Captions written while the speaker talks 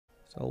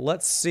So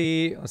let's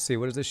see. Let's see.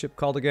 What is this ship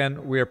called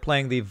again? We are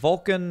playing the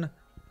Vulcan.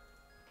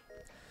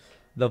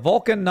 The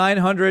Vulcan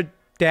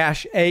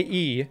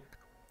 900-AE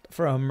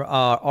from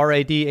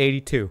RAD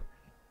 82,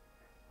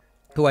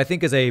 who I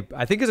think is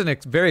an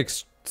very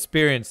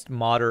experienced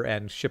modder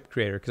and ship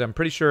creator, because I'm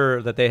pretty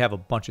sure that they have a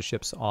bunch of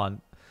ships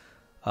on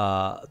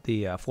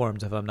the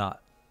forums, if I'm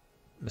not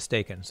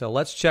mistaken. So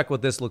let's check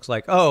what this looks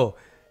like. Oh,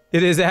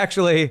 it is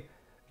actually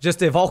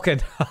just a Vulcan.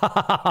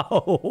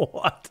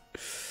 What?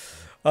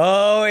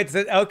 Oh,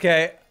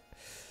 okay.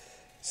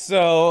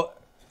 So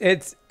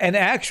it's an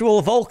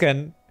actual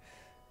Vulcan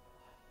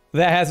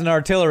that has an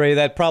artillery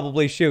that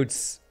probably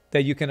shoots,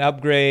 that you can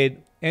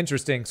upgrade.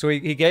 Interesting. So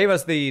he gave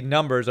us the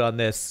numbers on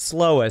this.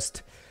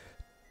 Slowest,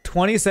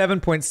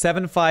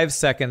 27.75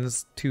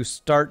 seconds to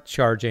start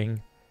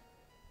charging.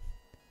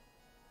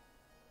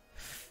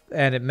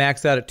 And it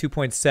maxed out at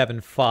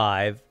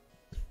 2.75.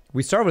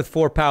 We start with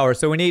 4 power,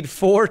 so we need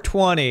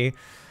 420.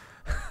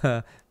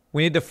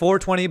 We need to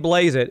 420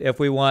 blaze it if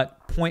we want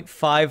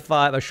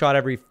 0.55, a shot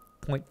every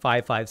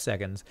 0.55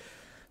 seconds.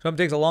 So it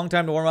takes a long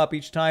time to warm up.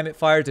 Each time it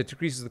fires, it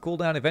decreases the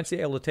cooldown,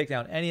 eventually able to take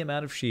down any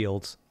amount of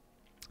shields.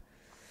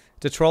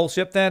 It's a troll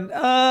ship then?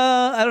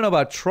 I don't know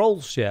about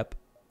troll ship.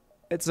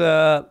 It's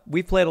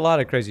we've played a lot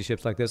of crazy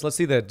ships like this. Let's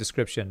see the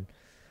description.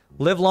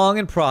 Live long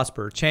and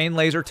prosper. Chain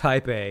laser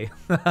type A.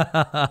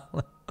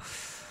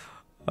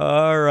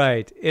 All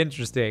right.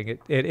 Interesting.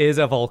 It is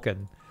a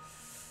Vulcan.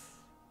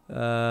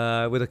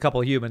 With a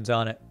couple humans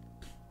on it.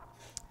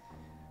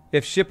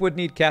 If ship would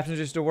need Captain's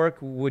Edition to work,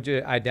 would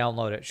you? I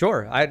download it.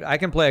 Sure, I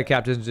can play a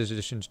Captain's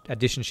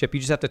Edition ship. You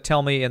just have to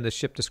tell me in the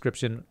ship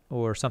description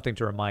or something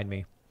to remind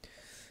me.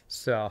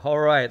 So, all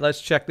right, let's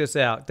check this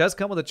out. It does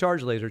come with a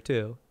charge laser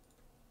too.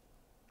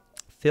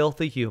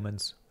 Filthy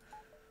humans.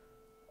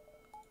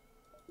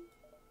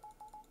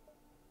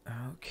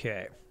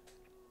 Okay.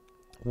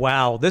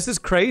 Wow, this is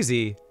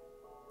crazy.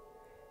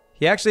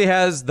 He actually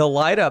has the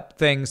light up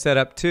thing set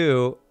up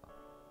too.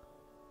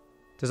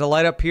 Does it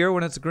light up here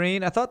when it's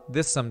green? I thought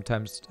this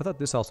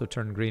also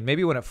turned green.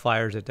 Maybe when it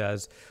fires it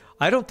does.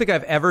 I don't think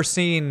I've ever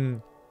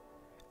seen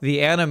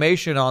the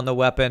animation on the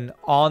weapon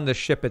on the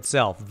ship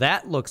itself.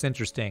 That looks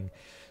interesting.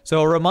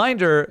 So a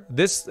reminder,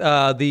 this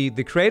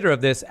the creator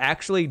of this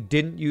actually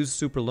didn't use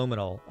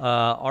superluminal.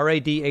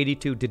 RAD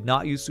 82 did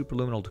not use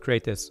superluminal to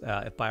create this,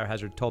 if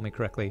Biohazard told me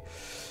correctly.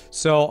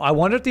 So I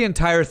wonder if the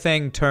entire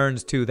thing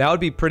turns too. That would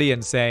be pretty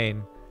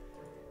insane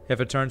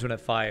if it turns when it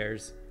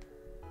fires.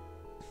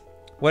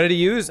 What did he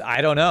use?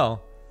 I don't know.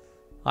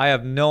 I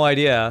have no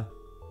idea.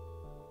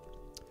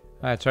 All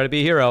right, try to be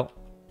a hero.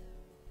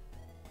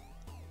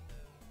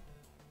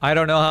 I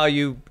don't know how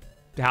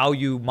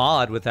you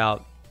mod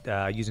without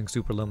using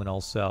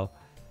superluminals, so.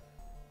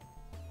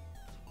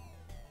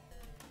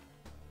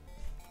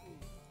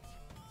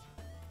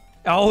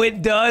 Oh,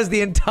 it does.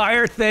 The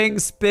entire thing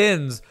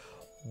spins.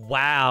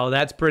 Wow,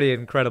 that's pretty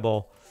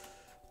incredible.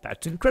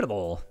 That's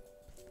incredible.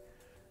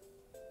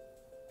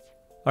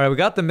 All right, we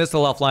got the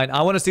missile offline.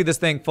 I want to see this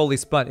thing fully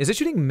spun. Is it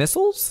shooting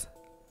missiles?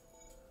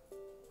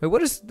 Wait,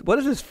 what is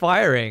this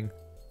firing?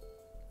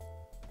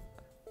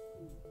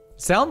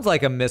 Sounds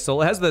like a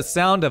missile. It has the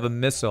sound of a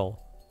missile.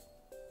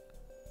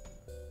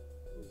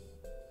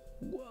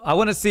 I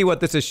want to see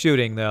what this is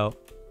shooting, though.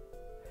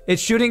 It's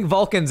shooting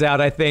Vulcans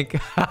out, I think.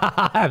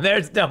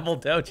 There's Dumble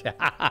Doge.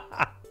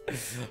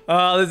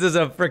 Oh, this is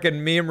a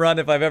freaking meme run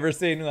if I've ever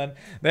seen one.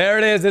 There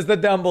it is. It's the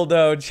Dumble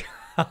Doge.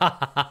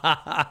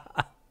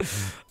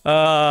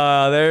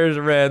 There's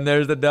Ren.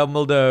 There's the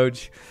Dumble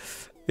Doge.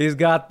 He's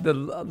got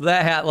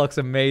that hat looks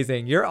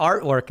amazing. Your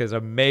artwork is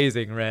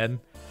amazing, Ren.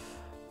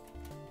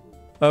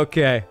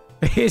 Okay.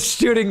 He's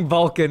shooting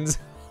Vulcans.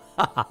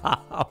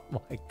 Oh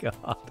my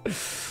god.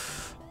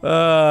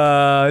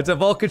 It's a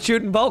Vulcan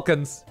shooting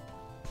Vulcans.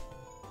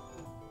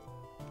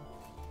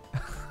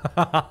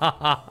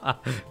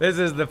 This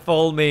is the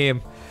full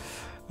meme.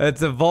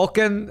 It's a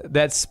Vulcan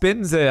that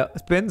spins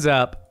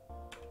up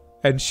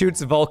and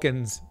shoots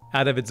Vulcans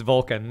out of its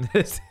Vulcan.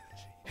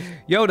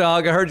 Yo,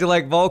 dog, I heard you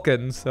like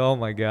Vulcans. Oh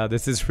my god,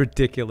 this is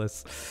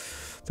ridiculous.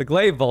 It's a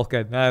glaive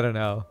Vulcan. I don't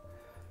know.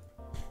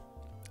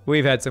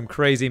 We've had some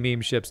crazy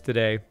meme ships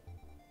today.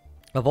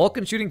 A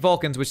Vulcan shooting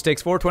Vulcans, which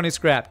takes 420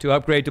 scrap to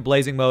upgrade to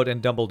blazing mode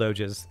and Dumble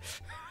Doges.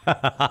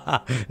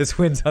 This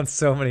wins on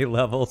so many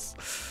levels.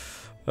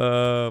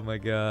 Oh my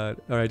god.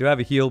 Alright, do I have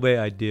a heal bay?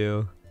 I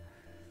do.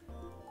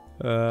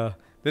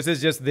 This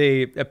is just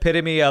the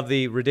epitome of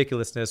the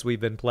ridiculousness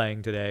we've been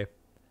playing today.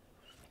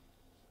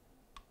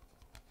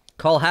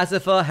 Call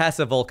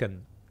Hasifa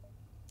Vulcan.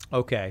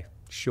 Okay,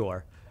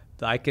 sure.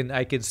 I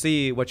can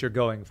see what you're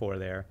going for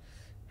there.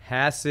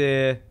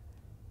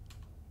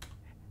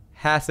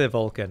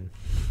 Vulcan.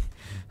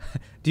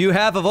 Do you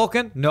have a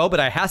Vulcan? No, but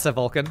I has a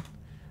Vulcan.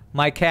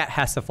 My cat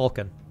has a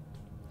Vulcan.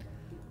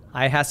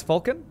 I has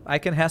Vulcan? I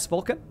can has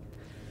Vulcan?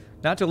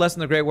 Not to lessen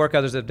the great work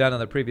others have done on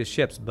the previous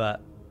ships,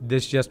 but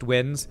this just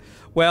wins.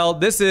 Well,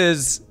 this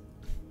is...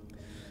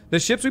 The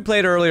ships we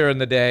played earlier in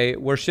the day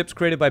were ships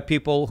created by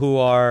people who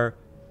are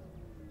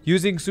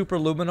using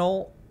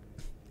superluminal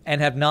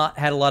and have not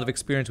had a lot of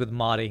experience with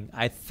modding.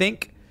 I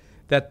think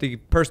that the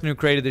person who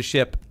created the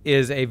ship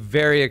is a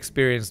very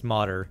experienced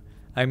modder.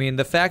 I mean,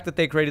 the fact that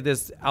they created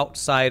this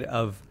outside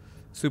of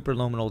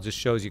Superluminal just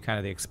shows you kind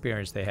of the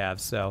experience they have,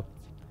 so...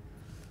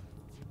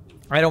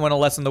 I don't want to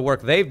lessen the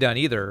work they've done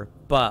either,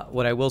 but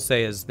what I will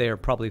say is they are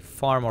probably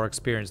far more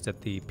experienced than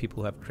the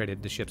people who have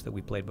created the ships that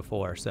we played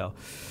before, so...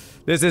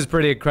 This is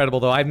pretty incredible,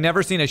 though. I've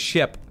never seen a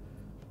ship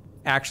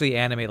actually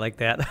animate like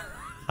that.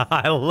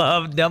 I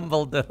love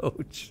Dumble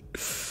Doge.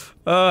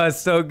 Oh,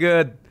 it's so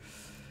good.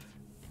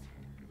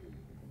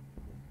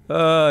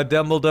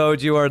 Dumble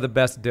Doge, you are the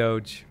best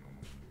Doge.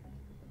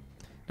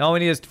 Now all we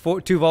need is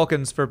 2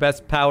 Vulcans for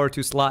best power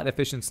to slot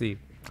efficiency.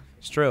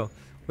 It's true.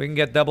 We can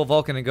get double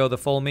Vulcan and go the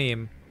full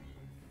meme.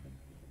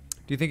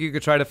 Do you think you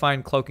could try to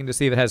find cloaking to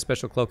see if it has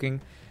special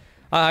cloaking?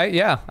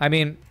 Yeah. I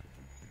mean,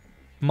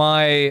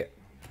 my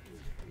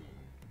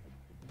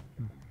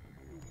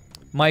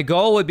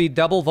goal would be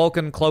double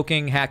Vulcan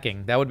cloaking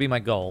hacking. That would be my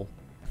goal.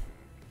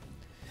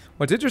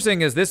 What's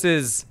interesting is this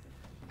is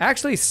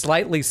actually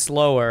slightly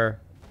slower.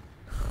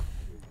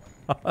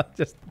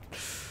 Just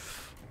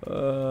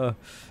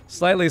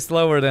slightly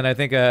slower than I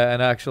think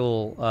an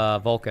actual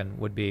Vulcan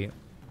would be.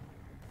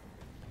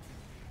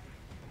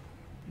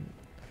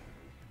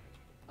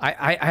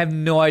 I have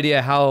no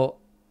idea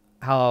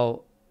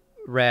how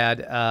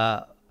rad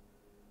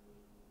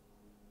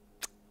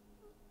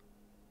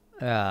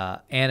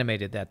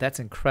animated that. That's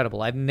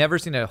incredible. I've never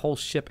seen a whole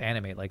ship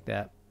animate like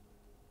that.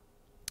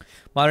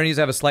 Modern users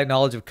have a slight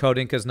knowledge of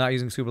coding because not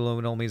using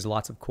Superluminal means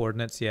lots of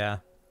coordinates. Yeah.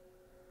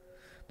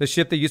 The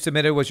ship that you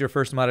submitted was your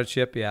first modded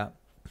ship. Yeah.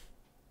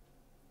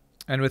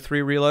 And with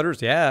 3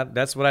 reloaders, yeah,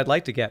 that's what I'd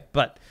like to get.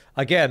 But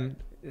again,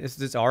 it's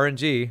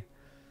RNG.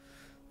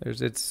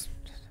 It's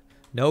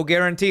no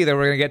guarantee that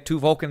we're gonna get 2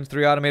 Vulcans,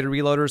 3 automated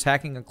reloaders,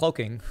 hacking and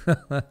cloaking.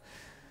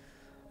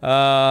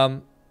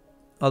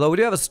 Although we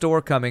do have a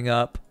store coming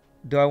up.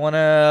 Do I want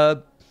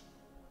to...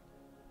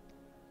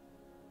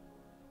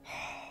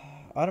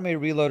 Automated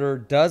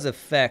reloader does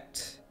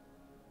affect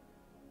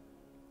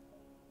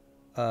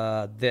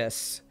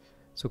this.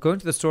 So going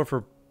to the store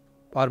for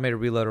automated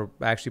reloader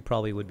actually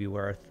probably would be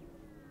worth.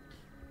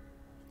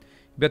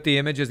 You bet the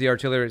image is the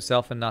artillery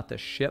itself and not the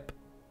ship.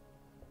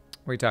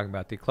 What are you talking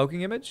about? The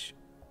cloaking image?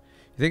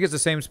 You think it's the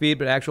same speed,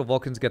 but actual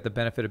Vulcans get the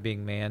benefit of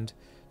being manned.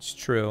 It's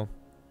true.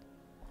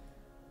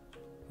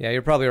 Yeah,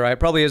 you're probably right. It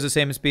probably is the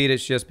same speed.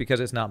 It's just because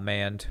it's not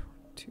manned.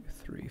 2,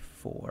 3,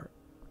 4,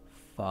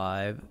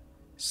 5,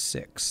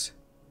 6.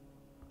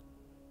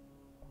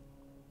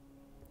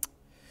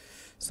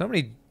 So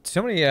many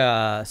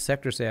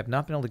sectors I have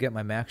not been able to get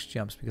my max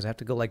jumps because I have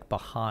to go like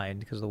behind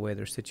because of the way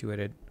they're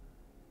situated.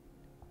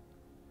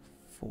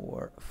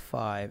 4,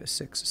 5,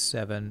 6,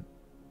 7,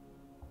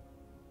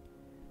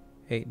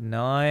 8,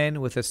 9.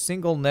 With a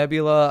single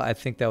nebula, I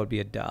think that would be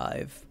a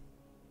dive.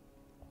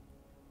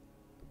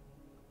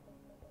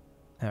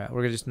 Alright,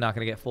 we're just not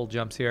going to get full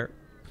jumps here.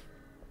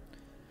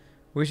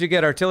 We should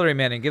get artillery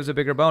manning. Gives a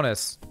bigger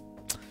bonus.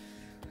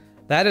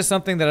 That is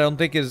something that I don't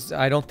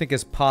think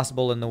is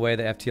possible in the way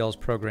that FTL is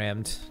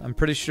programmed. I'm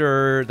pretty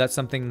sure that's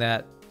something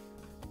that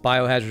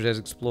Biohazard has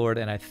explored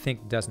and I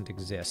think doesn't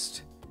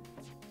exist.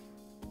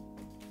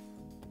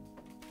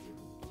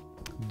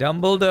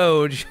 Dumble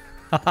Doge.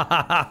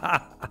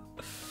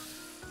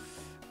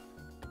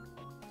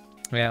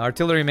 Yeah,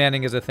 artillery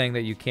manning is a thing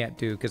that you can't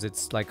do because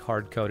it's like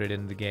hard-coded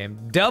into the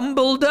game.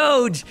 Dumble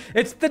Doge!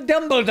 It's the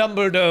Dumble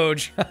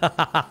Doge!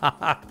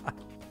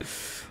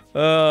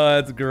 Oh,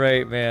 that's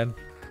great, man.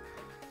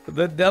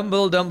 The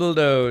Dumble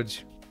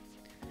Doge.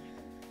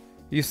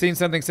 You've seen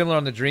something similar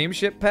on the Dream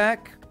Ship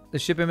pack? The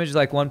ship image is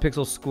like 1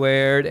 pixel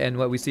squared, and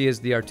what we see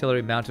is the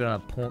artillery mounted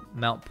on a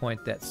mount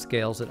point that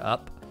scales it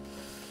up.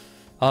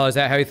 Oh, is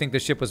that how you think the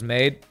ship was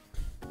made?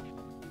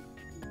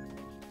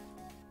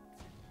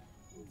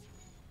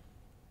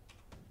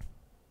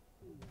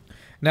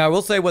 Now, I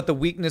will say what the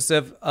weakness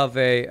of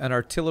an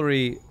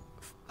artillery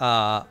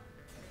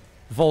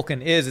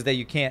Vulcan is that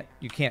you can't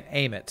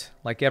aim it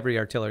like every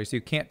artillery, so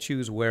you can't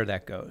choose where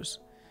that goes.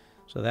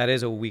 So that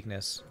is a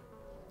weakness.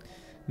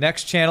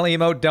 Next channel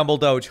emote, Dumble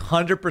Doge,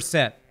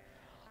 100%,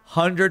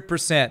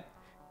 100%.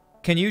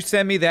 Can you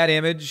send me that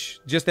image,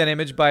 just that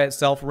image by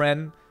itself,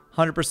 Ren?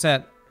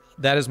 100%.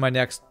 That is my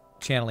next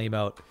channel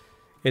emote.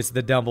 It's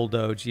the Dumble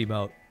Doge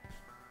emote.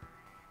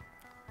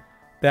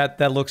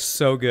 That looks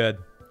so good.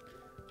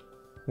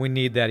 We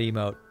need that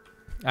emote.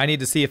 I need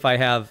to see if I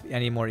have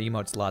any more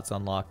emote slots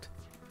unlocked.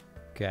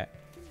 Okay.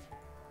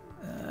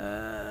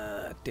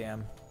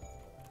 Damn.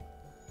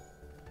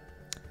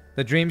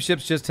 The Dream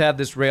ships just have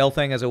this rail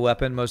thing as a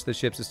weapon. Most of the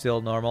ships is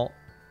still normal.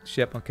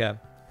 Ship, okay.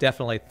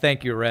 Definitely.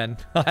 Thank you, Ren.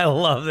 I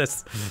love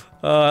this.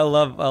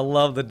 Oh, I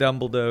love the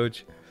Dumble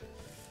Doge.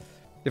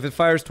 If it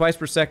fires twice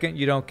per second,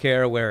 you don't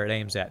care where it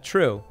aims at.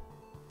 True.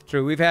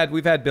 True. We've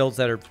had builds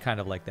that are kind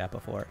of like that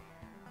before.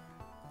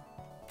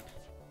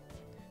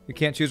 You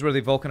can't choose where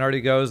the Vulcan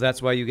already goes.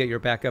 That's why you get your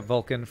backup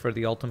Vulcan for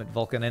the ultimate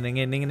Vulcan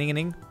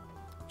ending.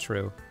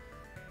 True.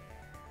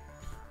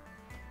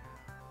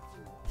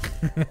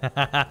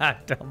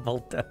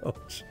 Dumble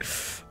Doge.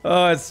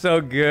 Oh, it's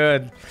so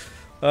good.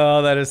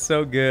 Oh, that is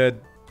so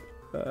good.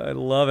 I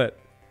love it.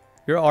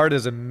 Your art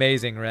is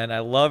amazing, Ren. I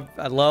love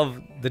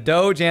the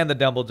Doge and the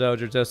Dumble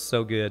Doge are just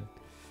so good.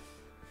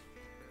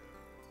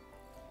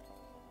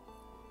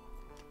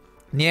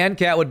 Nyan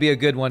Cat would be a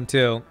good one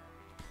too.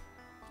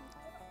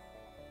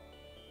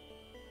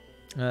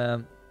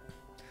 Let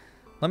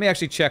me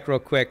actually check real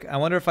quick. I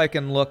wonder if I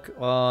can look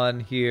on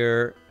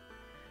here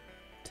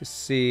to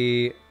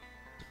see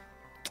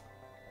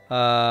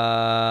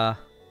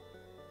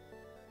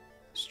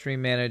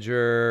Stream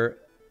Manager.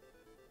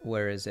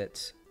 Where is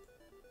it?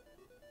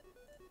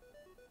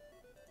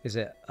 Is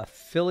it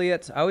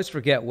affiliate? I always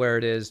forget where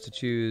it is to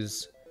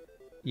choose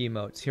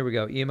emotes. Here we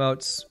go.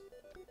 Emotes.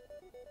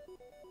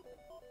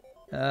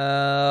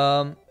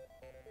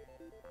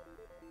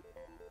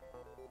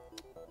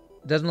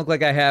 Doesn't look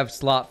like I have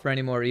slot for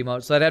any more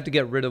emotes, so I'd have to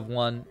get rid of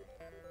one.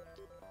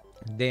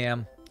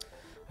 Damn.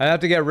 I'd have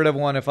to get rid of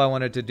one if I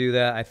wanted to do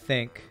that, I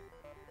think.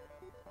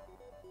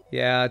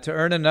 Yeah, to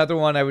earn another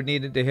one, I would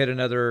need to hit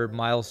another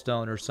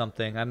milestone or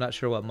something. I'm not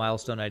sure what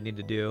milestone I'd need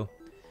to do.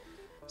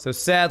 So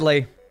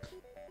sadly,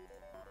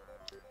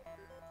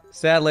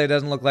 it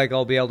doesn't look like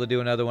I'll be able to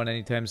do another one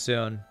anytime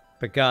soon.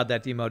 But God,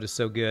 that emote is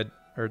so good.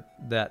 Or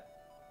the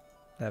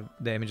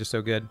image is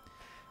so good.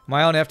 Am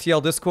I on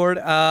FTL Discord?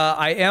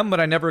 I am, but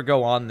I never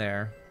go on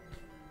there.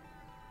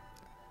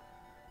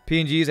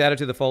 PNGs added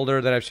to the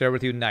folder that I've shared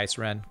with you. Nice,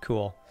 Ren.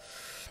 Cool.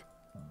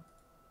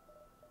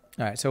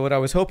 Alright, so what I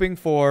was hoping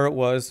for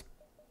was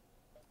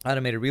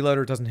automated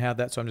reloader. It doesn't have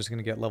that, so I'm just going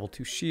to get level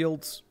 2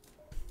 shields.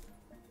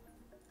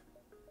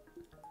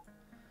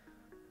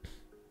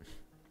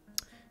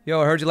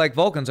 Yo, I heard you like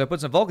Vulcan, so I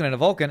put some Vulcan in a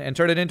Vulcan and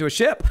turned it into a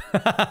ship.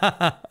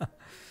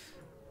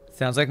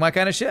 Sounds like my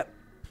kind of ship.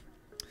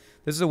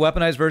 This is a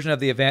weaponized version of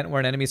the event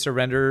where an enemy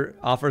surrender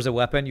offers a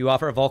weapon. You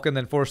offer a Vulcan,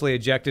 then forcefully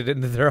eject it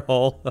into their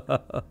hull.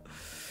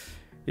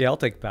 Yeah, I'll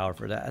take power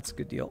for that. That's a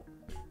good deal.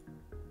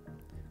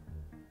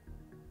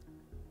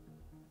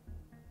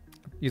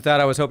 You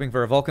thought I was hoping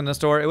for a Vulcan in the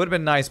store? It would have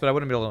been nice, but I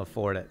wouldn't be able to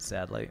afford it,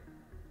 sadly.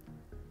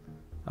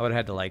 I would have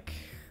had to, like,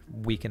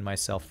 weaken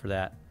myself for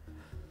that.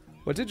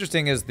 What's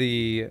interesting is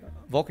the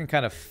Vulcan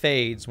kind of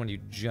fades when you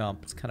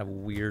jump. It's kind of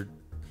weird.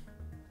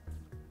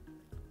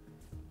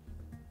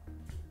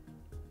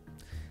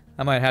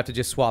 I might have to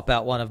just swap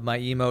out one of my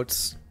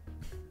emotes.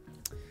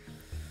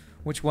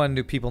 Which one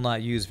do people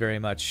not use very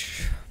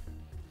much?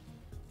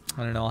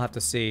 I don't know. I'll have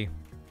to see.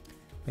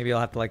 Maybe I'll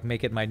have to, like,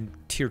 make it my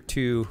tier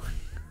 2.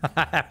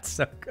 That's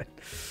so good.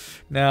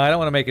 No, I don't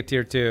want to make it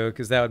tier 2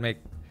 because that would make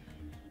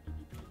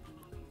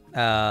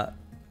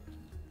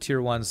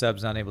tier 1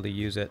 subs not able to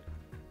use it.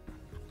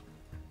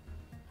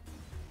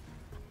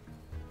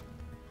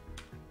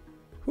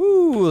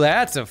 Whoo,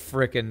 that's a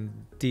frickin'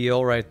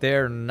 deal right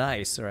there.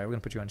 Nice. All right, we're going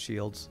to put you on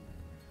shields.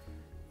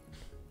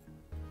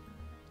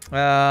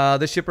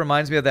 This ship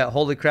reminds me of that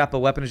holy crap, a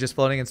weapon is just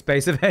floating in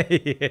space.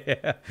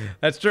 Yeah,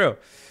 that's true.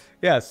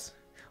 Yes.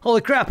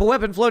 Holy crap, a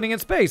weapon floating in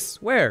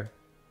space. Where?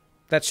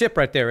 That ship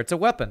right there. It's a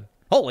weapon.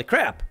 Holy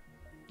crap.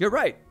 You're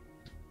right.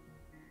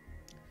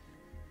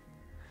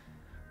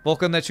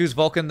 Vulcan that shoots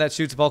Vulcan that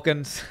shoots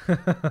Vulcans. Too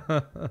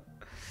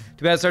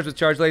bad it starts with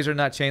charge laser,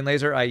 not chain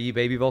laser, i.e.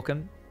 baby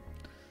Vulcan.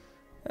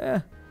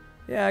 Yeah,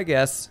 I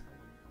guess.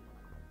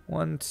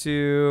 1,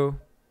 2.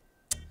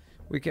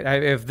 We could,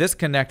 if this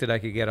connected, I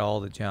could get all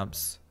the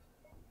jumps.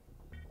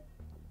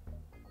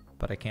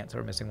 But I can't, so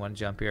we're missing one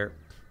jump here.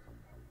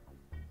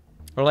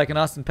 Or like in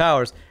Austin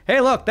Powers.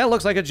 Hey, look, that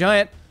looks like a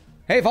giant...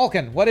 Hey,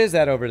 Vulcan, what is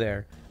that over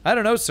there? I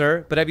don't know,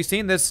 sir, but have you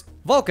seen this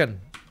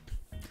Vulcan?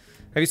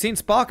 Have you seen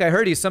Spock? I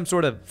heard he's some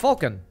sort of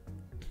Vulcan.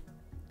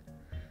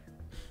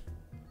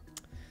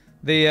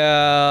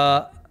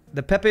 The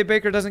Pepe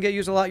Baker doesn't get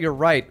used a lot. You're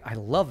right. I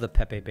love the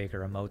Pepe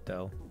Baker emote,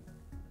 though.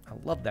 I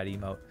love that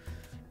emote.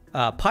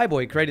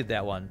 Pieboy created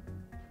that one.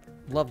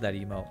 Love that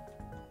emote.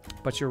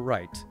 But you're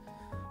right.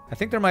 I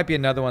think there might be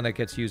another one that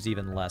gets used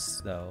even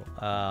less, though.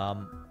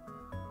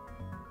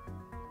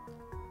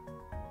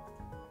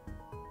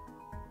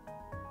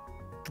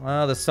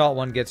 Well, the salt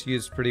one gets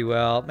used pretty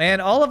well.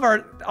 Man, all of our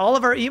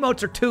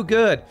emotes are too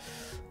good.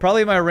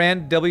 Probably my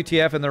Rand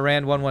WTF and the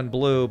Rand 11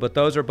 Blue, but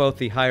those are both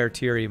the higher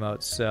tier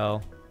emotes,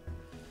 so.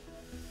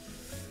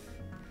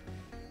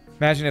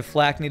 Imagine if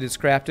Flak needed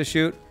scrap to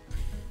shoot.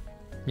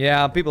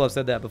 Yeah, people have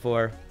said that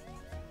before.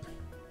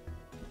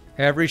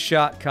 Every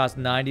shot costs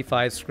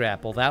 95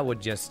 scrap. Well, that would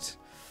just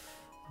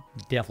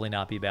definitely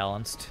not be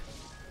balanced.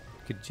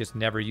 You could just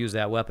never use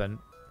that weapon.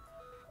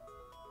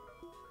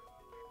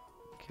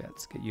 Okay,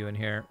 let's get you in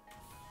here.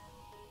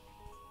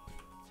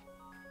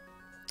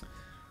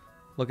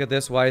 Look at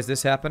this. Why is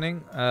this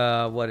happening?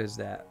 What is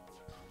that?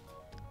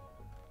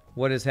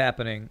 What is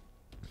happening?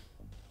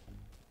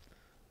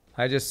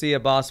 I just see a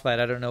boss fight.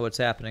 I don't know what's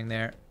happening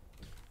there.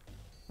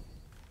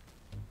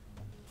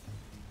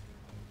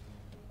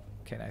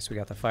 Okay, nice. We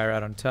got the fire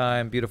out on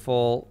time.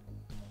 Beautiful.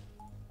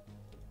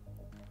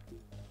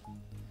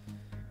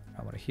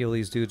 I want to heal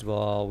these dudes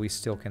while we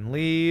still can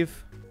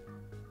leave.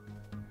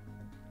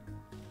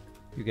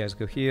 You guys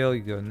go heal.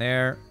 You go in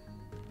there.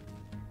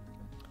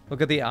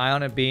 Look at the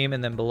ion and beam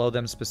and then below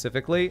them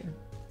specifically.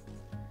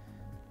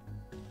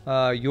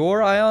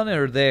 Your ion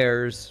or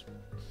theirs?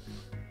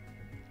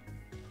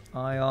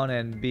 Ion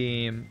and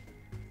beam.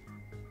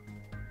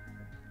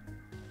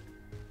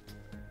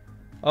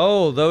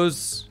 Oh,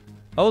 those...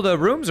 Oh, the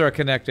rooms are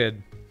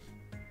connected.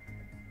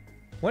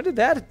 When did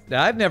that...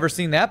 I've never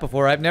seen that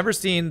before. I've never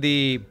seen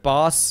the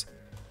boss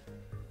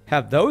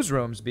have those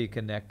rooms be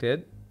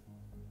connected.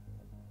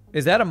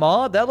 Is that a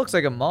mod? That looks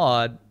like a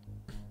mod.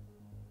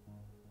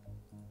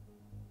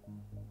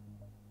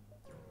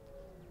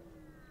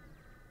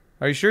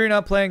 Are you sure you're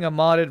not playing a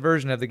modded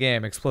version of the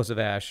game, Explosive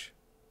Ash?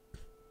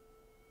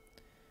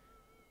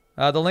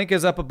 The link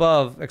is up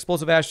above.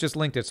 Explosive Ash just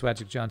linked it,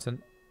 Swagic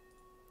Johnson.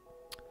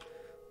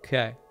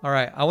 Okay. All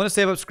right. I want to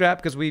save up scrap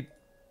because we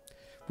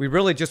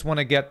really just want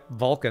to get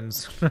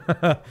Vulcans.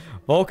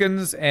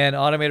 Vulcans and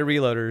automated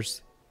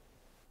reloaders.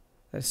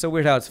 It's so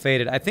weird how it's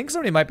faded. I think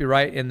somebody might be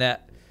right in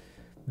that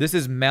this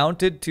is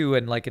mounted to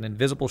like an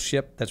invisible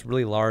ship that's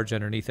really large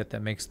underneath it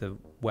that makes the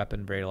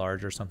weapon very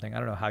large or something. I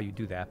don't know how you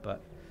do that,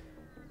 but...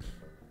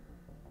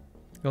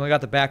 You only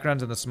got the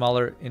backgrounds and the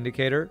smaller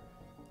indicator.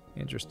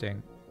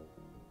 Interesting.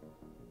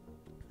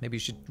 Maybe you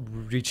should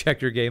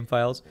recheck your game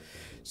files.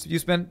 So you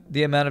spent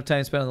the amount of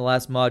time spent on the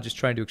last mod just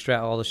trying to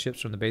extract all the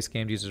ships from the base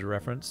game to use as a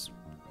reference.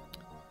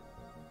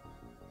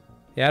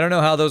 Yeah, I don't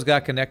know how those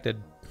got connected.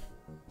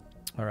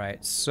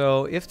 Alright,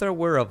 so if there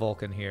were a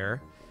Vulcan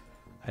here,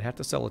 I'd have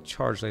to sell a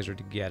charge laser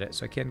to get it.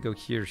 So I can't go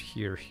here,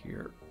 here,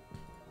 here.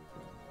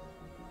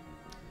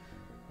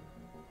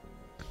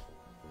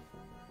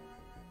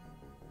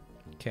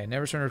 Okay,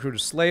 never turn recruit to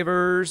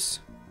slavers.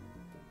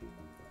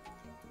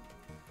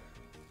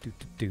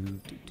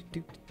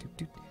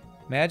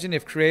 Imagine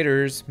if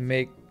creators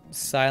make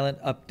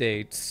silent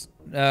updates.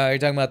 Are you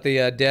talking about the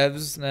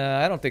devs?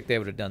 I don't think they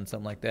would have done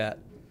something like that.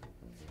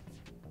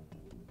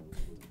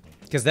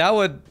 Because that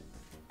would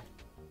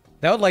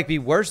like be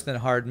worse than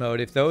hard mode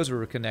if those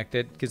were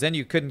connected. Because then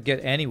you couldn't get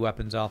any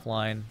weapons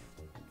offline.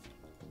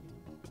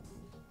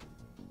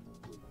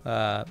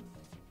 With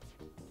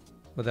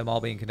them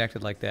all being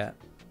connected like that.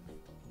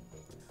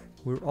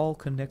 We're all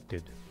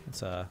connected.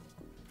 It's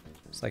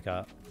like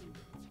a...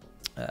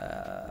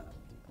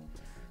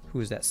 who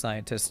is that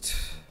scientist?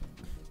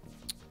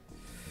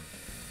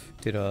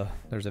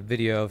 There's a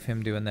video of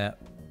him doing that.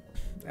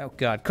 Oh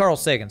god, Carl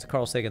Sagan. It's a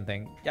Carl Sagan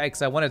thing.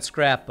 Yikes, I wanted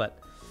scrap, but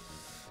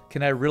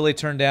can I really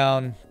turn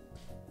down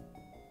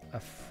a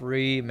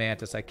free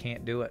Mantis? I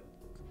can't do it.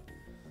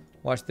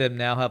 Watch them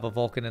now have a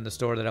Vulcan in the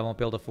store that I won't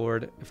be able to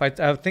afford. I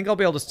think I'll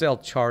be able to sell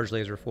charge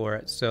laser for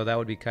it, so that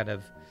would be kind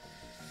of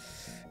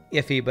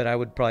iffy, but I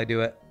would probably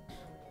do it.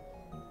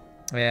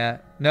 Yeah.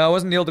 No, it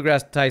wasn't Neil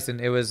deGrasse Tyson.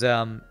 It was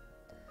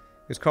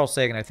Carl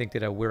Sagan, I think,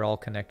 did a We're All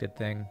Connected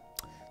thing.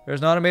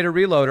 There's an automated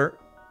reloader.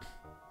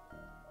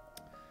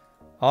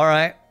 All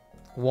right.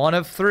 One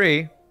of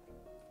three.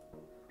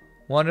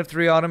 One of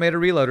three automated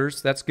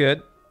reloaders. That's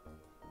good.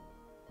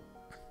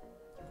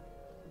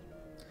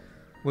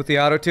 With the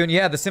auto-tune.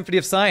 Yeah, the Symphony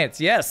of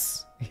Science.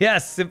 Yes.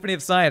 Yes, Symphony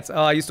of Science.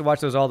 Oh, I used to watch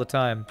those all the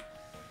time.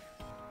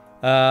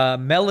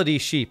 Melody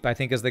Sheep, I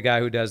think, is the guy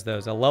who does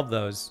those. I love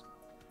those.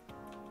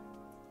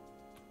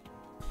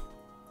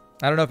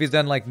 I don't know if he's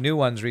done, like, new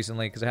ones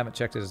recently, because I haven't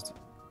checked his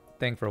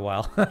thing for a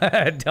while.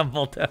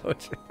 Dumble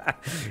Doge.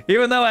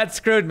 Even though that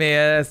screwed me,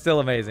 it's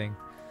still amazing.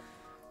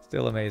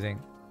 Still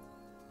amazing.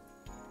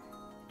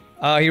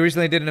 He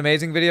recently did an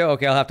amazing video?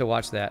 Okay, I'll have to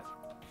watch that.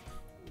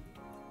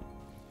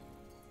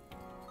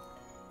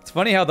 It's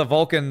funny how the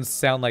Vulcans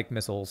sound like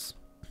missiles.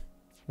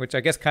 Which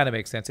I guess kind of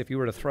makes sense. If you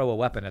were to throw a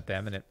weapon at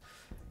them and a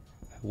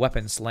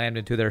weapon slammed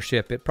into their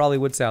ship, it probably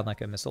would sound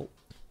like a missile.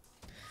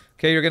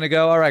 Okay, you're going to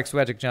go? All right,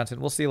 Swagic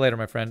Johnson. We'll see you later,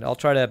 my friend. I'll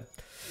try to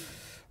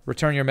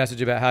return your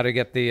message about how to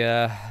get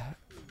the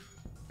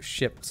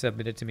ship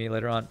submitted to me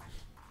later on.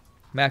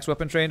 Max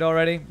weapon trained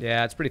already?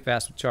 Yeah, it's pretty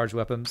fast with charged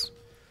weapons.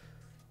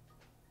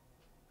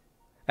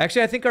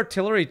 Actually, I think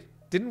artillery...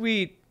 Didn't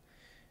we...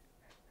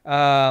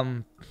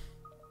 Didn't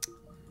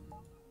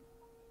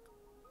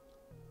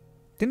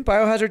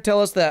Biohazard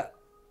tell us that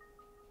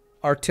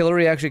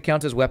artillery actually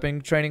counts as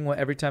weapon training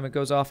every time it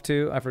goes off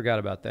too? I forgot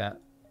about that.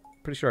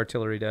 Pretty sure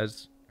artillery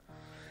does.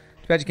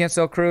 Too bad you can't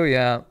sell crew?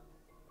 Yeah.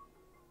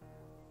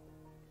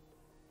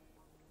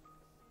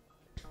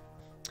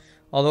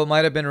 Although it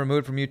might have been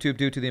removed from YouTube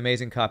due to the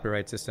amazing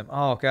copyright system.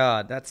 Oh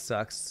god, that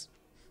sucks.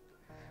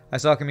 I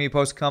saw a community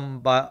post come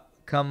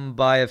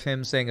by of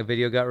him saying a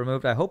video got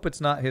removed. I hope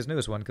it's not his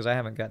newest one because I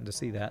haven't gotten to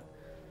see that.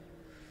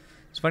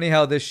 It's funny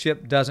how this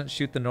ship doesn't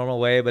shoot the normal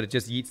way, but it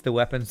just yeets the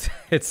weapons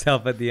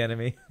itself at the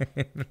enemy.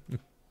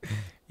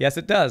 Yes,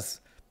 it does.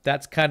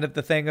 That's kind of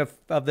the thing of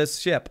this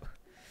ship.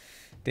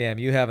 Damn,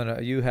 you have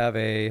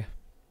a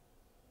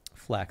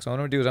flak. So what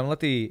I'm gonna do is I'm gonna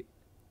let the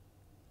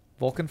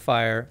Vulcan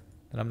fire,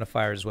 and I'm gonna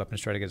fire his weapons,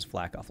 try to get his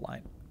flak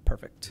offline.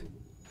 Perfect.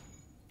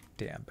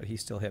 Damn, but he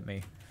still hit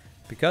me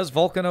because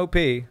Vulcan OP.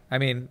 I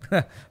mean,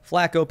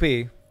 flak OP.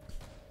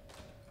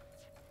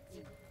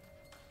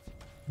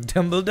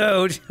 Dumble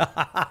Doge.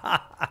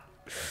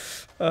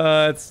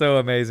 It's so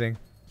amazing.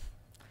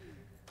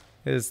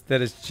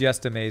 That is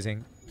just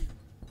amazing.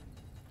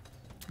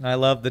 I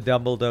love the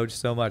Dumble Doge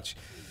so much.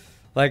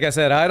 Like I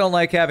said, I don't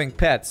like having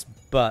pets,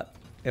 but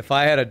if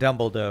I had a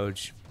Dumble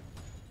Doge,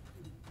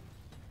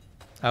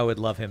 I would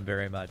love him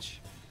very much.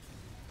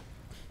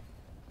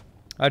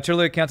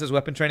 Artillery counts as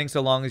weapon training so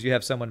long as you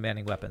have someone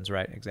manning weapons.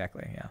 Right,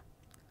 exactly, yeah.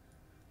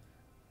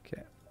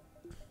 Okay.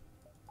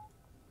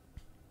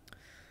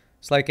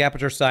 It's like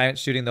aperture science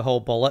shooting the whole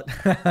bullet.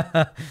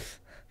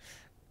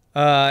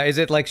 Is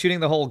it like shooting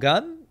the whole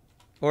gun?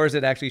 Or is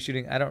it actually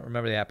shooting... I don't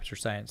remember the aperture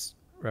science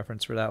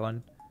reference for that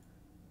one.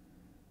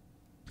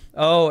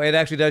 Oh, it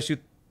actually does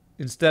shoot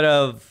instead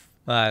of...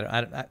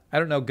 I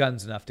don't know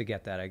guns enough to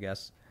get that, I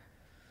guess.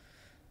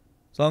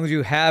 As long as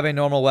you have a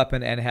normal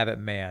weapon and have it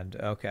manned.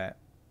 Okay.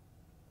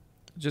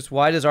 Just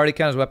why does already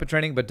count as weapon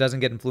training but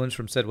doesn't get influenced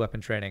from said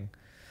weapon training?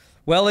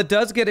 Well, it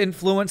does get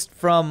influenced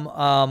from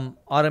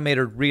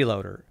automated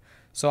reloader.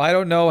 So I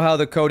don't know how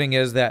the coding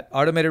is that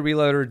automated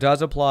reloader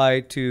does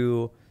apply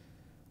to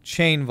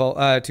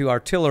to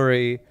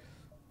artillery,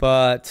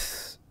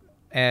 but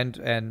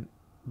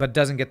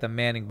doesn't get the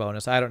manning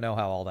bonus. I don't know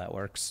how all that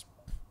works.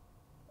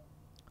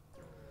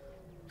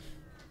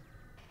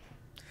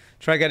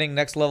 Try getting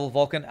next level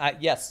Vulcan.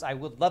 Yes, I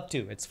would love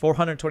to. It's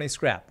 420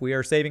 scrap. We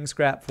are saving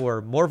scrap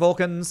for more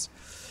Vulcans,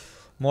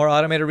 more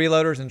automated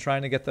reloaders, and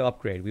trying to get the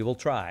upgrade. We will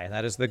try.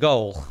 That is the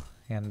goal.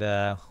 And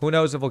who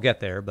knows if we'll get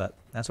there, but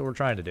that's what we're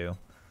trying to do.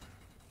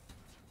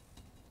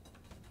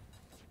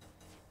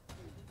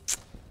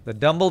 The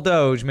Dumble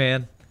Doge,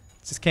 man.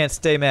 Just can't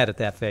stay mad at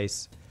that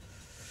face.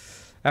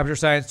 Aperture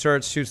science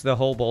turret shoots the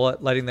whole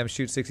bullet, letting them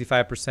shoot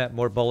 65%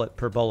 more bullet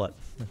per bullet.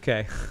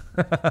 Okay.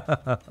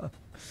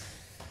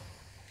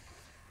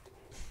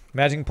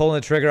 Imagine pulling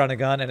the trigger on a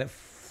gun and it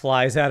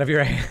flies out of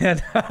your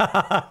hand.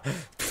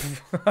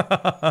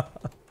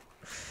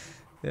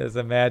 Just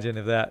imagine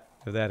if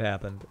that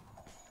happened.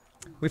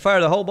 We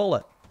fired the whole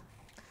bullet.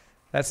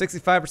 That's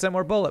 65%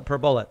 more bullet per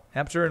bullet.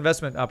 Aperture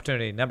investment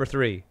opportunity number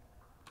 3.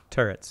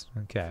 Turrets.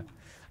 Okay.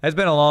 It's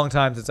been a long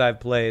time since I've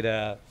played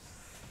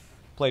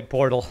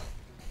Portal.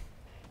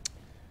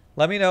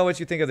 Let me know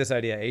what you think of this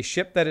idea. A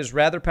ship that is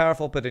rather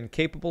powerful but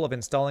incapable of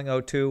installing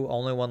O2,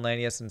 only one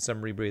Lanius and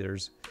some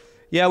rebreathers.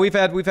 Yeah, we've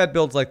had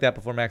builds like that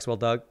before, Maxwell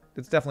Doug.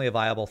 It's definitely a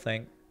viable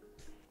thing.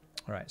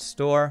 All right,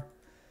 store.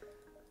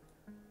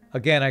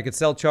 Again, I could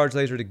sell charge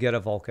laser to get a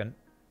Vulcan.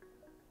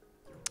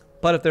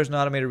 But if there's an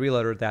automated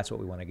reloader, that's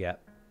what we want to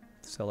get.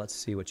 So let's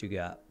see what you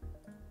got.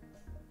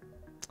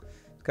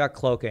 It's got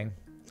cloaking,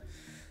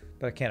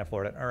 but I can't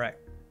afford it. All right.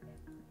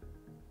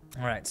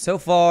 All right, so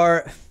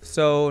far,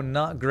 so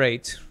not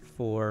great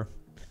for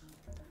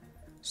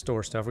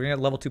store stuff. We're going to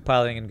get level 2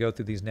 piloting and go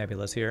through these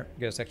nebulas here.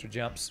 Get us extra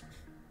jumps.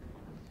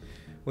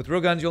 With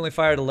real guns, you only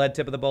fire the lead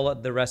tip of the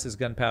bullet. The rest is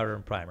gunpowder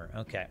and primer.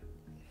 Okay.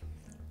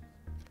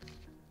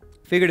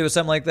 Figured it was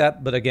something like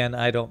that, but again,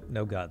 I don't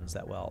know guns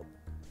that well.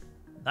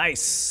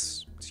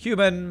 Nice. It's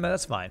human.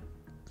 That's fine.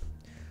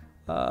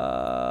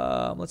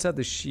 Let's have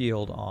the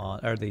shield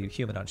on, or the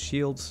human on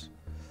shields.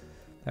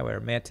 That way our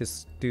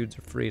mantis dudes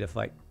are free to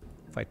fight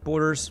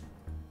borders.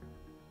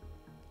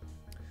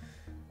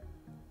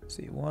 Let's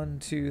see, 1,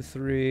 2,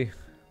 3.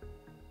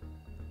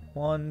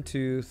 1,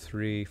 2,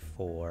 3,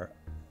 4,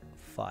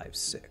 5,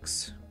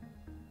 6.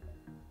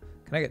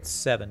 Can I get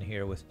 7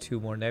 here with 2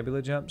 more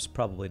nebula jumps?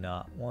 Probably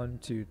not. 1,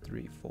 2,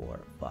 3, 4,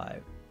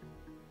 5.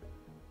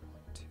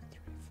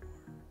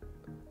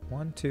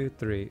 1, 2,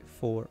 3,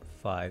 4,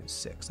 5,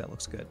 6. That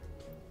looks good.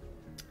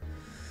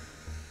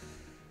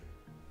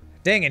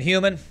 Dang it,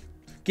 human.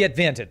 Get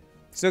vented.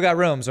 Still got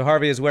room, so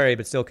Harvey is wary,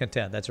 but still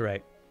content. That's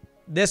right.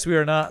 This we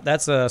are not.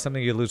 That's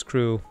something you lose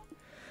crew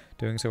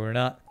doing, so we're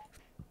not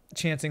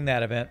chancing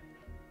that event.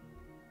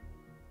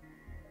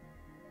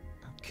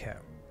 Okay.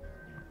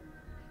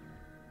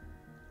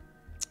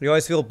 You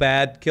always feel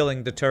bad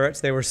killing the turrets.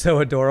 They were so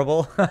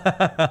adorable.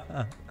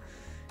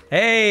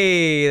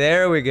 Hey,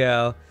 there we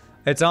go.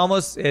 It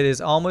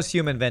is almost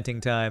human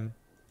venting time.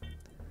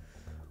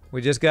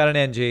 We just got an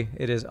NG.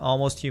 It is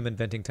almost human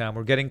venting time.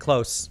 We're getting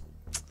close.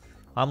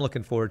 I'm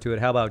looking forward to it.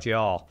 How about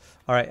y'all?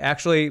 All right,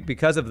 actually,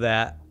 because of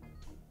that,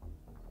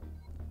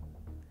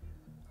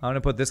 I'm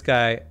gonna put this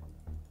guy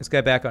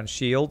back on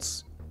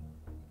shields,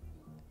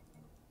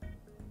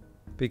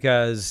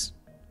 because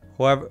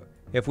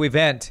if we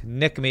vent,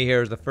 Nick Me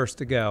here is the first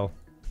to go.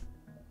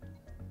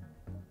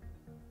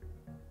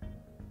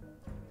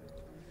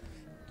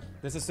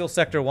 This is still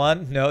Sector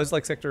 1? No, it's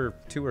like Sector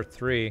 2 or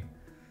 3.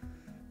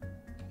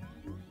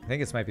 I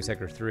think this might be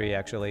Sector 3,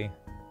 actually.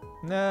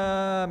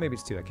 Nah, maybe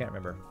it's 2. I can't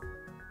remember.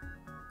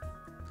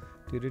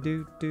 The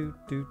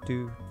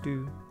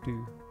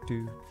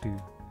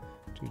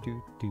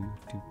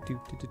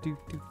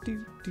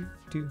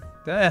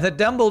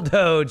Dumble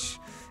Doge!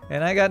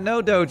 And I got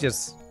no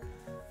Doges.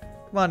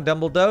 Come on,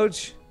 Dumble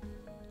Doge.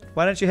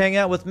 Why don't you hang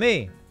out with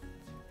me?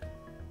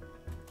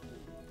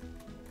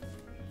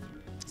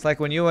 It's like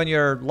when you and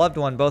your loved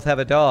one both have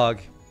a dog,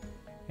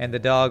 and the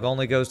dog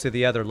only goes to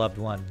the other loved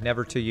one,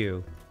 never to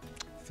you.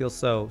 I feel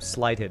so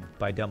slighted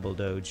by Dumble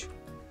Doge.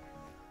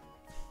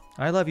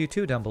 I love you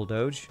too, Dumble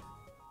Doge.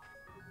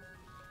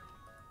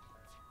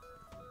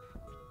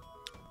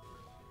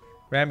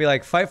 Rand be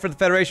like, fight for the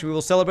Federation. We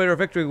will celebrate our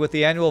victory with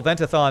the annual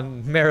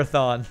Ventathon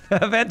Marathon.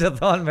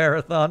 Ventathon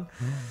Marathon.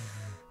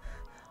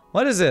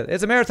 What is it?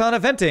 It's a marathon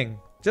of venting.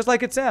 Just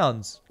like it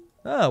sounds.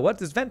 Oh, what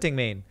does venting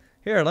mean?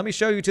 Here, let me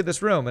show you to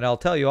this room and I'll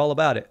tell you all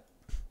about it.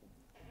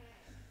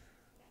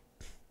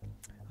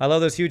 I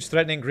love those huge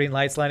threatening green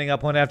lights lining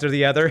up one after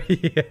the other.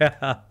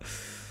 Yeah.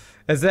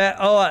 Is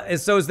that,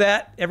 so is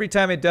that every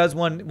time it does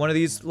one of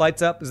these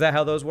lights up? Is that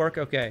how those work?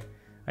 Okay.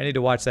 I need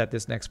to watch that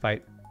this next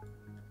fight.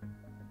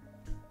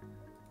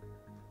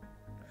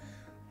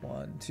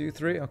 1, 2,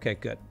 3. Okay,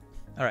 good.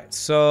 All right,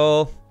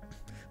 so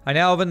I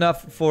now have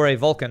enough for a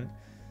Vulcan.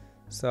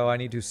 So I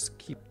need to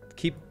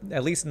keep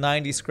at least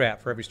 90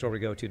 scrap for every store we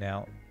go to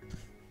now.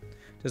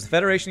 Does the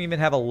Federation even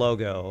have a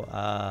logo?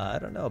 I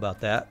don't know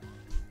about that.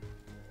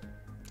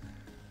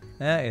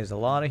 That is a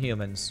lot of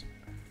humans.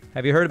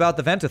 Have you heard about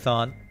the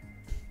Ventathon?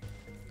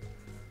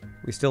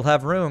 We still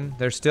have room.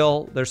 There's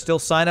still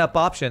sign-up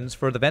options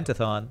for the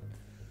Ventathon.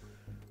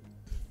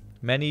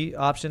 Many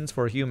options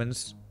for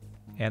humans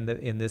and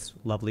in this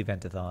lovely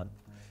Ventathon.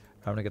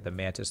 I'm gonna get the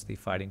Mantis, the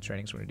fighting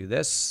training. So we're gonna do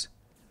this,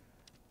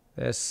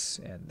 this,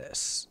 and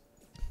this.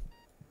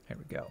 There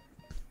we go.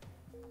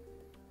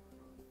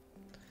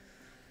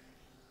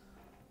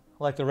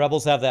 Like the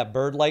rebels have that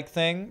bird-like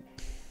thing.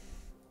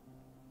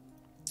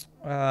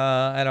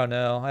 I don't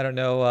know. I don't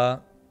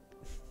know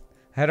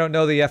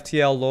the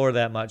FTL lore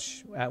that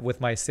much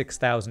with my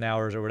 6,000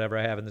 hours or whatever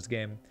I have in this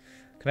game.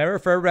 Can I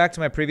refer back to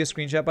my previous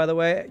screenshot, by the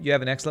way? You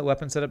have an excellent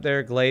weapon set up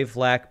there. Glaive,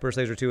 Flak, Burst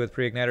Laser 2 with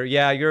pre-igniter.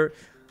 Yeah,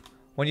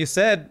 when you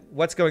said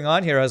what's going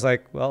on here, I was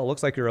like, well, it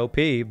looks like you're OP,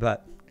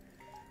 but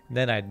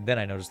then I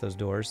noticed those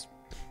doors.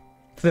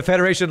 The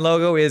Federation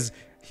logo is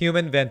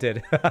human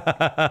vented.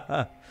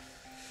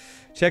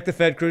 Check the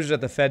Fed cruisers at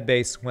the Fed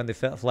base when the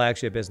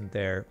flagship isn't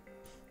there.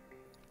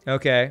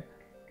 Okay.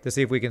 To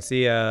see if we can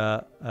see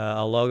a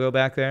logo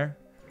back there.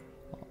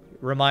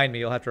 Remind me.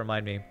 You'll have to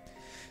remind me.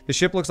 The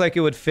ship looks like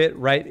it would fit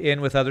right in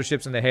with other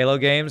ships in the Halo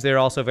games. They're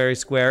also very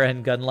square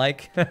and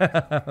gun-like.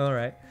 All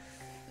right.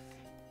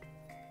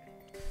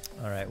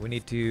 All right. We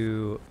need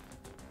to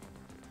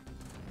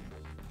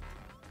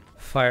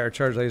fire a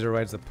charge laser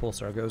right as the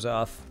pulsar goes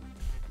off.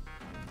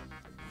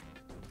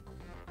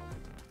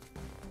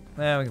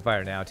 We can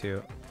fire now,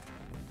 too.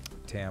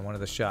 Damn, one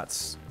of the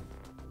shots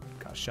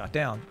got shot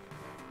down.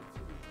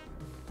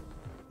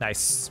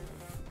 Nice.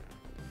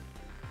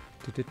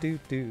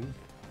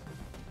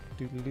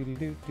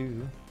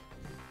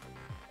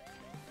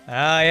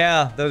 Ah,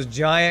 yeah. Those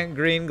giant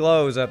green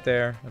glows up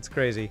there. That's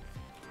crazy.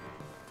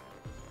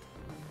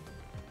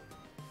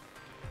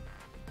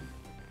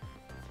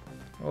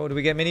 Oh, do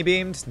we get mini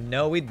beamed?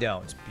 No, we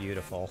don't.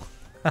 Beautiful.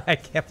 I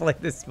can't believe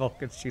this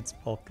Vulcan shoots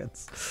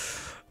Vulcans.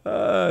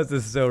 This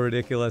is so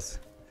ridiculous.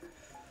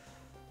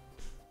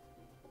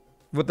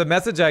 With the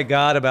message I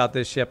got about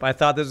this ship, I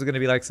thought this was going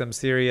to be like some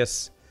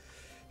serious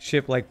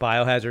ship like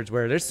Biohazards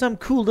where there's some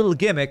cool little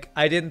gimmick.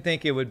 I didn't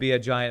think it would be a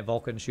giant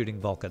Vulcan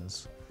shooting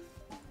Vulcans.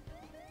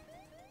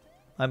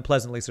 I'm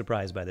pleasantly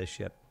surprised by this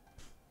ship.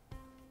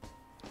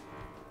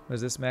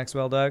 Was this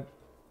Maxwell, Doug?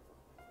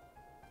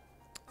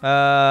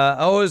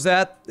 Oh, is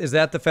that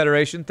the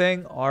Federation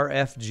thing?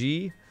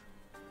 RFG?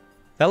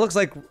 That looks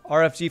like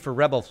RFG for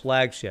Rebel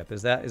flagship.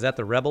 Is that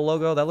the Rebel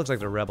logo? That looks like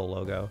the Rebel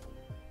logo.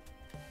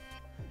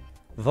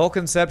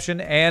 Vulcanception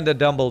and a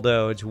Dumble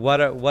Doge.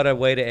 What a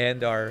way to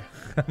end our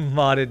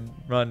modded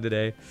run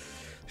today.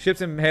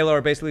 Ships in Halo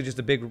are basically just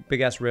a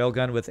big ass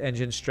railgun with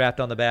engines strapped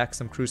on the back,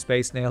 some crew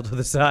space nailed to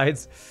the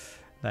sides.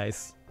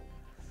 Nice.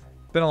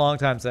 It's been a long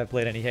time since I've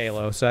played any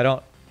Halo, so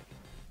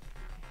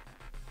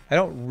I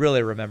don't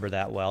really remember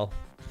that well.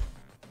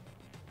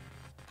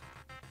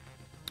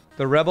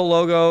 The Rebel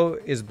logo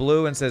is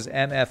blue and says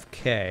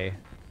MFK.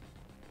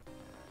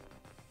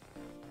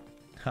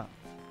 Huh.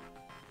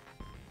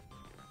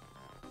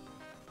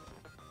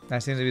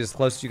 That seems to be as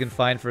close as you can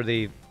find for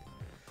the...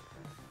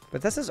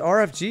 But that says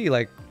RFG,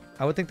 like,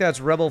 I would think that's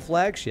Rebel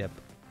flagship.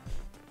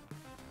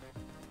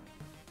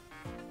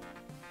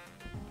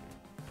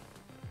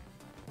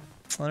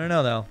 I don't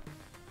know, though.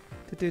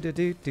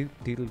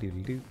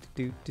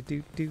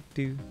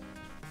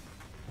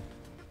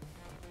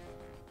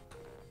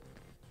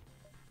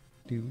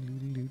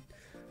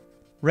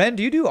 Ren,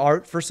 do you do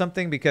art for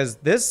something? Because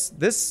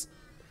these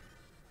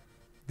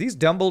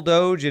Dumble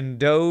Doge and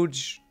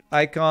Doge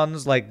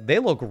icons, like, they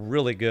look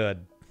really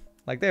good.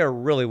 Like, they are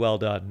really well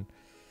done.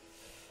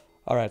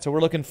 Alright, so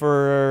we're looking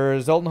for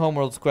Zoltan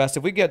Homeworld's Quest.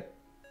 If we get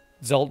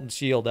Zoltan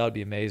Shield, that would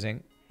be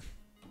amazing.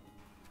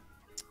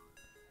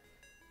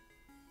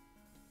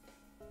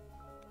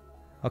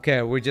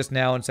 Okay, we're just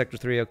now in Sector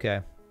 3, okay.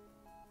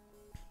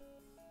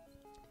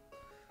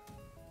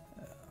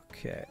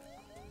 Okay.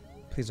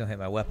 Please don't hit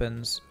my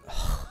weapons.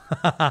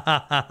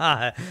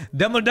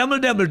 Dumble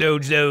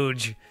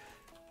Doge.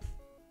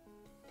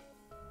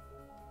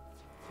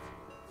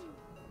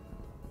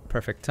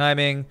 Perfect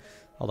timing.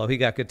 Although he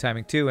got good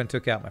timing too and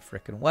took out my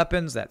frickin'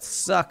 weapons. That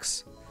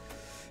sucks.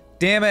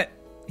 Damn it.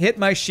 Hit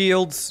my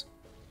shields.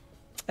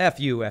 F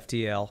you,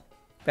 FTL.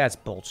 That's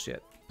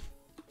bullshit.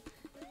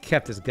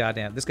 kept his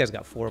goddamn... This guy's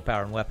got 4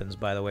 power and weapons,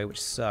 by the way, which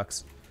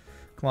sucks.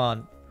 Come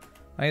on.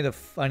 I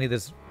need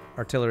this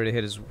artillery to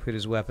hit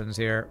his weapons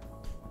here.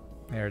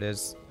 There it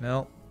is.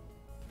 No.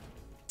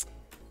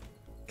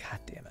 God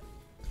damn it.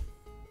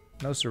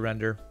 No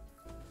surrender.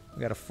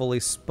 We got a fully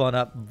spun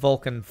up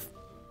Vulcan.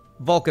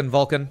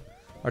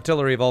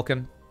 Artillery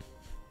Vulcan.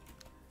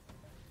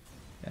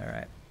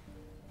 Alright.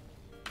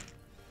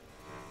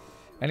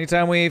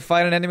 Anytime we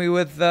fight an enemy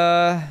with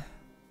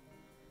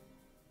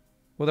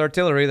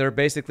artillery, they're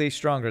basically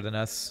stronger than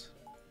us.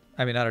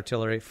 I mean, not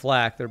artillery.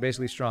 Flak, they're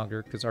basically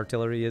stronger because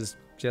artillery is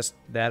just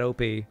that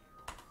OP.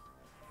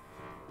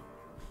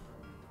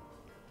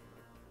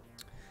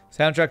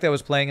 Soundtrack that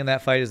was playing in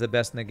that fight is the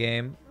best in the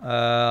game.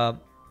 I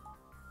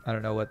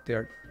don't know what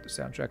the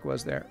soundtrack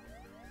was there.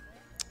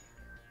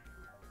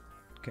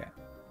 Okay.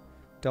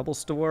 Double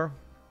store.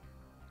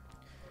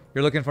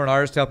 You're looking for an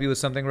artist to help you with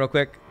something real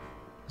quick.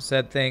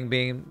 Said thing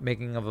being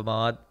making of a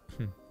mod.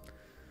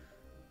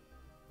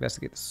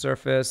 Investigate the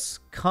surface.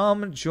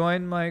 Come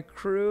join my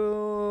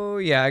crew.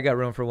 Yeah, I got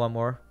room for one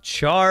more.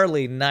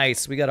 Charlie,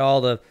 nice. We got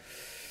all the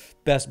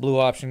best blue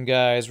option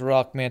guys.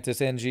 Rock, Mantis,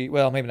 NG.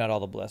 Well, maybe not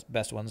all the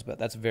best ones, but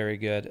that's very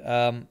good.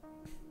 I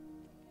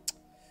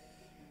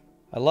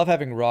love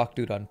having Rock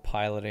Dude on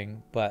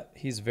piloting, but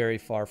he's very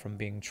far from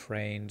being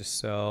trained,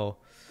 so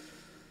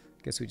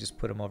I guess we just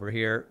put him over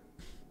here.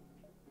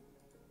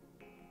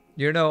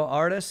 You're no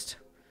artist?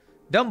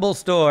 Dumble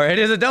store. It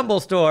is a Dumble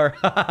store.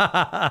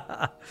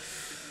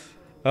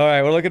 All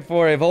right, we're looking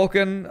for a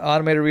Vulcan,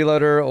 automated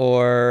reloader,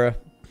 or...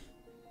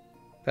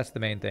 That's the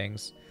main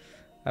things.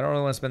 I don't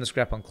really want to spend the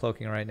scrap on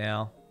cloaking right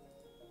now.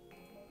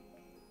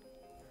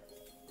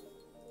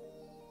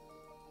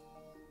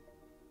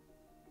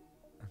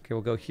 Okay,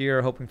 we'll go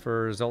here, hoping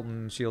for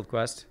Zoltan Shield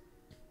Quest.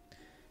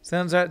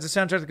 Sounds the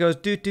soundtrack that goes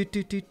do do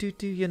do do do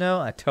do. You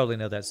know, I totally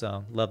know that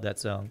song. Love that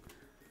song.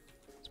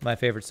 It's my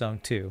favorite song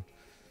too.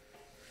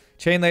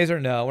 Chain laser?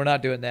 No, we're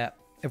not doing that.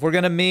 If we're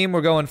gonna meme,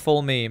 we're going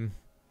full meme.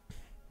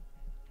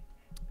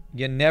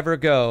 You never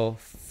go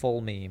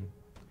full meme.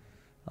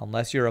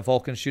 Unless you're a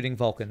Vulcan shooting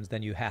Vulcans,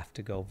 then you have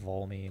to go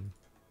full meme.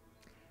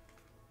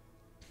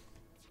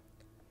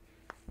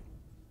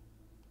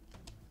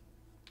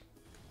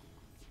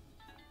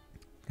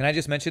 Can I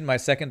just mention my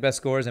second best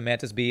score is a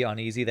Mantis B on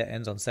easy that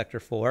ends on Sector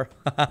 4?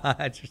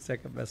 That's your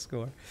second best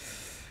score.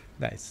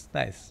 Nice,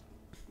 nice.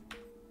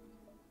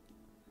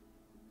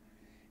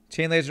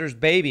 Chain lasers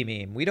baby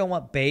meme. We don't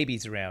want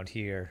babies around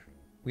here.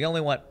 We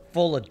only want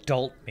full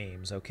adult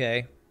memes,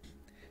 okay?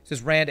 This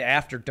is Rand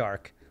After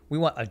Dark. We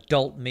want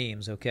adult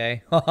memes,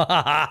 okay?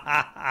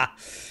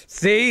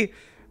 See?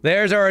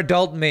 There's our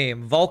adult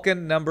meme.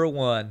 Vulcan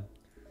 #1.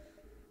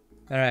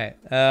 All right.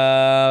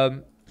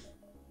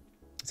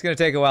 It's going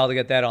to take a while to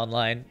get that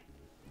online.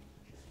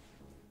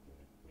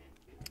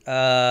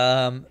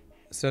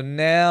 So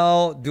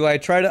now, do I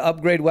try to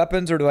upgrade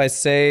weapons or do I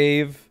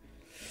save?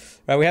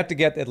 All right, we have to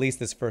get at least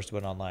this first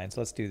one online,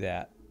 so let's do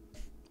that.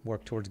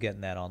 Work towards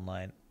getting that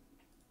online.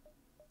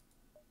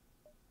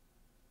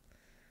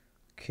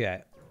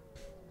 Okay.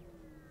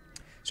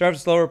 Start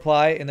with a slow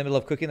reply in the middle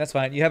of cooking. That's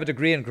fine. You have a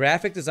degree in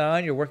graphic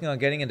design. You're working on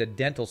getting into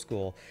dental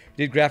school.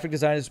 You did graphic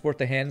design to support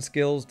the hand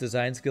skills,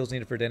 design skills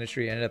needed for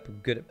dentistry. Ended up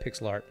good at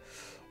pixel art.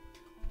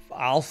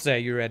 I'll say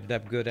you ended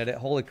up good at it.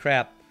 Holy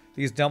crap.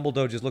 These Dumble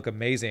Doges look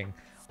amazing.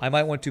 I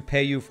might want to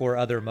pay you for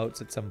other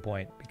emotes at some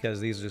point because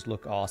these just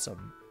look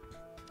awesome.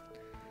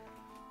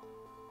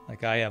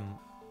 Like I am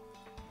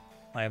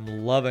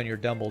loving your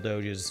Dumble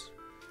Doges.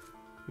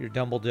 Your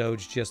Dumble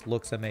Doge just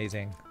looks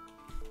amazing.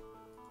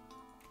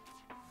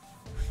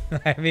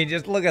 I mean,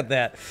 just look at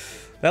that.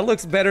 That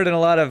looks better than a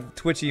lot of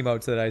Twitch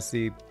emotes that I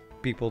see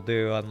people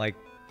do on, like,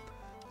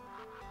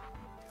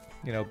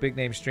 you know, big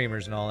name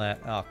streamers and all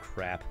that. Oh,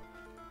 crap.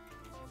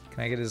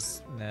 Can I get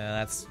his... Nah,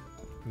 that's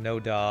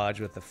no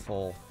dodge with the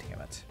full...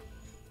 Damn it.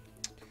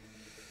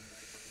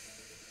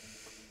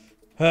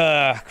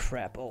 Ah,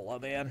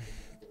 crapola, man.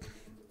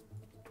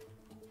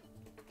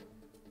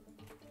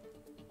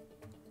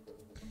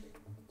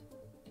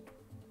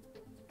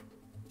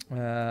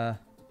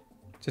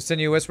 Just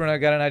send you a whisper and I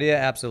got an idea?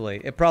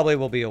 Absolutely. It probably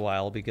will be a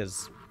while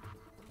because...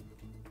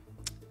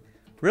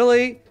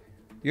 Really?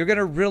 You're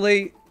gonna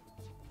really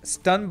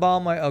stun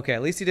bomb my... Okay,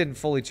 at least he didn't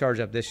fully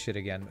charge up this shit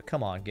again. But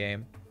come on,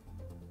 game.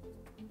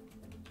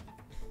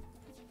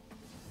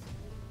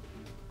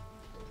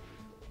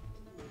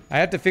 I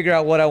have to figure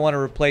out what I want to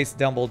replace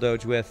Dumble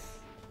Doge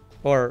with.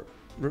 Or...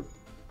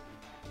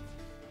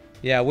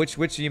 Yeah, which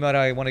emote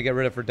I want to get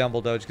rid of for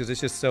Dumble Doge because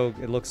it's just so...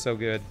 It looks so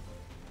good.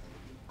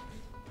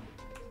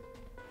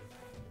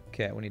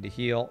 Okay, we need to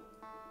heal.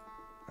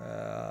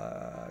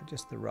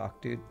 Just the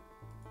rock, dude.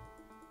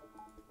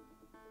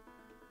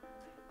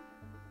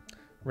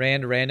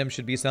 Random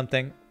should be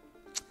something.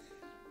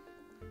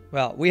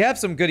 Well, we have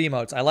some good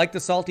emotes. I like the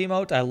salt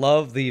emote. I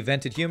love the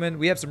vented human.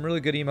 We have some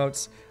really good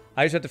emotes.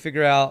 I just have to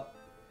figure out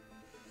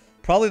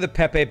probably the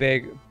Pepe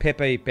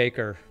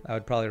Baker. I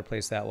would probably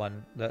replace that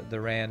one. The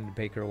Rand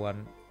Baker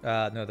one.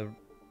 No,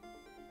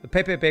 the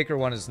Pepe Baker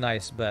one is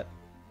nice, but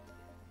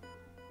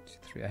 2,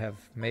 3. I have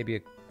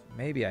maybe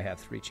Maybe I have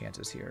 3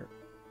 chances here.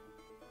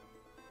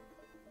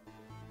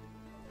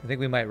 I think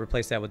we might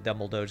replace that with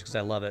Dumbledore because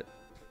I love it.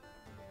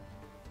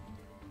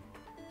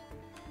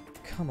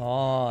 Come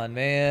on,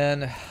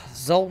 man.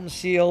 Zoltan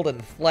shield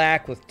and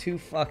Flak with 2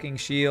 fucking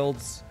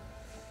shields.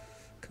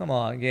 Come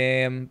on,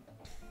 game.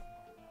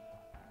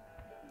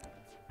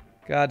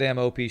 Goddamn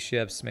OP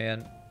ships,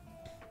 man.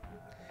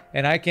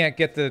 And I can't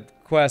get the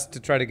quest to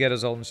try to get a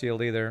Zoltan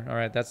shield either. All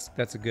right, that's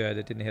a good.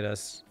 It didn't hit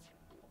us.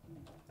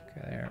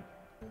 Okay, there.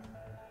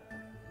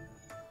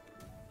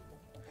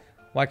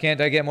 Why can't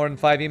I get more than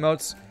 5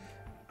 emotes?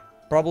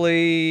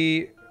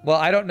 Probably... Well,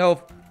 I don't know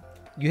if...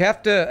 You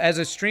have to, as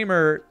a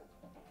streamer...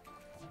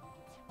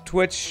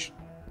 Twitch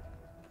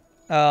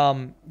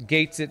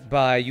gates it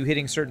by you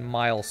hitting certain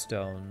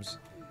milestones.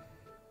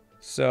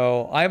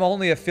 So I'm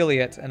only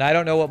affiliate, and I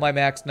don't know what my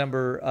max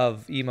number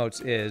of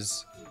emotes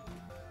is.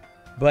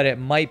 But it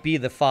might be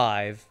the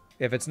 5.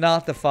 If it's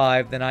not the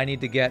 5, then I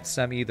need to get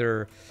some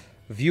either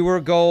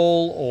viewer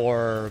goal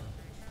or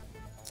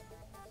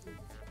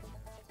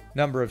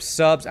number of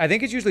subs. I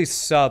think it's usually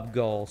sub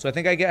goal, so I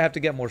think I have to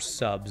get more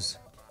subs.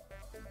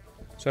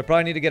 So I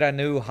probably need to get a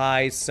new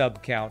high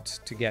sub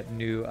count to get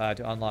new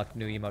to unlock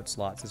new emote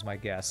slots, is my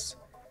guess.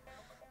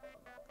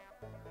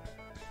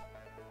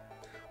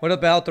 What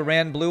about the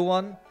Rand Blue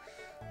one?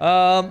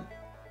 The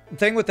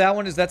thing with that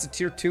one is that's a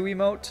tier 2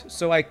 emote,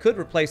 so I could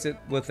replace it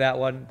with that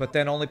one, but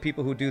then only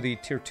people who do the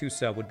tier 2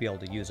 sub would be able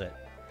to use it.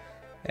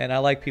 And I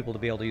like people to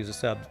be able to use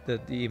the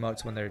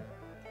emotes when they're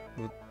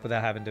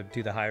without having to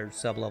do the higher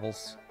sub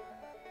levels.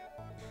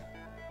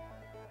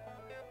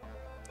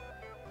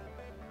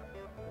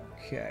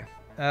 Okay.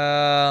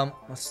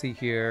 Let's see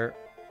here.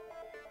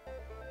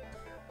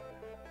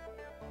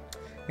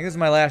 I think this is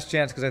my last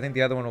chance because I think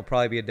the other one will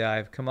probably be a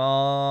dive. Come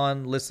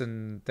on,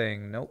 listen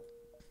thing. Nope.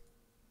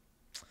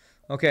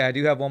 Okay, I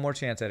do have one more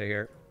chance out of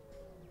here.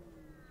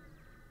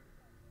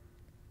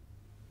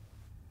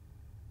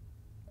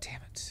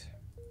 Damn it.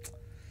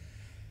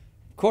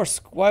 Of course,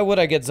 why would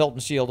I get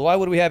Zoltan Shield? Why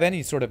would we have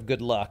any sort of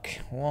good luck?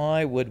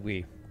 Why would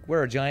we?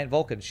 We're a giant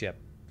Vulcan ship.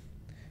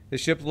 This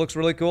ship looks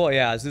really cool.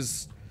 Yeah, this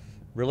is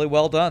really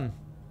well done.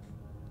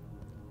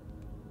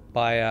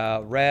 By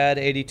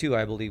Rad82,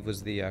 I believe,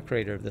 was the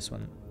creator of this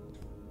one.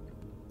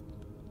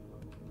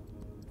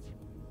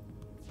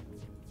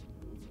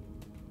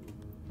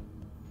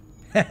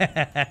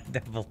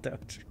 Double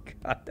Doge.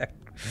 God,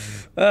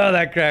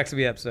 that cracks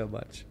me up so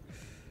much.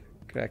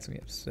 Cracks me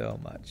up so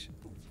much.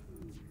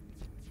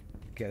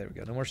 Okay, there we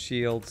go. No more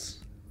shields.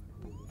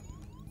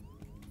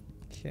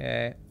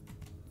 Okay.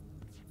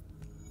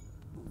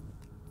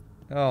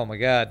 Oh my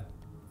god.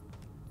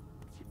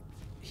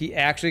 He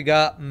actually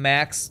got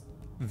max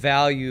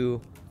value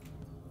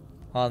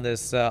on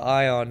this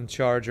ion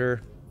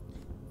charger.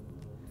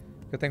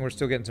 Good thing we're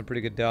still getting some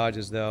pretty good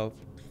dodges though.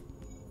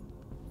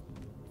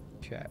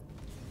 Okay.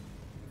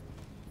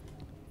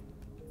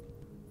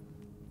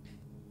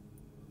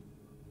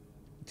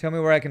 Tell me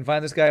where I can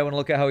find this guy. I want to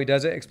look at how he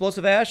does it.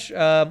 Explosive Ash.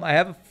 I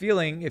have a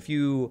feeling if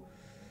you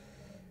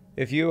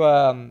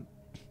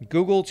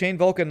Google Chain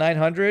Vulcan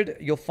 900,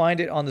 you'll find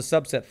it on the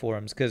subset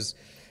forums because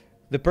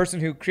the person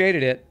who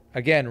created it,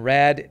 again,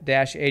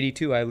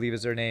 Rad-82, I believe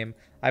is their name,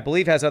 I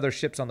believe has other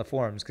ships on the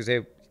forums because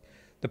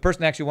the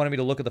person actually wanted me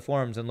to look at the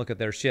forums and look at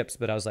their ships,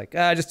 but I was like,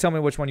 just tell me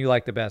which one you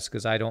like the best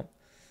because I don't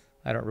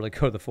really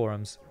go to the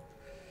forums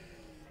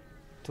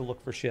to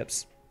look for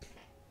ships.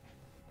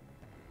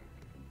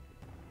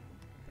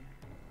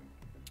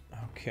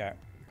 Okay.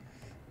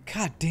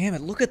 God damn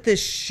it, look at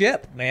this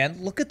ship, man.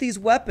 Look at these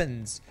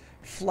weapons.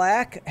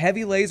 Flak,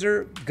 heavy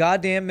laser,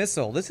 goddamn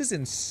missile. This is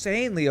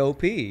insanely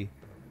OP. I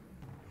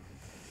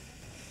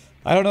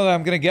don't know that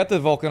I'm going to get the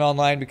Vulcan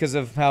online because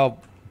of how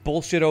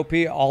bullshit OP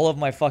all of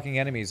my fucking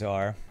enemies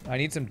are. I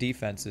need some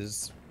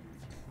defenses.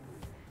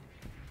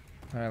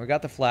 Alright, we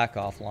got the Flak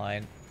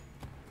offline.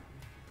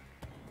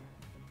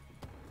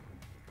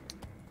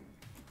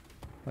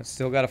 But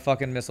still got a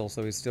fucking missile,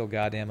 so he's still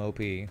goddamn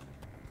OP.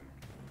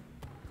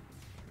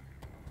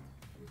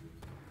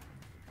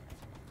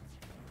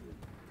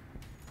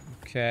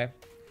 Okay.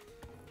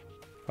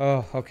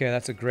 Oh, okay,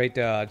 that's a great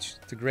dodge.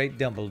 It's a great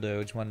Dumble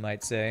Doge, one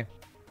might say.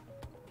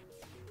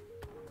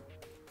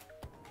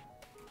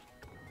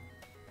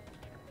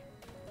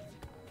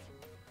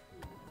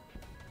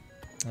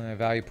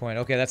 Value point.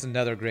 Okay, that's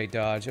another great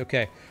dodge.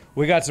 Okay,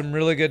 we got some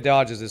really good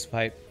dodges this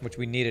fight, which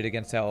we needed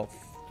against how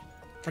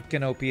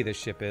freaking OP this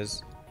ship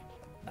is.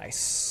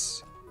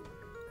 Nice.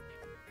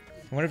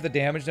 I wonder if the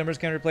damage numbers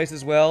can replace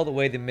as well, the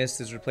way the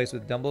mist is replaced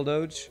with Dumble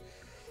Doge.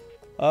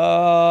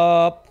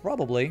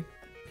 Probably.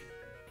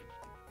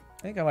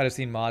 I think I might have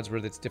seen mods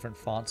where it's different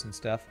fonts and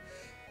stuff.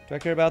 Do I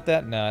care about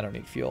that? No, I don't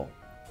need fuel.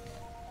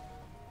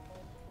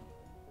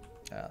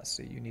 Let's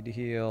see. You need to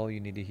heal. You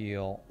need to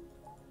heal.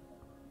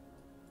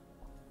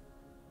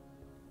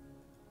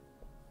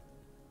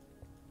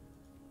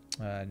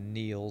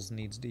 Niels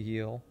needs to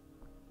heal.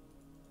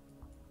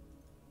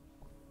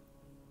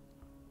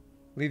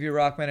 Leave your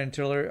Rockman and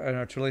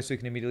artillery so you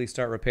can immediately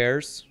start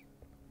repairs.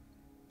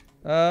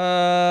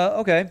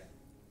 Okay.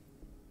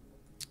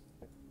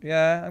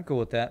 Yeah, I'm cool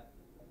with that.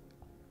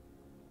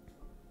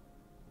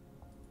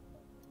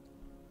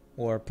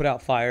 Or put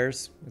out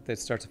fires if it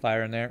starts a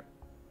fire in there.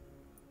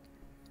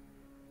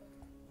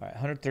 All right,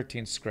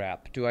 113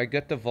 scrap. Do I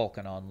get the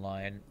Vulcan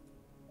online?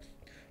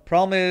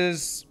 Problem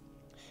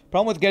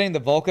with getting the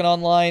Vulcan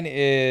online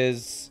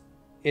is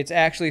it's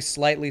actually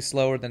slightly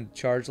slower than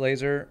charge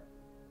laser.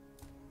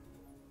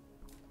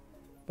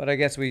 But I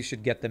guess we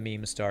should get the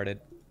meme started.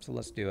 So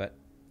let's do it.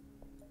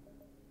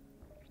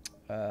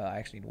 I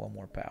actually need one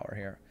more power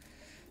here.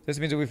 This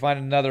means if we find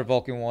another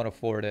Vulcan, we won't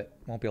afford it.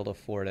 Won't be able to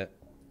afford it.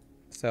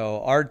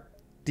 So our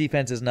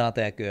defense is not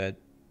that good.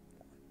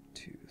 1,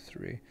 2,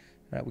 3. All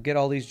right, we get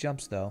all these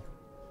jumps though.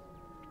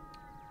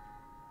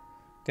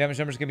 Damage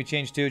numbers can be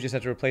changed too. Just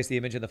have to replace the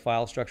image in the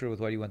file structure with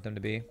what you want them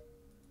to be.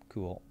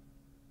 Cool.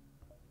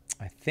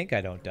 I think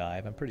I don't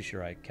dive. I'm pretty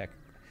sure I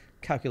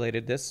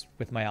calculated this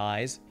with my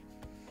eyes.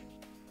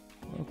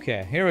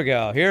 Okay, here we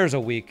go. Here's a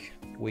weak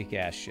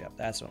ass ship.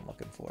 That's what I'm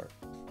looking for.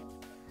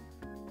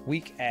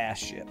 Weak ass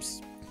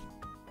ships.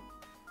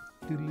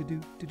 Doodly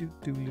doo doo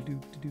doodly doo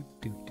doo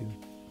doo doo.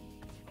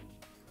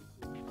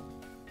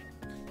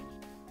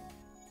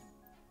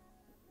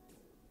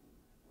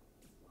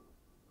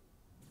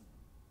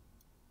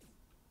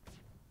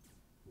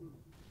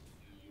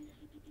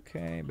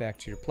 Okay, back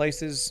to your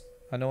places.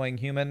 Annoying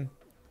human.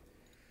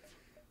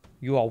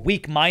 You are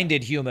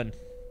weak-minded human.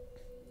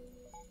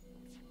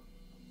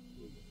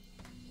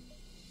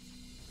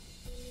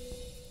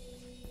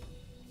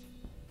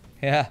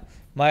 Yeah,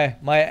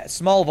 my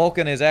small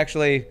Vulcan is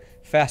actually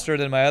faster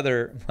than my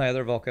other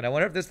Vulcan. I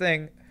wonder if this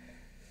thing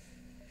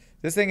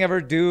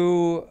ever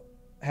do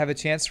have a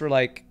chance for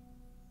like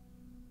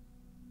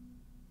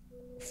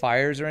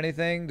fires or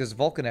anything? Does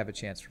Vulcan have a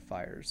chance for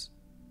fires?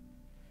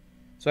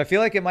 So I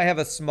feel like it might have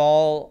a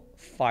small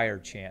fire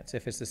chance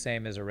if it's the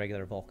same as a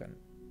regular Vulcan.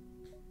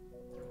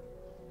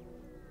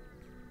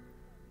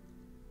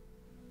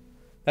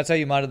 That's how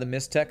you modded the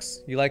Mystex.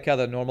 You like how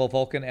the normal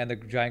Vulcan and the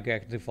giant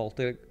galactic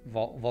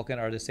Vulcan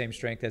are the same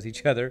strength as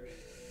each other.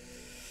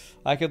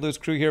 I could lose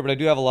crew here, but I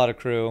do have a lot of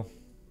crew.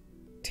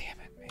 Damn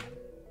it, man.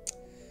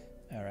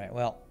 All right,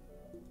 well.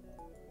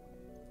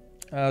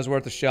 It was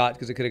worth a shot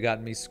because it could have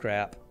gotten me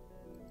scrap.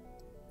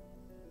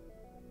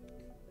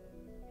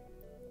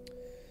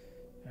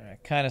 All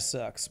right, kind of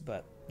sucks,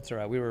 but it's all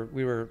right. We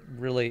were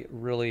really,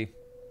 really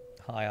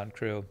high on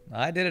crew.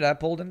 I did it. I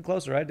pulled in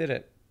closer. I did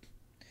it.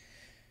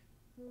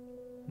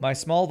 My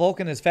small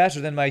Vulcan is faster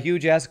than my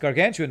huge-ass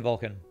gargantuan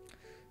Vulcan.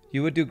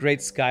 You would do great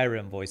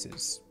Skyrim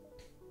voices.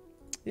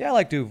 Yeah, I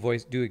like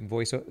doing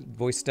voice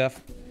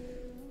stuff.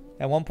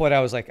 At one point, I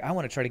was like, I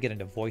want to try to get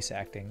into voice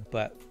acting,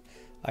 but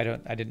I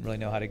didn't really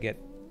know how to get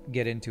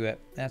into it.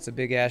 That's a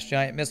big-ass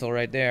giant missile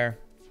right there.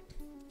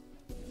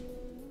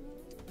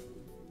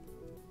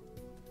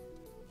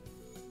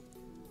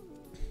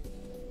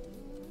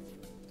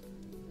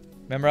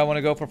 Remember, I want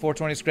to go for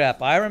 420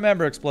 scrap. I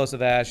remember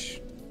Explosive Ash.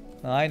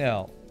 I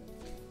know.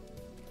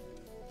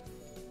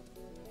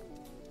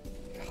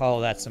 Oh,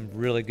 that's some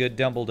really good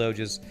Dumble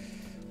Doges.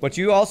 What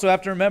you also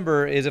have to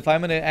remember is if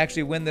I'm going to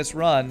actually win this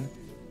run,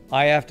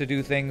 I have to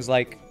do things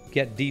like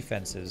get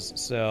defenses.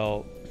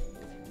 So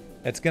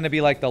it's going to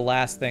be like the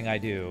last thing I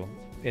do.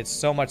 It's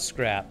so much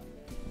scrap.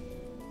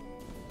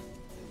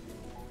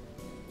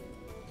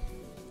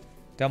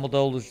 Dumble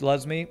Doge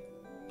loves me.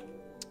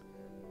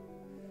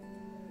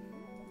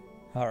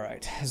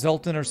 Alright.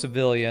 Zoltan or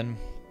Civilian?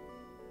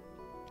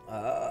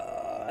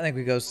 I think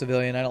we go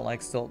Civilian. I don't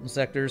like Zoltan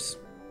sectors.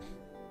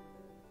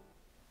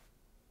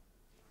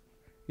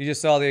 You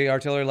just saw the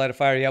artillery light a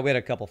fire. Yeah, we had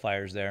a couple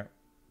fires there.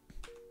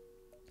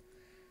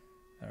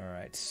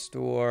 Alright,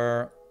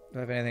 store. Do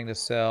I have anything to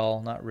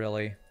sell? Not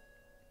really.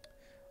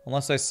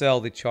 Unless I sell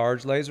the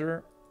charge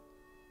laser.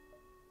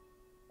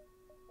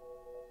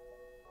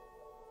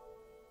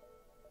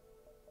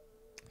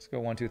 Let's go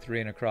 1, 2,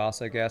 3 and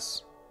across, I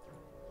guess.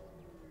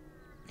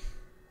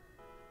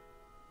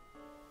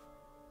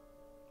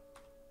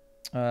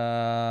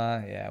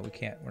 Yeah, we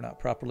can't. We're not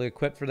properly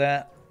equipped for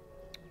that.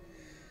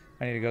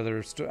 I need to go to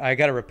the store. I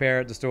got to repair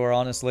at the store,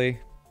 honestly.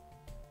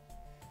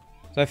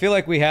 So I feel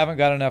like we haven't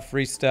got enough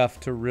free stuff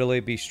to really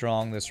be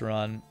strong this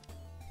run.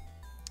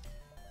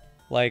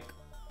 Like,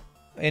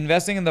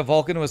 investing in the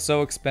Vulcan was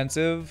so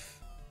expensive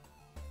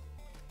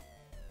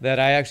that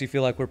I actually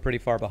feel like we're pretty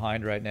far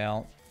behind right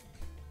now.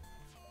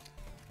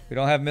 We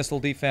don't have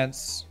missile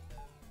defense.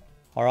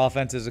 Our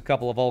offense is a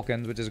couple of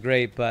Vulcans, which is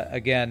great. But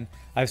again,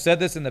 I've said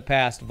this in the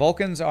past.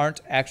 Vulcans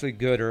aren't actually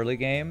good early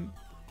game.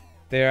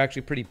 They're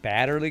actually pretty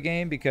bad early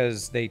game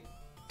because they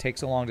take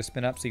so long to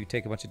spin up, so you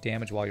take a bunch of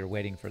damage while you're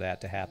waiting for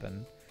that to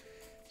happen.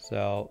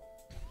 So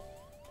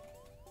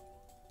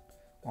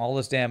all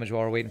this damage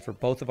while we're waiting for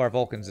both of our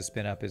Vulcans to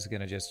spin up is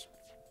going to just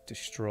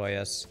destroy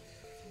us.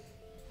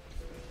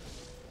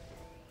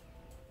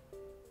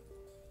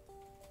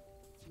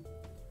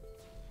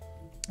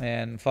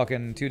 And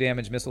fucking 2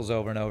 damage missiles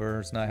over and over.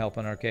 It's not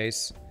helping our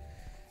case.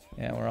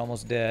 Yeah, we're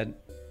almost dead.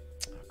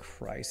 Oh,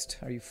 Christ.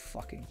 Are you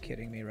fucking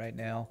kidding me right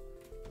now?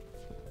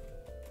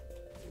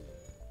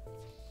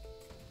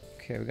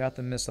 Okay, we got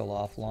the missile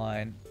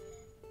offline.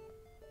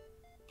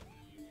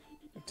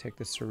 Take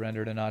the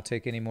surrender to not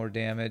take any more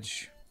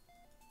damage.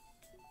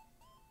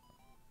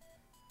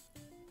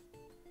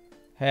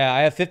 Yeah, I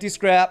have 50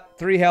 scrap,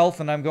 3 health,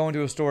 and I'm going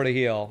to a store to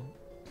heal.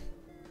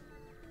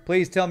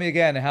 Please tell me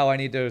again how I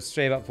need to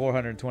save up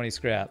 420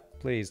 scrap.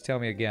 Please tell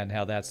me again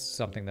how that's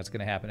something that's going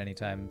to happen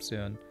anytime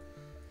soon.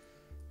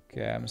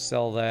 Okay, I'm going to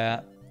sell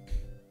that.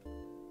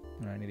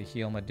 I need to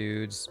heal my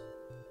dudes.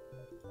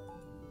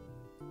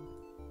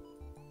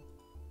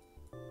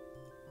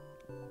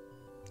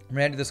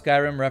 Ran to the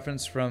Skyrim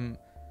reference from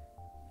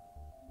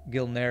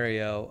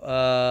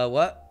Gilnario.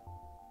 What?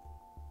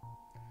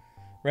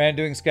 Ran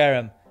doing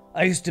Skyrim.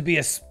 I used to be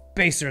a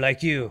spacer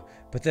like you,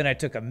 but then I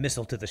took a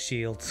missile to the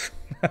shields.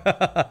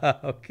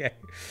 Okay.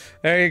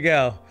 There you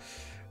go.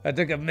 I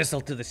took a missile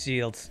to the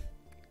shields.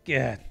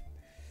 God.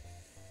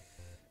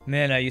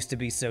 Man, I used to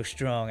be so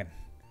strong. And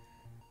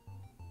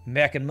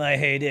back in my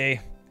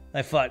heyday,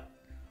 I fought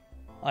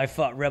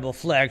rebel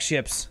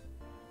flagships.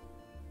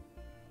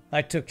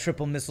 I took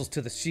triple missiles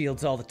to the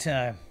shields all the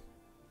time.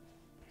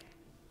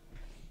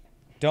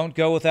 Don't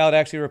go without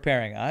actually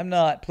repairing. I'm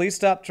not. Please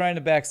stop trying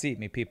to backseat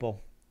me,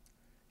 people.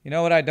 You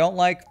know what I don't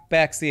like?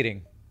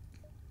 Backseating.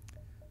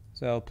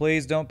 So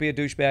please don't be a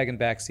douchebag and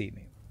backseat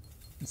me.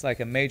 It's like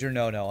a major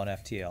no-no on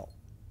FTL.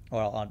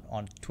 Or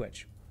on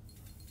Twitch.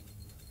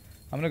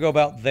 I'm going to go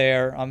about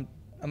there. I'm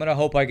going to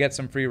hope I get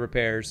some free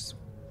repairs.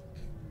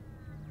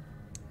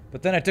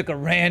 But then I took a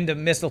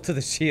random missile to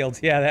the shields.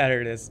 Yeah, there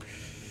it is.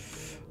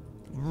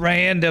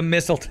 Random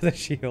missile to the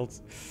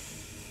shields.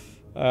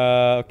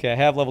 Okay, I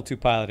have level 2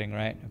 piloting,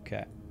 right?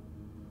 Okay.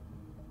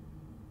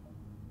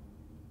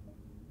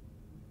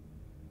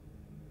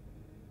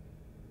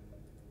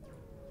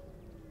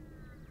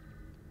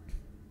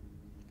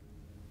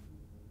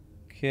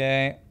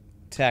 Okay.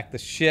 Attack the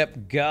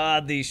ship.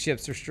 God, these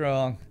ships are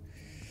strong.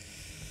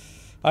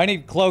 I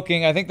need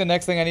cloaking. I think the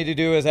next thing I need to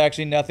do is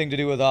actually nothing to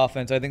do with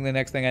offense. I think the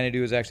next thing I need to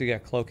do is actually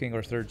get cloaking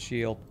or third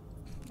shield.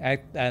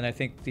 And I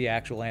think the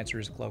actual answer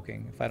is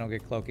cloaking. If I don't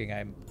get cloaking,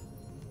 I'm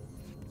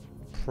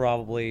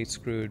probably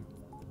screwed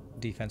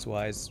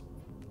defense-wise.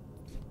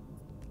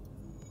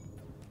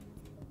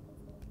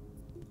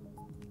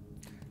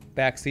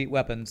 Backseat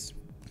weapons.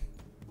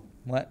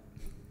 What?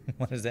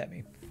 What does that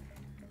mean?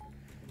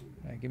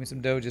 All right, give me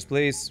some doges,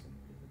 please.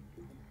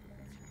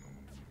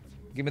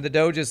 Give me the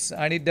doges.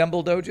 I need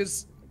Dumble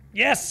doges.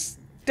 Yes!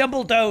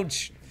 Dumble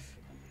doge!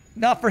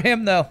 Not for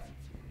him, though.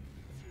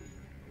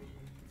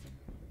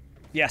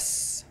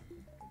 Yes.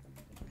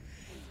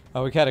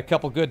 Oh, we had a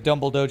couple good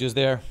Dumble doges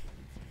there.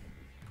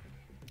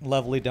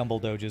 Lovely Dumble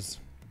doges.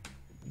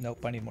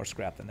 Nope, I need more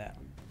scrap than that.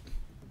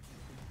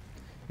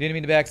 Didn't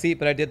mean to backseat,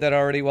 but I did that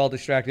already while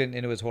distracted,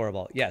 and it was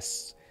horrible.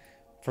 Yes.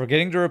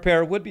 Forgetting to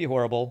repair would be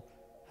horrible.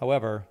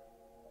 However,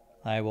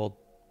 I will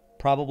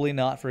probably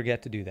not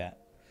forget to do that.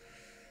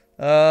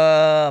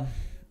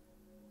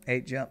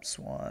 8 jumps.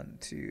 1,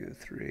 2,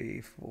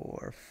 3,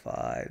 4,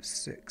 5,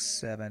 6,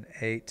 7,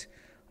 8.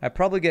 I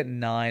probably get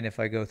 9 if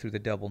I go through the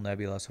double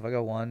nebula. So if I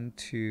go 1,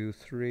 2,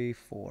 3,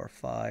 4,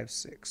 5,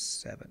 6,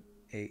 7,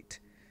 8,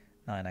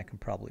 9, I can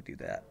probably do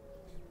that.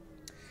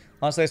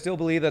 Honestly, I still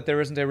believe that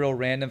there isn't a real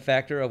random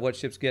factor of what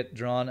ships get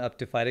drawn up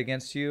to fight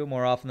against you.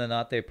 More often than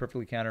not, they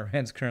perfectly counter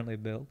Rand's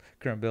current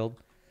build.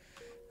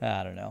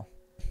 I don't know.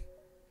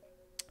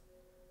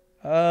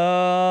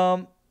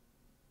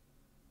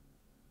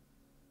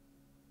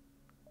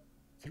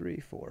 3,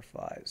 4,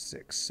 5,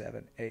 6,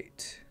 7,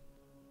 8.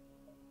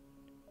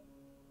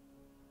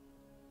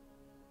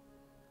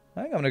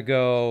 I think I'm gonna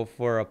go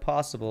for a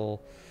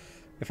possible.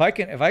 If I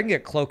can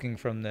get cloaking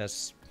from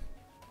this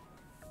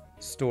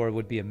store, it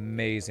would be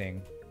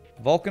amazing.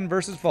 Vulcan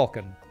versus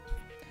Vulcan.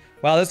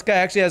 Wow, this guy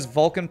actually has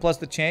Vulcan plus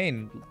the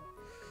chain.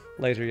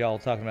 Later, y'all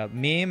talking about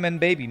meme and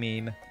baby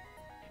meme.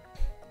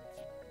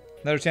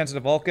 Another chance at a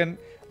Vulcan.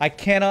 I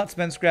cannot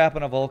spend scrap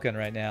on a Vulcan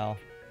right now.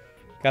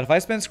 God, if I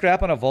spend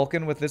scrap on a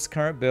Vulcan with this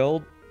current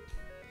build,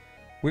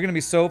 we're gonna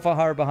be so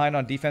far behind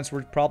on defense.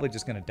 We're probably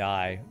just gonna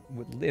die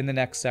in the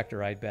next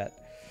sector, I bet.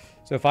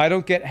 So if I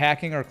don't get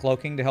hacking or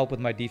cloaking to help with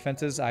my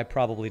defenses, I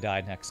probably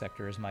die next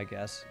sector is my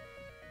guess.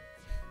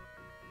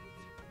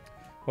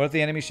 What if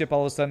the enemy ship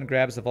all of a sudden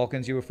grabs the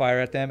Vulcans you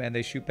fire at them and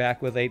they shoot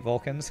back with 8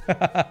 Vulcans?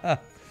 That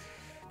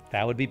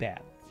would be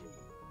bad.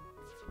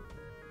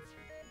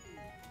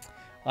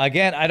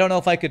 Again, I don't know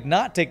if I could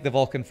not take the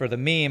Vulcan for the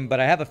meme,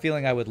 but I have a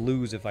feeling I would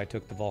lose if I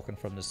took the Vulcan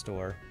from the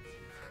store.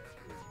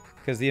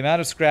 Because the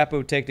amount of scrap it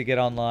would take to get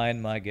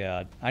online, my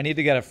god. I need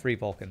to get a free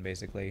Vulcan,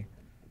 basically,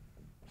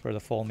 for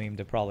the full meme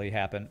to probably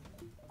happen.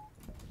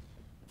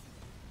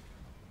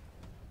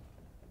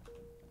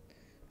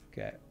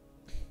 Okay.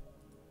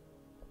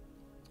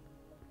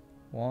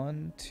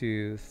 1,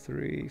 2,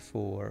 3,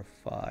 4,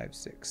 5,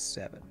 6,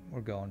 7. We're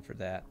going for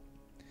that.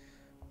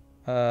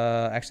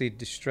 Actually,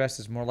 distress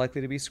is more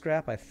likely to be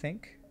scrap, I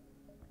think.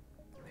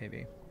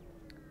 Maybe.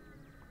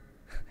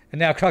 And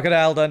now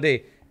Crocodile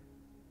Dundee.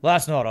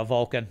 That's not a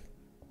Vulcan.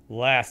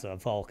 That's a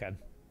Vulcan.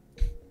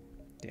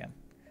 Damn.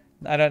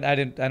 I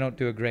don't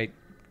do a great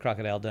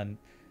Crocodile Dundee.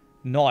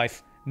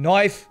 Knife.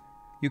 Knife.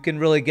 You can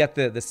really get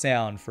the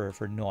sound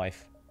for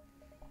knife.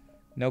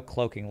 No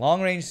cloaking.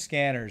 Long range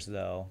scanners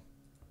though.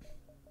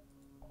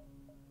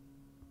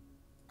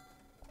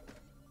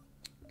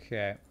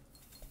 Okay.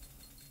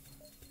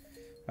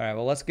 All right.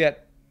 Well, let's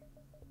get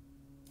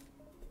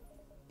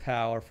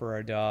power for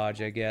our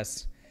dodge, I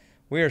guess.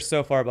 We are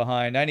so far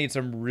behind. I need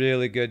some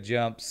really good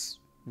jumps.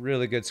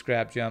 Really good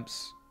scrap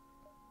jumps.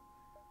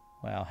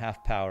 Wow,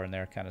 half power in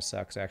there kind of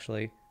sucks,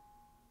 actually.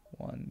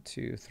 1,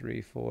 2,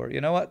 3, 4.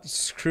 You know what?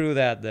 Screw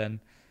that,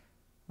 then.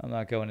 I'm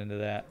not going into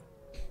that.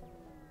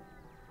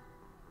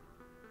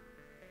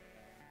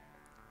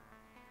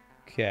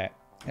 Okay.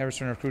 Never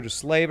return recruit to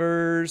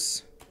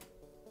slavers.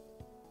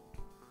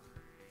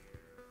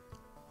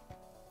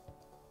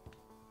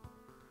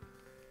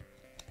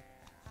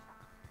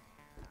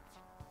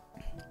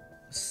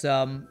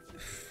 Some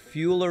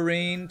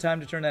fuelerine. Time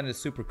to turn that into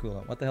super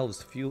coolant. What the hell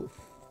is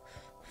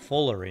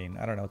fullerene?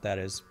 I don't know what that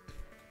is.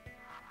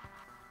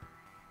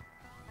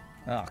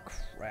 Oh,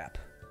 crap.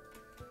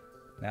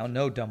 Now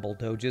no Dumble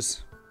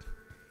Doges.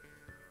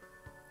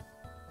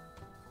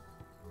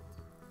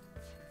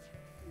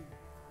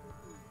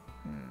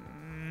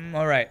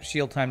 Alright,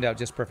 shield timed out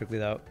just perfectly,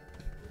 though.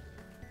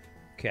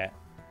 Okay.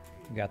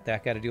 We got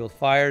that guy to deal with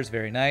fires.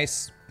 Very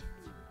nice.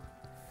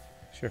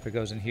 Sure, if it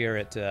goes in here,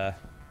 it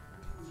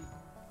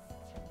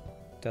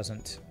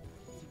doesn't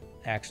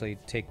actually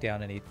take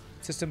down any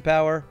system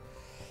power.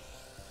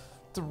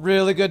 It's a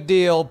really good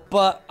deal,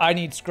 but I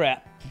need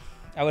scrap.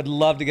 I would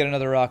love to get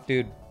another rock,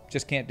 dude.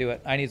 Just can't do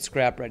it. I need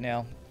scrap right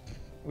now.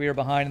 We are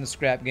behind in the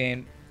scrap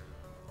game.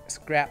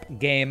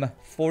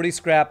 40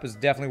 scrap is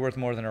definitely worth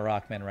more than a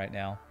rockman right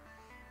now.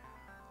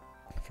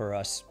 For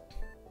us.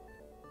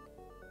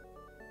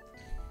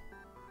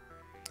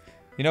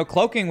 You know,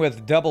 cloaking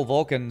with double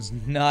Vulcan's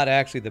not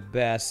actually the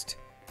best.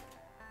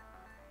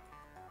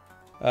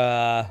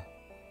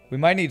 We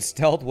might need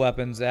stealth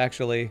weapons,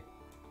 actually,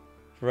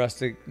 for us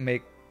to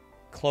make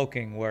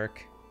cloaking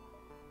work.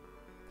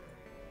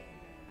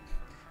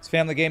 It's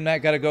family game night.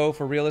 Gotta go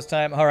for real this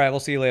time. All right, we'll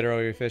see you later,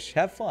 Oyery Fish.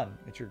 Have fun.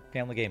 It's your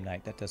family game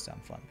night. That does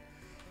sound fun.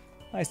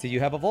 Nice that you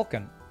have a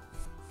Vulcan.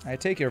 I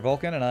take your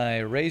Vulcan and I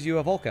raise you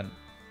a Vulcan.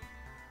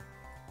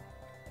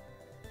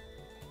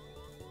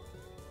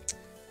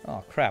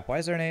 Oh, crap. Why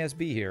is there an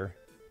ASB here?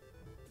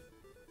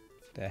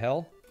 The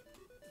hell?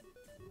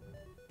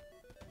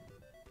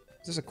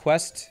 Is this a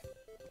quest?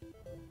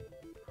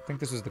 I think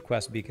this was the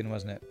quest beacon,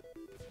 wasn't it?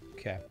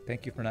 Okay.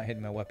 Thank you for not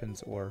hitting my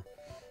weapons or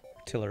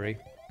artillery.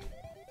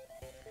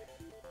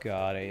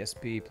 God,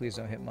 ASB. Please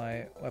don't hit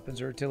my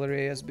weapons or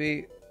artillery,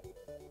 ASB.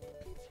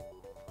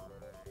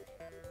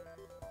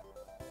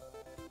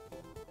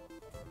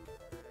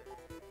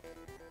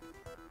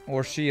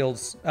 Or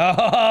shields.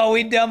 Oh,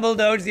 we Dumble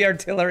Doge the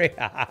artillery.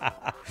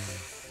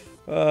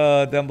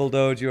 Oh, Dumble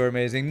Doge, you are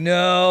amazing.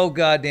 No,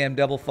 goddamn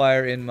double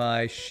fire in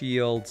my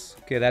shields.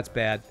 Okay, that's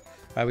bad.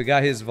 All right, we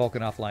got his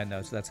Vulcan offline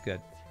though, so that's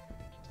good.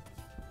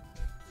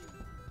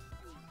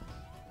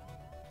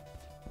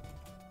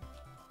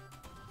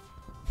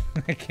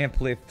 I can't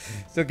believe,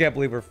 still can't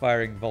believe we're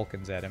firing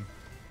Vulcans at him.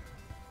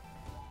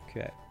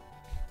 Okay.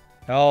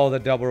 Oh, the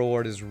double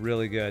reward is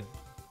really good.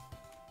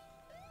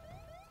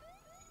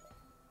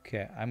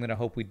 Okay, I'm going to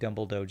hope we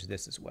Dumble Doge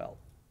this as well.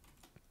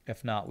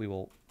 If not, we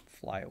will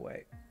fly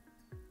away.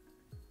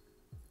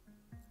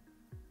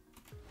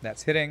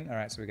 That's hitting. All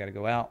right, so we got to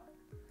go out.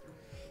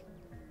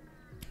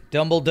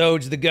 Dumble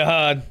Doge the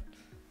god.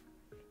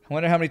 I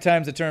wonder how many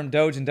times the term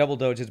Doge and Double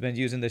Doge has been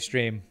used in this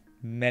stream.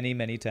 Many,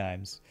 many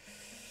times.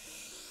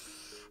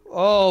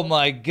 Oh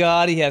my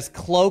god, he has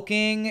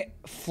Cloaking,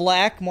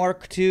 Flak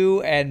Mark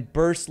II, and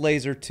Burst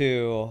Laser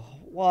 2.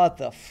 What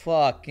the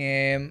fuck,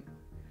 game?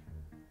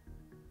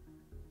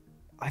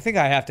 I think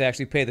I have to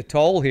actually pay the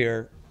toll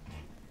here.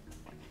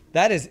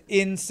 That is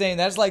insane.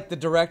 That's like the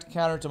direct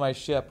counter to my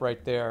ship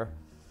right there.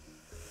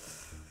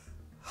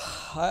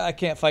 I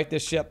can't fight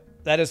this ship.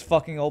 That is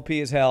fucking OP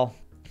as hell.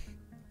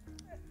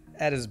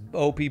 That is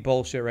OP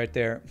bullshit right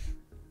there.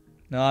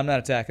 No, I'm not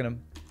attacking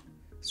him.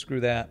 Screw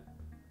that.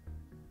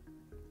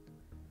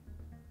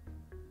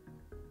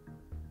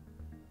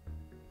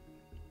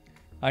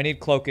 I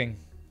need cloaking.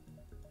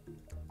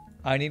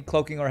 I need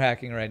cloaking or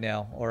hacking right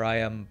now, or I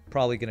am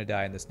probably going to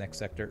die in this next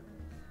sector.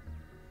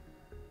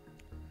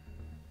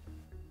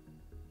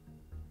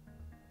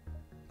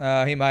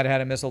 He might have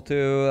had a missile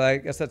too. I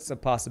guess that's a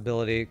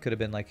possibility. It could have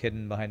been like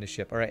hidden behind the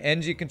ship. All right,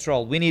 NG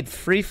control. We need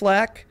free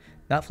flak,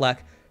 not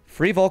flak,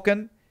 free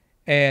Vulcan,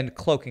 and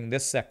cloaking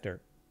this sector.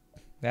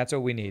 That's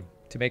what we need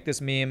to make this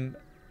meme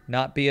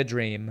not be a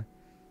dream.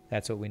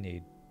 That's what we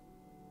need.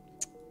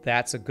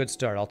 That's a good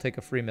start. I'll take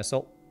a free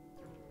missile.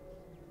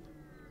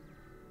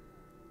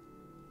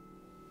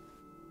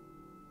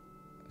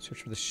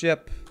 Search for the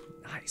ship.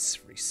 Nice,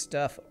 free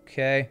stuff.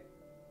 Okay.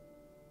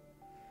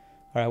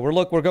 All right,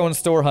 we're going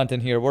store hunting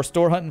here. We're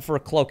store hunting for a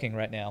cloaking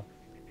right now.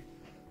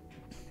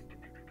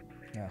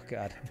 Oh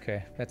god.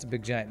 Okay, that's a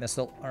big giant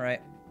missile. All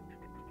right.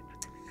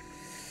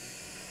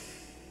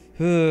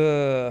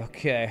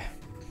 Okay.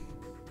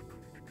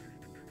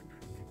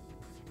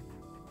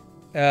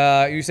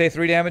 You say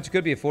 3 damage?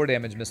 Could be a 4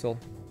 damage missile.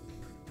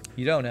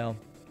 You don't know.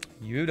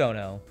 You don't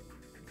know.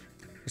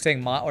 You're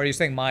saying or are you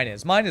saying mine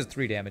is? Mine is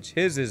 3 damage.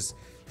 His is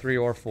 3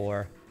 or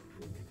 4.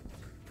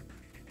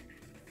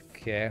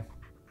 Okay.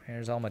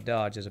 Here's all my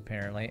dodges,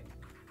 apparently.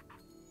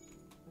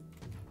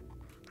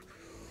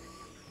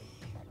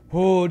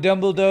 Oh,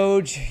 Dumble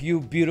Doge,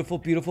 you beautiful,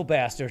 beautiful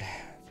bastard.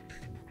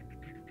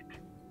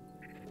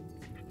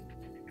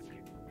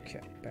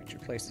 Okay, back to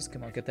your places.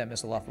 Come on, get that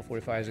missile off before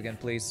he fires again,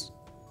 please.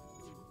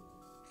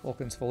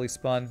 Vulcan's fully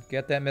spun.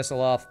 Get that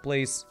missile off,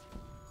 please.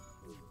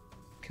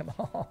 Come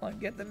on,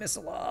 get the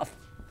missile off.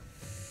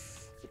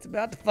 It's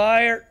about to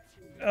fire.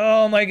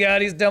 Oh my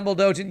god, he's Dumble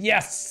Doging.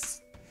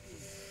 Yes!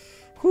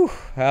 Whew,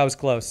 that was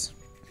close.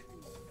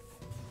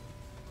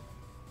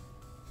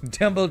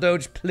 Dumble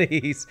Doge,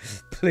 please.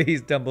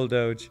 Please, Dumble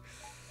Doge.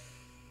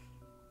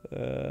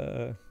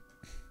 The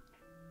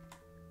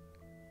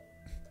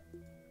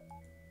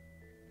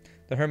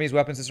Hermes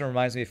weapon system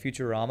reminds me of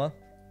Futurama.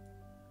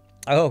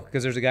 Oh,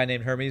 because there's a guy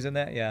named Hermes in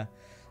that? Yeah.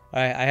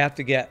 I have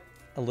to get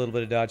a little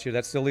bit of dodge here.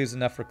 That still leaves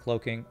enough for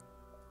cloaking.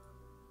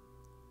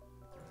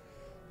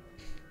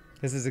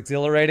 This is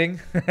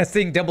exhilarating.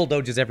 Seeing Dumble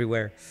Doges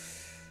everywhere.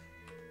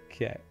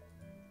 Okay.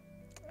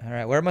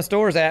 Alright, where are my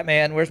stores at,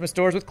 man? Where's my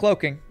stores with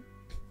cloaking?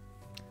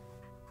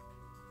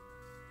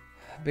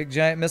 Big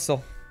giant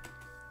missile.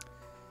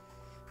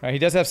 Alright, he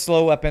does have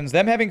slow weapons.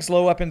 Them having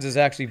slow weapons is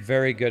actually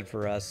very good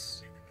for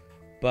us.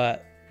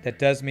 But that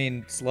does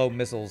mean slow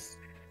missiles.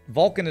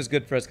 Vulcan is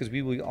good for us because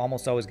we will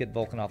almost always get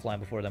Vulcan offline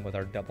before them with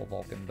our double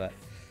Vulcan. But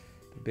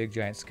the big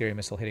giant scary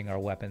missile hitting our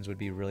weapons would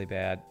be really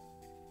bad.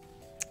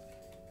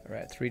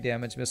 Alright, 3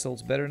 damage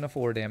missiles. Better than a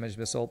 4 damage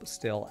missile, but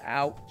still.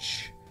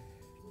 Ouch.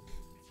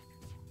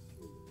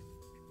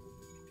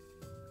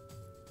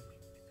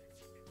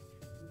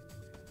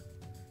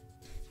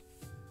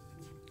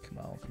 Come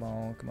on, come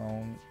on, come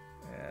on.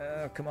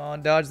 Come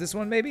on, dodge this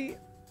one, maybe?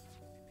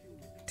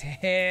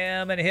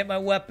 Damn, and it hit my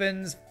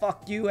weapons.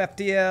 Fuck you,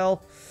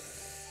 FTL.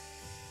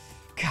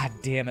 God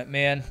damn it,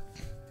 man.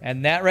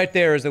 And that right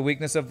there is the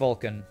weakness of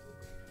Vulcan.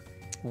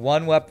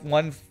 One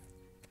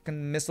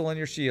fucking missile in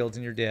your shields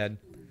and you're dead.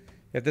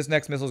 If this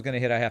next missile is going to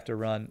hit, I have to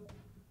run.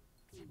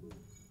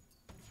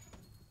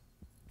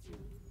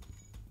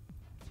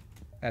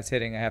 That's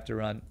hitting, I have to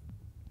run.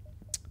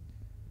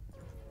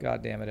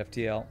 God damn it,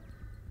 FTL.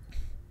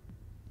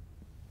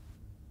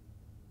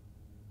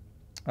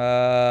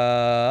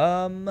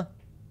 I'm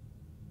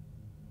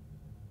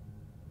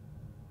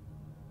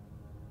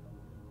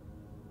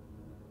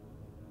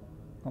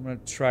gonna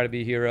try to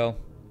be hero.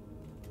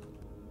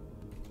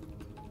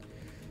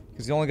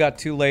 Because he only got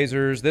 2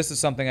 lasers. This is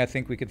something I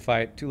think we could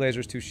fight. 2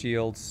 lasers, 2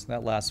 shields.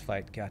 That last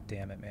fight, god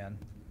damn it, man.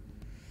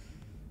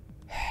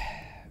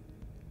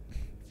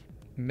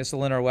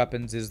 Missile in our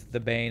weapons is the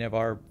bane of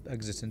our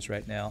existence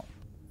right now.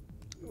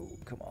 Oh,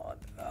 come on.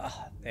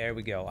 There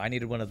we go. I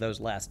needed one of those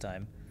last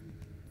time.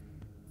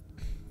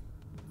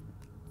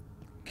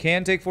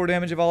 Can take 4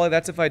 damage of volley.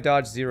 That's if I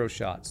dodge 0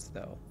 shots,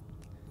 though.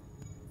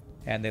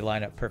 And they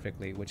line up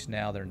perfectly, which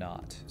now they're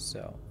not.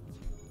 So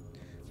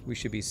we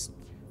should be...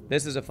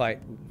 This is a fight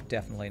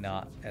definitely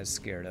not as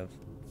scared of.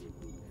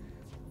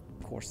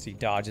 Of course, he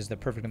dodges the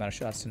perfect amount of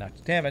shots to knock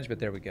the damage, but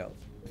there we go.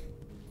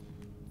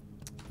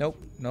 Nope,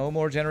 no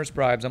more generous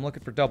bribes. I'm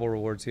looking for double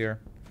rewards here.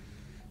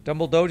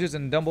 Dumble Doges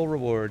and double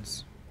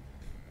rewards.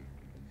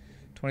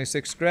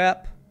 26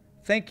 scrap.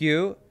 Thank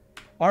you.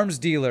 Arms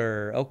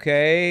dealer.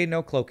 Okay,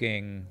 no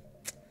cloaking.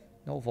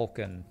 No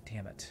Vulcan.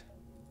 Damn it.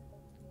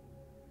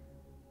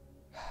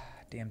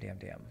 Damn, damn,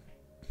 damn.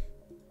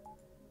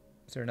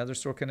 Is there another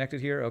store connected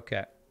here?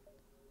 Okay.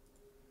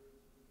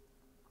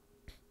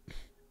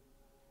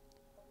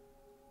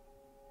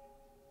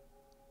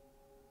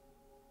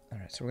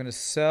 Alright, so we're going to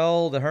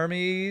sell the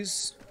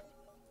Hermes.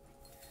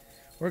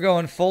 We're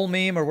going full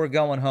meme or we're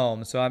going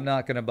home. So I'm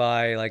not going to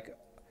buy, like,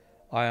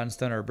 Ion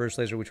Stun or Burst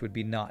Laser, which would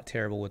be not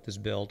terrible with this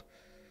build.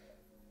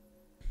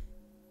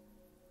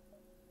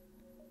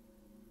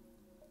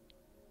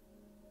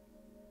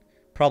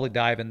 Probably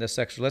dive in this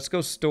section. Let's go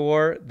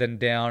store, then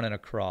down and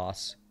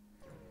across.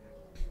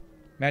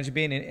 Imagine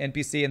being an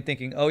NPC and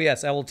thinking, oh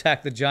yes, I will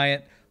attack the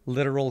giant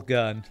literal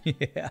gun.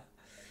 Yeah.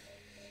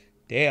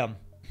 Damn.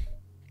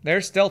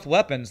 There's stealth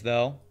weapons,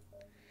 though.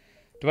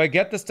 Do I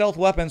get the stealth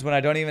weapons when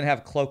I don't even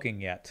have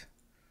cloaking yet?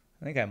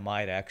 I think I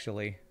might,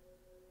 actually.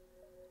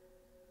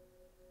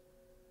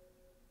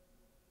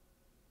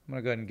 I'm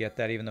gonna go ahead and get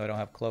that even though I don't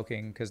have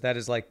cloaking, because that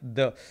is like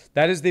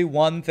that is the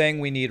one thing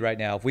we need right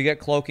now. If we get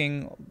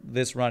cloaking,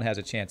 this run has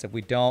a chance. If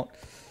we don't,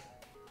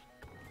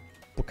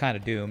 we're kind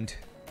of doomed.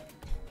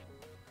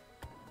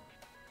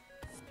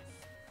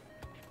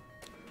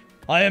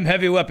 I am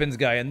heavy weapons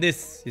guy, and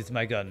this is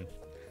my gun.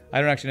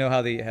 I don't actually know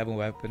how the heavy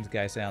weapons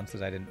guy sounds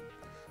because I didn't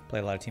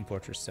play a lot of Team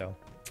Fortress, so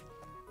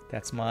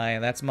that's my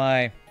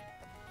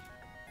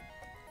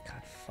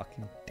God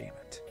fucking damn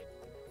it.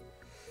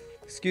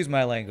 Excuse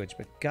my language,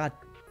 but god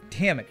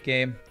damn it,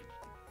 game.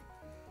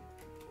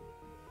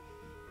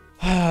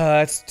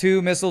 That's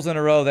 2 missiles in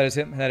a row that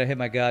have hit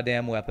my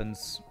goddamn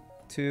weapons.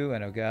 2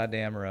 in a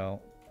goddamn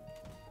row.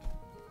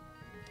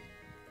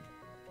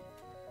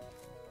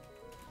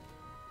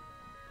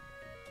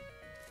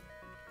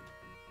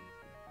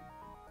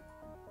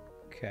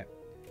 Okay.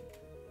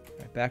 All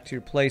right, back to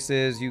your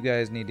places. You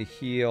guys need to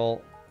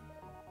heal.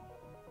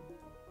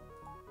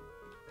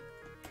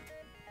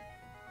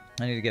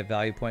 I need to get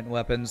value point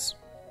weapons.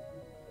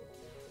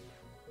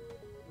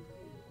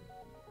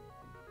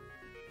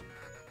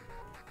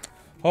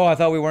 Oh, I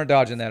thought we weren't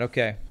dodging that.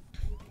 Okay.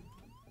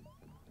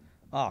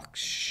 Oh,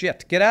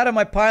 shit. Get out of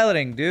my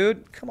piloting,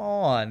 dude. Come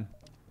on.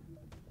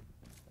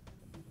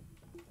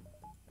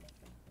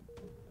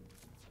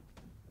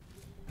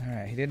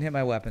 Alright, he didn't hit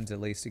my weapons at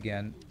least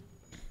again.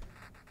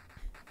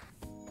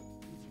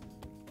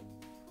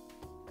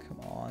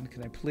 Come on.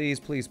 Can I please,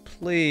 please,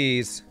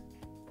 please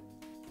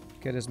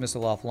get his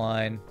missile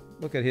offline?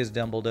 Look at his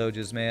dumble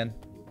doges, man.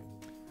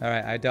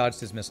 Alright, I dodged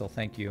his missile.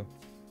 Thank you.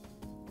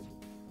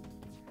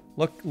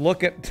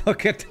 Look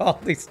at all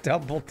these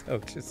dumble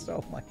doges.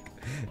 Oh my god.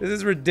 This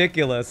is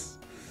ridiculous.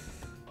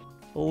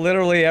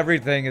 Literally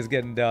everything is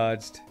getting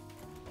dodged.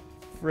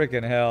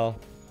 Freaking hell.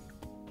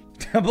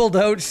 Dumble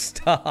doge,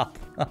 stop.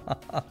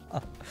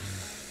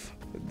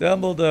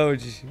 Dumble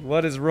doge,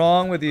 what is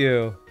wrong with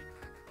you?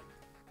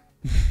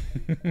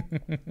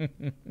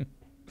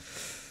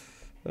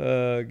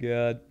 Oh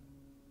god.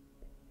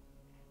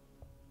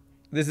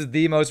 This is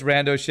the most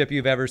rando ship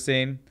you've ever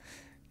seen.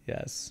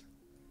 Yes.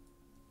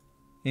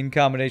 In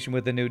combination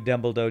with the new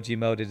Dumble Doge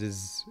emote, it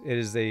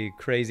is a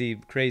crazy,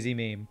 crazy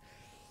meme.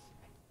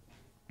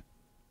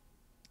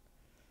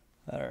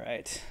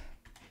 Alright.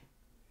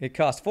 It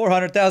cost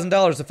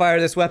 $400,000 to fire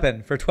this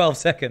weapon for 12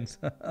 seconds.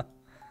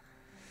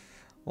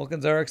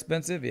 Vulcans are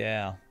expensive?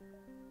 Yeah.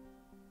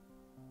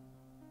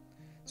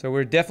 So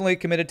we're definitely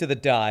committed to the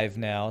dive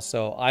now,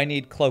 so I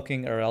need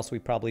cloaking or else we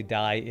probably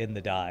die in the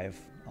dive,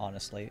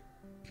 honestly.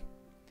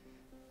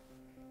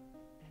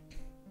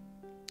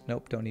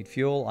 Nope, don't need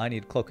fuel. I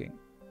need cloaking.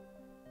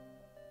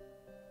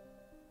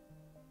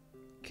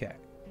 Okay.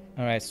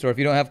 Alright, so if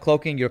you don't have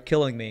cloaking, you're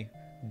killing me.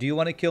 Do you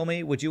want to kill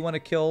me? Would you want to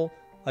kill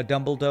a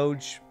Dumble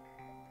Doge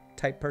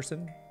type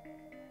person?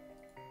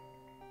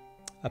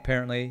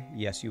 Apparently,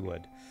 yes, you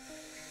would.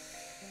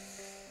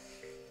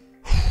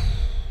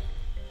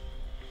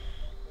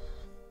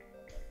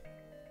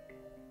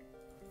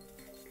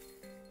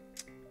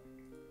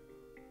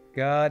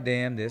 God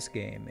damn this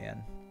game,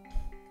 man.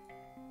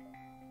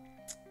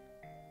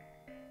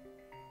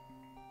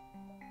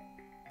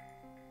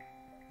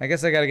 I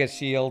guess I gotta get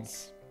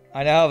shields.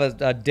 I now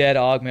have a dead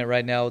augment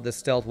right now with the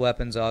stealth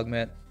weapons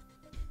augment.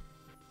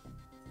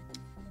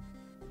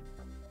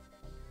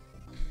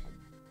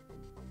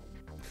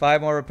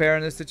 Five more repair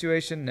in this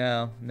situation?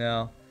 No,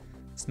 no.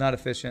 It's not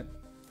efficient.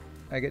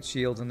 I get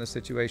shields in this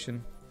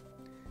situation.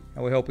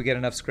 And we hope we get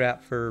enough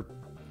scrap for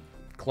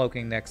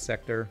cloaking next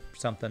sector or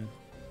something.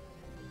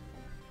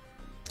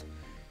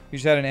 You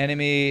just had an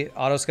enemy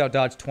auto scout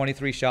dodge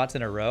 23 shots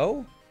in a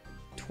row?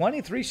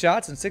 23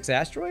 shots and 6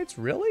 asteroids?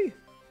 Really?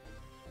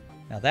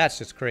 Now that's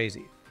just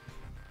crazy.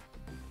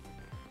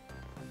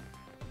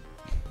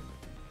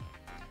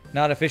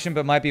 Not efficient,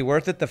 but might be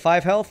worth it. The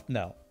 5 health?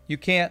 No. You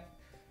can't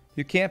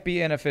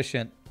be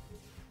inefficient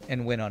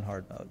and win on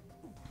hard mode.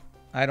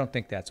 I don't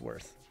think that's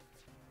worth.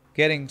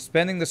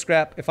 Spending the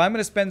scrap. If I'm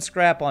going to spend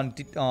scrap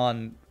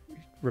on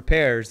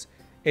repairs,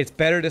 it's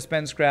better to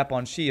spend scrap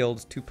on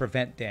shields to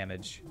prevent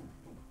damage.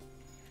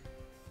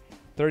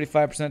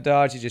 35%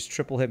 dodge. You just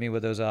triple hit me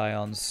with those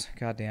ions.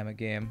 God damn it,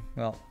 game.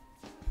 Well,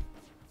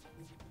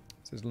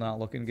 this is not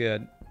looking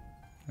good.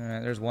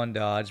 Alright, there's one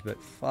dodge,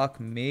 but fuck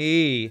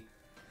me.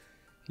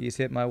 He's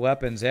hit my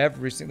weapons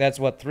that's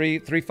what, three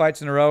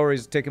fights in a row where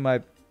he's taking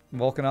my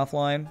Vulcan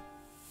offline.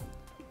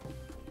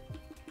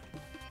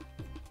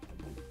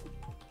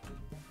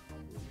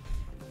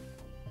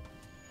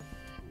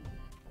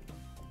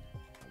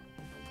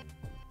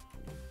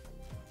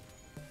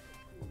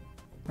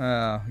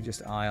 Oh, he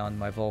just ioned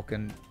my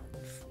Vulcan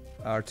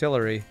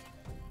artillery.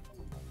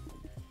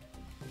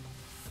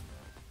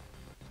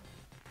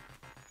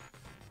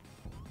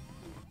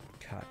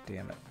 God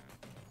damn it.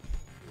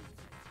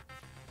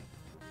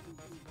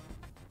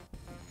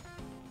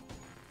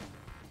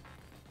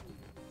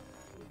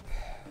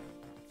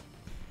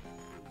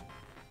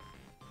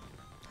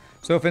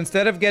 So if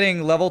instead of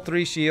getting level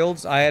 3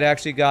 shields, I had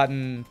actually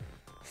gotten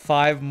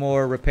 5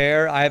 more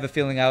repair, I have a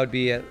feeling I would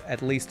be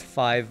at least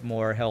 5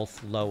 more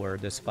health lower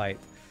this fight.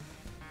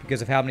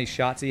 Because of how many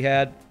shots he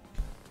had.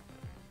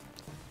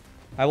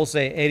 I will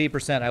say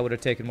 80% I would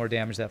have taken more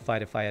damage that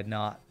fight if I had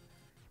not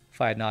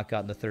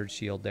gotten the 3rd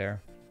shield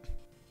there.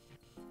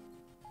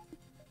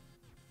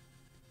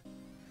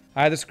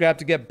 I had the scrap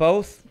to get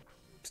both.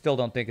 Still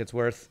don't think it's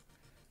worth.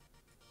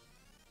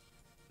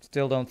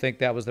 Still don't think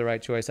that was the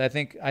right choice. I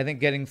think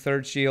getting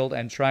 3rd shield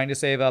and trying to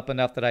save up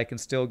enough that I can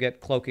still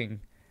get cloaking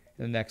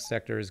in the next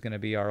sector is going to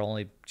be our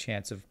only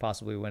chance of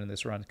possibly winning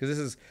this run.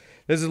 Because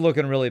this is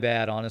looking really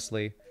bad,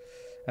 honestly.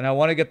 And I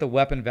want to get the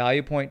weapon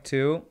value point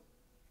too.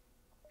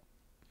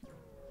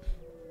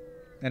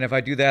 And if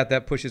I do that,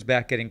 that pushes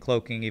back getting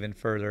cloaking even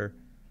further.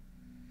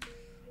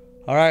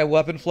 Alright,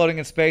 weapon floating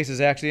in space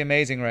is actually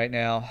amazing right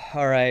now.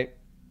 Alright.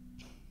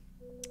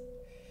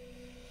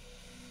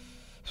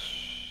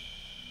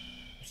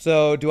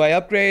 So, do I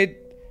upgrade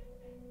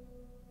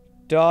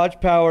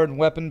dodge power and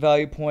weapon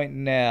value point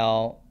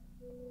now,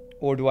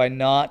 or do I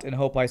not and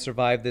hope I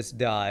survive this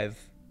dive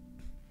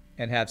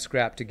and have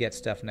scrap to get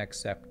stuff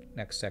next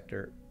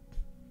sector?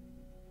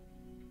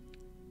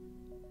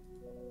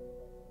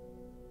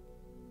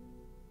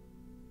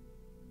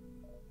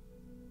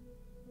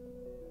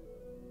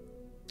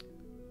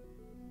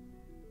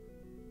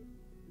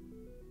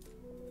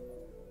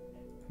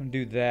 I'm gonna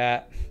do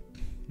that.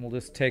 We'll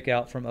just take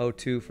out from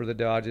O2 for the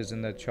dodges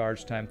and the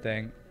charge time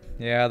thing.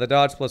 Yeah, the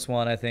dodge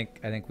 +1, I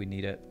think we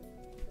need it.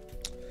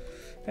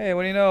 Hey,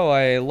 what do you know?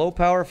 A low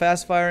power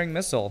fast firing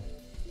missile.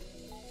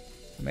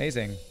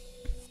 Amazing.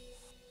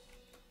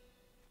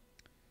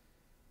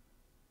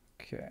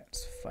 Okay,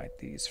 let's fight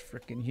these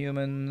freaking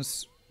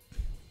humans.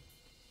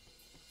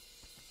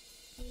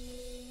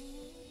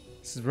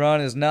 This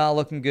run is not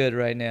looking good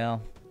right now.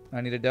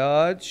 I need a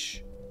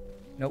dodge.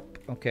 Nope.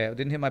 Okay, I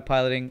didn't hit my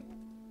piloting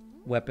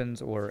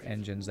weapons or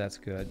engines. That's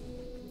good.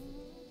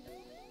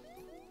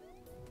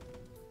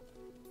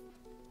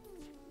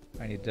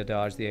 I need to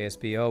dodge the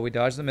ASB. Oh, we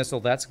dodged the missile.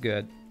 That's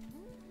good.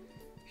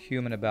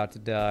 Human about to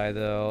die,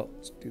 though.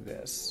 Let's do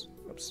this.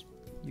 Oops.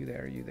 You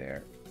there, you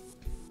there.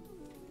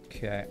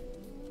 Okay.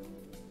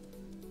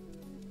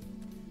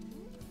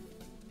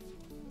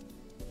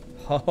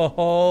 Ho ho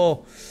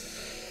ho!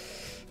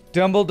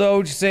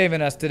 Dumbledore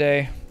saving us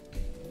today.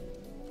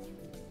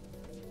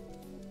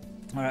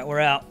 Alright, we're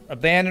out.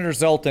 Abandon or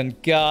Zoltan.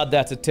 God,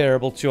 that's a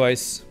terrible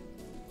choice.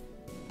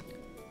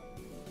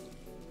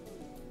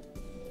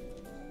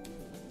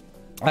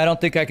 I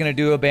don't think I can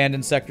do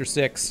Abandon Sector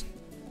 6.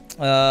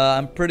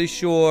 I'm pretty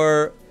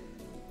sure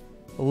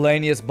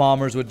Lanius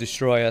bombers would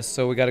destroy us,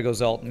 so we gotta go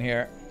Zoltan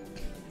here.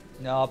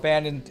 No,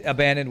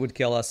 Abandoned would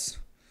kill us.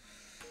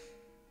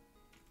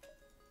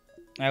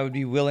 I would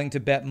be willing to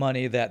bet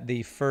money that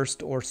the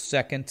first or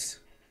second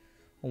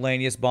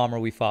Lanius bomber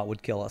we fought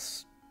would kill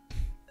us.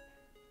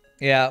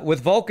 Yeah,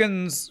 with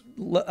Vulcans,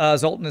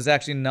 Zoltan is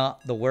actually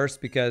not the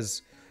worst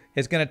because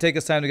it's going to take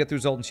us time to get through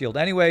Zoltan Shield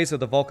anyway, so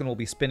the Vulcan will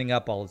be spinning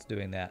up while it's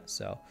doing that.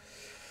 So,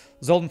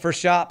 Zoltan for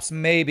shops,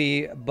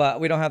 maybe,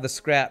 but we don't have the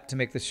scrap to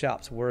make the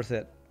shops worth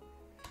it.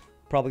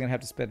 Probably going to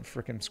have to spend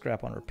freaking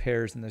scrap on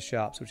repairs in the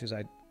shops, which is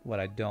what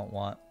I don't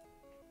want.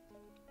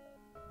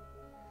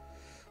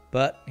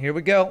 But here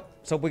we go.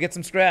 Let's hope we get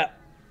some scrap.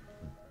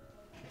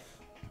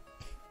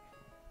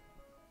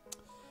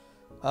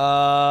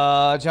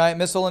 Giant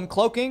missile and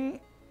cloaking.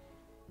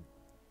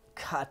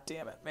 God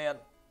damn it, man.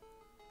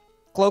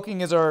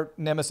 Cloaking is our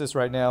nemesis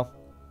right now.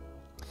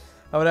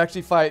 I would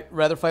actually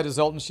rather fight a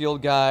Zoltan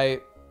Shield guy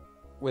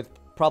with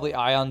probably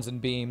ions and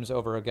beams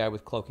over a guy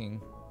with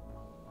cloaking.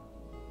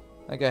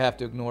 I think I have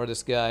to ignore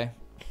this guy.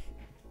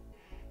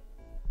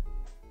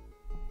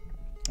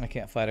 I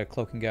can't fight a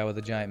cloaking guy with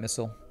a giant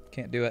missile.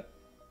 Can't do it.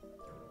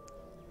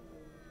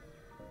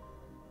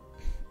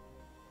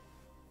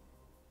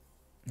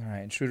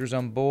 Alright, intruders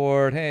on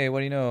board. Hey, what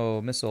do you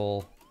know?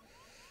 Missile.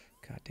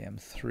 Goddamn,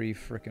 3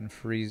 frickin'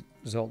 free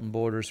Zoltan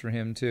borders for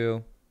him,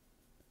 too.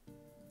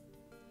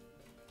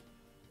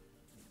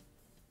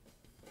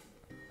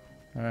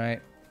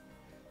 Alright.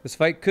 This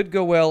fight could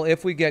go well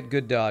if we get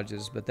good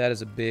dodges, but that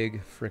is a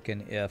big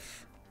frickin'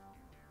 if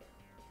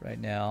right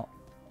now.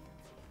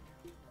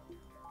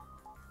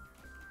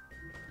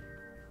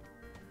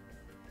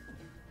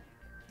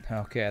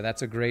 Okay,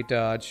 that's a great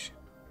dodge.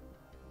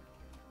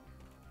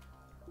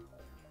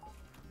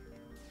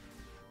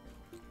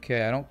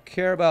 Okay, I don't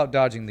care about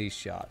dodging these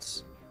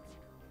shots.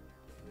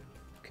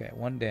 Okay,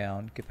 1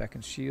 down. Get back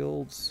in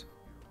shields.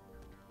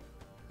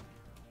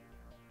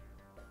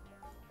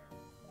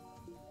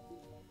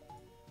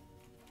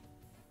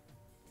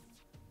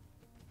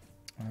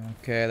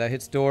 Okay, that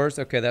hits doors.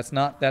 Okay, that's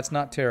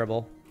not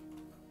terrible.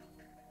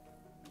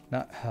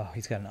 Oh,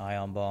 he's got an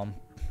ion bomb.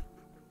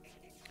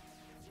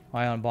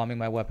 Ion bombing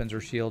my weapons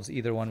or shields,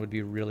 either one would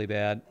be really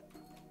bad.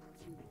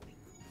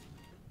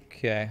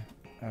 Okay,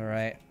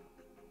 alright.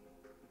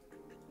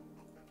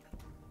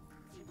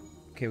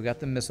 Okay, we got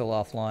the missile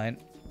offline.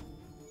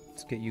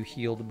 Let's get you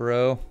healed,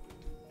 bro.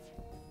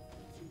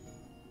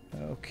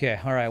 Okay,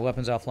 alright,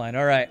 weapons offline,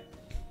 alright.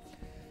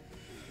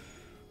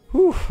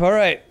 Whew,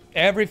 alright.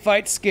 Every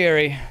fight's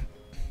scary.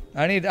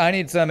 I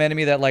need some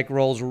enemy that like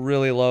rolls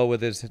really low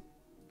with his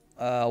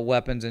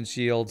weapons and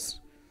shields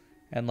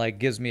and like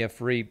gives me a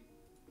free,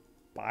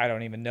 I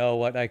don't even know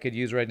what I could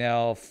use right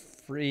now.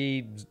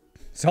 Free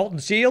Zoltan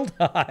Shield?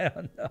 I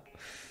don't know.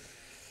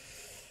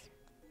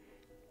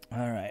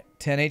 Alright,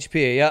 10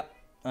 HP. Yep,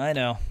 I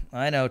know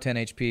 10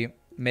 HP.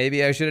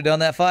 Maybe I should have done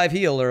that 5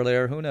 heal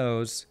earlier. Who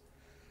knows?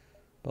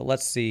 But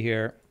let's see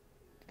here.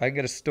 If I can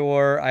get a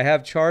store. I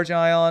have Charge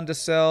Ion to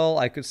sell.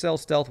 I could sell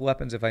stealth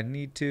weapons if I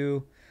need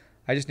to.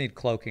 I just need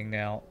cloaking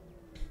now.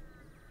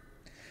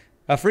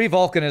 A free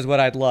Vulcan is what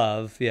I'd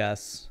love,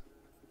 yes.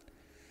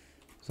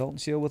 Zoltan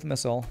Shield with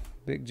missile.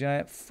 Big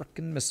giant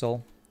frickin'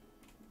 missile.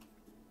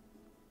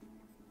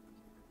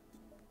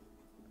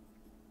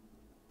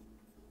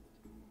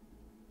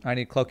 I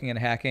need cloaking and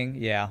hacking.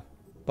 Yeah.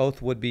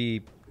 Both would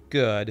be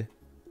good.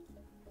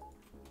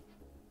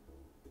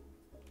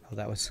 Oh,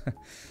 that was...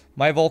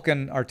 My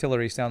Vulcan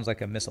artillery sounds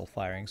like a missile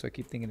firing, so I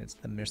keep thinking it's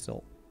the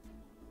missile.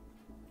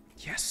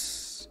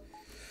 Yes!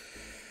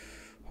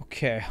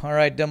 Okay,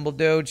 alright, Dumble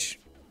Doge.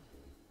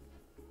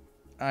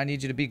 I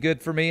need you to be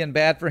good for me and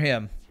bad for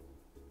him.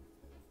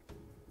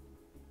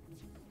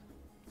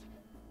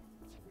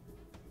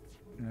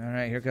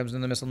 Alright, here comes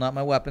in the missile. Not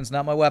my weapons,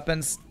 not my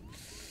weapons.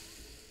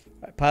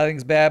 Right,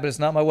 piloting's bad, but it's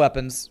not my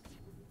weapons.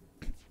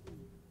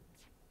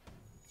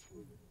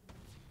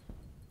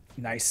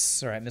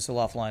 Nice. Alright, missile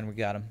offline. We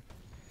got him.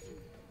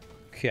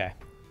 Okay.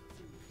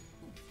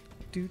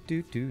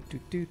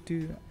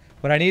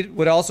 What I need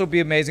would also be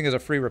amazing is a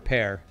free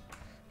repair.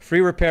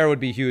 Free repair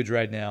would be huge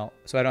right now,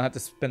 so I don't have to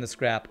spend the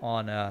scrap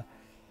on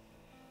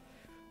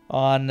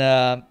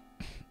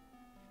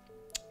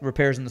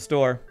repairs in the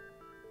store.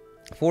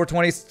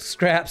 420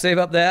 scrap, save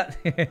up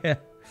that.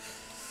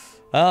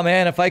 Oh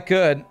man, if I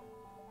could.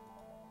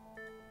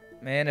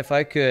 Man, if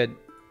I could.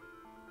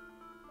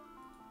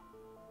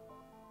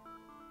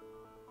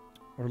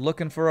 We're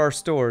looking for our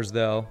stores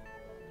though.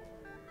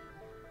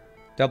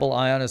 Double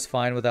ion is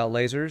fine without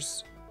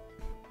lasers.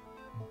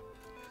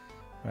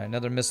 Alright,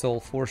 another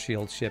missile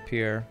 4-shield ship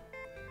here.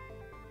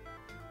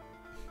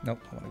 Nope,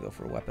 I want to go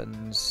for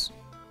weapons.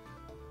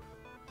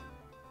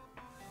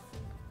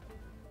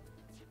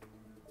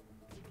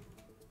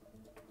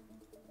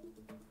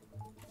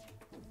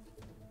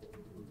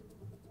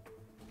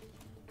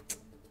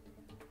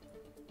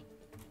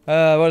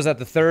 What is that?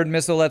 The third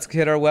missile that's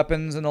hit our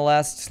weapons in the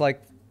last,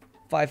 like,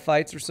 5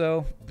 fights or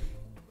so?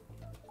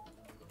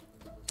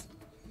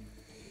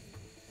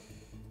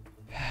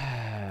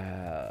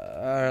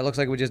 Alright, looks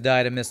like we just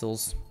died of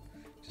missiles.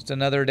 Just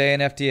another day in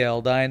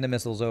FTL, dying to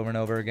missiles over and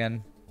over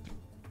again.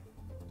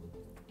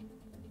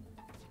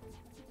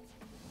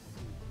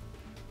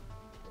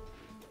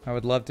 I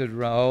would love to...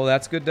 Oh,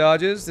 that's good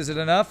dodges. Is it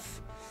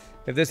enough?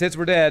 If this hits,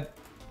 we're dead.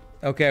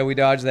 Okay, we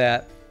dodged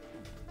that.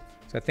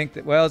 So I think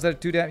that... Well, is that a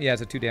 2 damage? Yeah,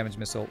 it's a 2 damage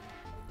missile.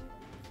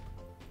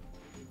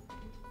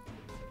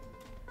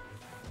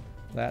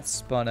 That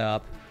spun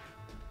up.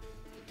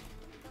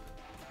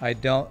 I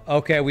don't...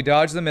 Okay, we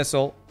dodged the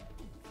missile.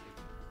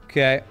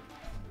 Okay.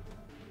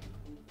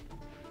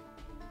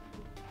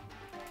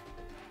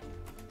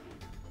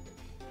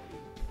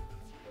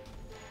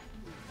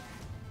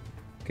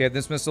 Okay, if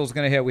this missile's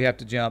gonna hit, we have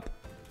to jump.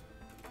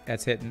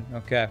 That's hitting.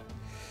 Okay.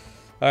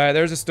 Alright,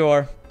 there's a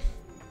store.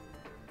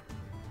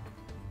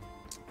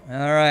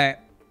 Alright.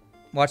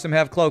 Watch them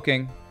have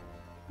cloaking.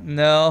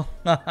 No.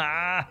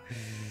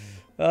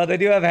 Oh, they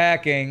do have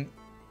hacking.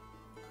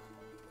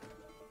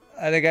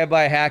 I think I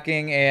buy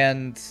hacking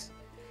and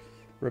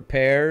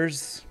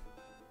repairs.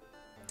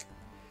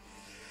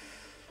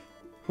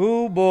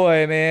 Whoo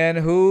boy,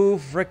 man. Whoo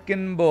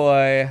frickin'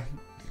 boy.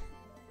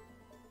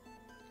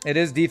 It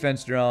is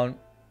defense drone.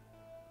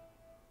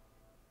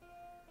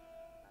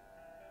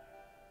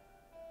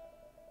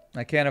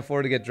 I can't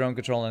afford to get drone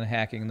control and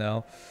hacking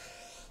though.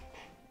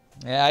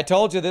 Yeah, I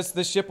told you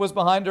this ship was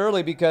behind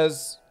early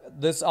because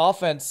this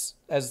offense,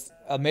 as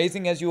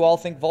amazing as you all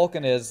think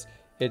Vulcan is,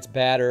 it's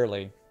bad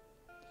early.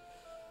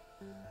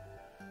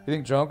 You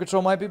think drone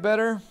control might be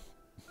better?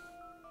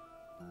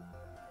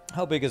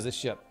 How big is this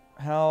ship?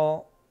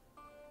 How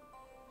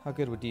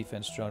good would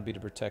defense drone be to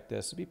protect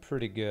this? It'd be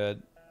pretty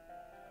good.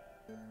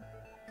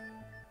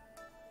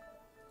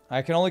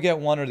 I can only get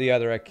one or the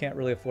other. I can't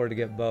really afford to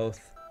get both.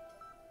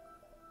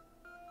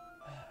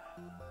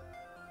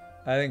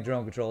 I think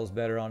drone control is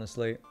better,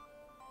 honestly.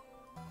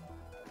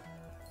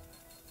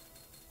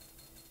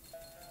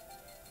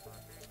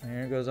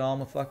 Here goes all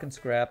my fucking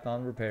scrap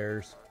on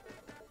repairs.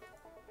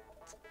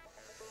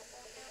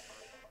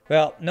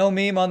 Well, no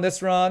meme on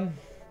this run.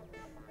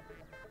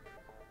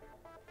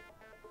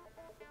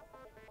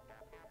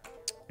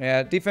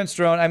 Yeah, defense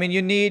drone. I mean,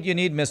 you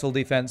need missile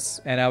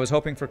defense, and I was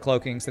hoping for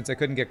cloaking. Since I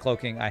couldn't get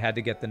cloaking, I had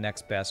to get the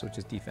next best, which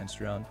is defense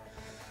drone.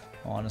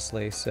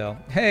 Honestly, so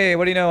hey,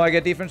 what do you know? I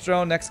get defense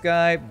drone. Next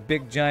guy,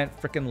 big giant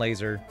freaking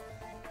laser.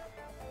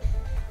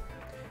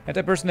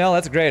 Anti-personnel,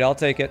 that's great. I'll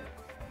take it.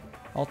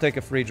 I'll take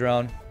a free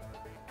drone.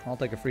 I'll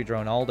take a free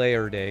drone all day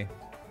every day.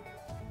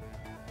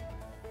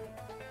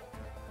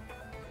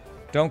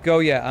 Don't go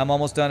yet. I'm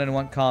almost done and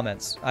want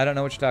comments. I don't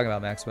know what you're talking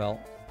about,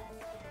 Maxwell.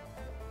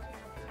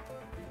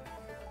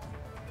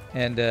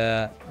 And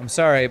I'm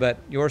sorry, but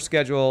your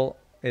schedule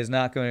is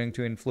not going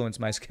to influence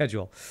my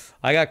schedule.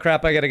 I got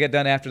crap I got to get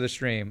done after the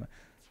stream.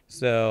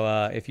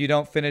 So if you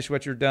don't finish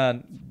what you're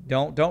done,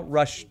 don't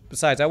rush.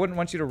 Besides, I wouldn't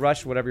want you to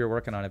rush whatever you're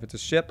working on. If it's a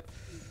ship,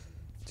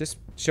 just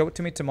show it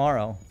to me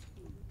tomorrow.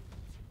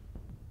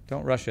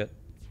 Don't rush it.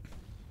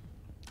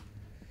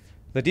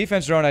 The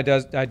defense drone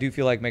I do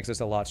feel like makes us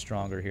a lot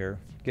stronger here.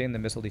 Getting the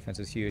missile defense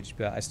is huge,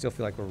 but I still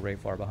feel like we're way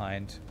far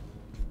behind.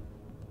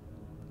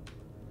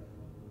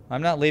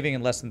 I'm not leaving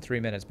in less than 3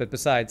 minutes, but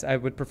besides, I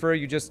would prefer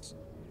you just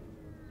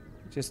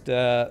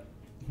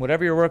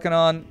whatever you're working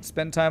on,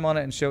 spend time on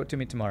it and show it to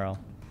me tomorrow.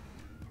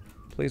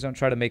 Please don't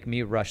try to make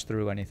me rush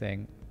through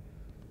anything.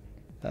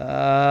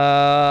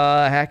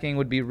 Hacking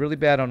would be really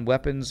bad on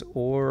weapons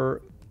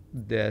or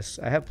this.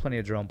 I have plenty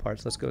of drone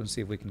parts. Let's go and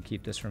see if we can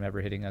keep this from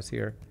ever hitting us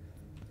here.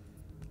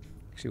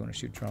 Actually, want to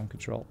shoot drone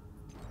control.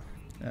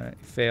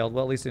 Failed.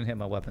 Well, at least didn't hit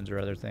my weapons or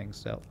other things,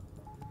 so.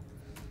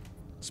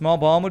 Small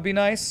bomb would be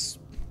nice.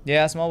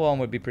 Yeah, small bomb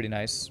would be pretty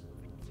nice.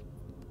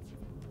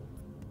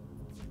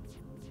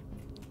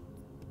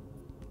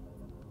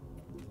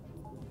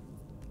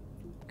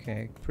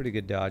 Okay, pretty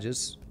good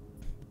dodges.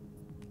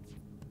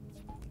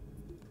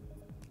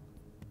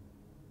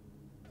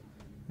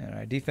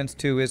 Alright, defense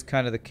 2 is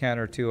kind of the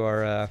counter to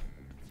our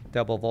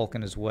double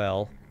Vulcan as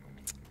well.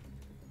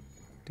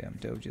 Damn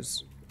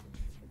doges.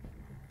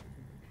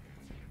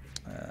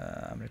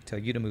 I'm going to tell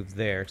you to move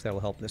there, because that will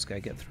help this guy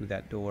get through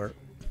that door.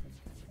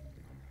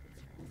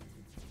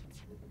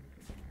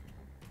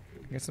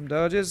 Get some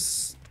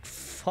dodges.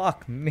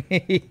 Fuck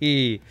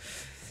me.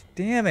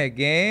 Damn it,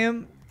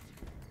 game.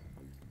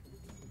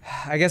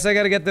 I guess I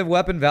got to get the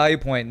weapon value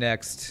point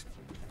next.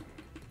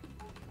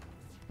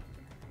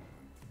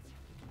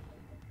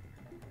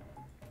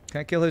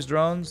 Can I kill his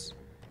drones?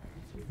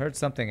 I heard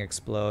something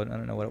explode. I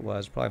don't know what it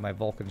was. Probably my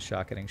Vulcan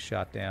shot getting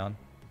shot down.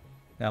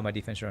 Now my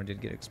defense drone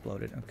did get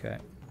exploded. Okay.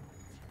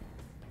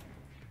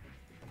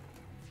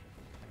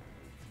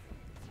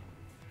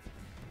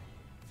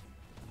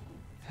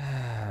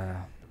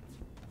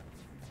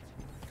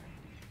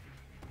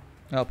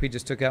 Oh, he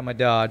just took out my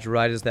dodge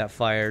right as that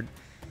fired.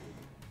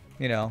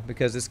 You know,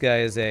 because this guy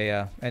is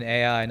an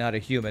AI, not a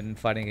human,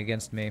 fighting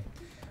against me.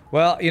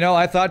 Well, you know,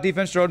 I thought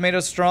defense drone made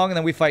us strong, and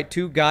then we fight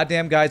 2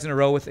 goddamn guys in a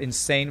row with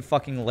insane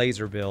fucking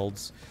laser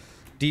builds.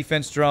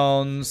 Defense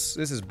drones.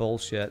 This is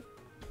bullshit.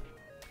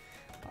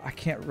 I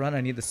can't run.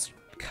 I need this.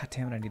 God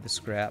damn it, I need the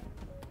scrap.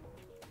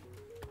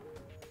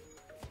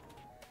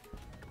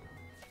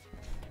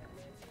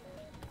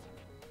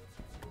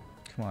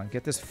 Come on,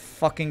 get this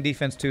fucking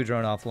defense 2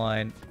 drone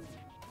offline.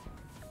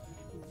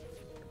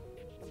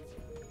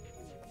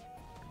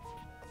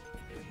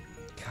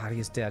 God, he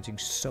is dodging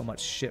so much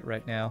shit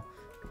right now.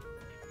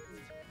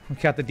 We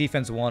got the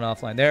defense 1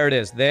 offline. There it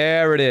is.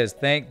 There it is.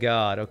 Thank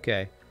God.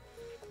 Okay.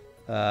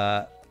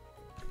 Go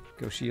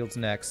shields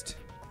next.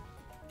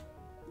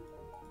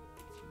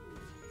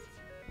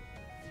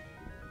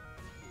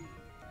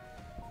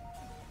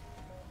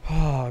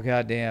 Oh,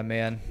 goddamn,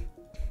 man.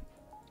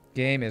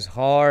 Game is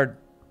hard.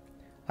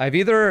 I've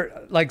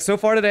either, like, so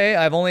far today,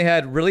 I've only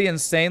had really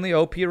insanely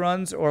OP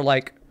runs or,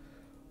 like,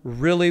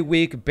 really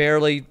weak,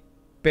 barely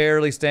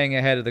staying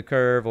ahead of the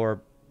curve,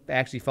 or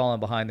actually falling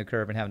behind the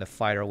curve and having to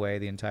fight our way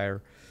the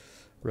entire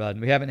run.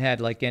 We haven't had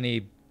like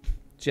any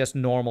just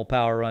normal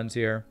power runs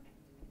here.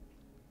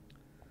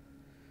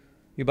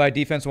 You buy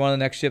defense 1 of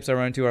the next ships I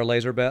run into are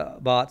laser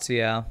bots.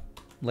 Yeah,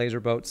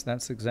 laser boats.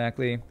 That's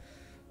exactly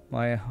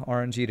my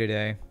RNG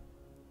today.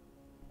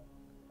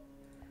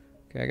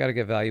 Okay, I gotta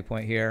get value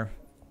point here.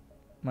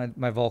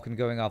 My Vulcan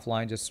going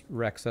offline just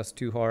wrecks us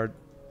too hard.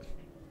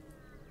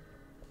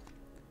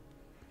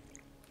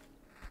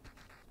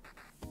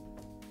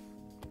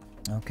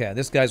 Okay,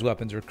 this guy's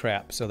weapons are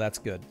crap, so that's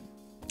good.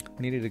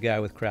 I needed a guy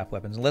with crap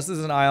weapons. Unless this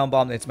is an ion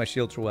bomb that hits my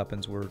shield for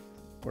weapons, we're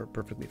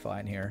perfectly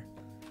fine here.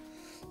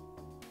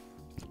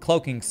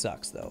 Cloaking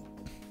sucks, though.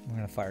 We're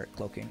gonna fire at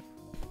cloaking.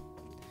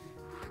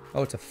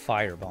 Oh, it's a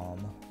fire bomb.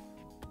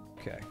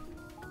 Okay.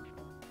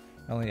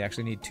 I only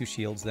actually need 2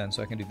 shields then,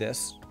 so I can do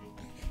this.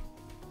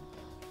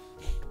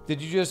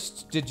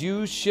 Did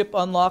you ship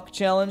unlock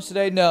challenge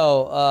today?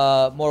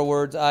 No. More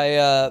words.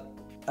 I've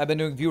been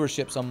doing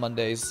viewerships on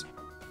Mondays.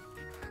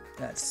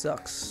 That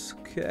sucks.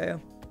 Okay.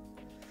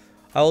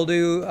 I will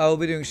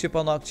be doing ship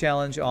unlock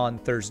challenge on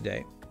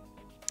Thursday.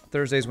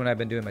 Thursday's when I've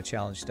been doing my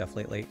challenge stuff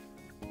lately.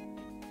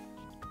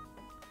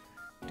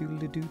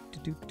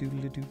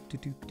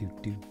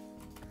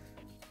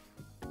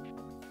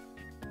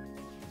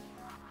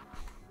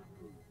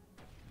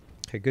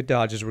 Okay, good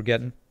dodges we're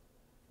getting.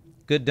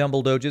 Good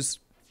dumble dodges.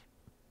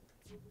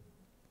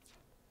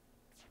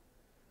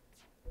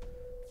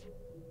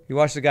 You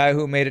watched the guy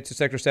who made it to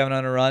Sector 7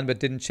 on a run, but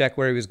didn't check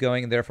where he was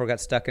going and therefore got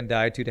stuck and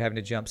died due to having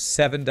to jump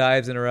 7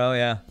 dives in a row.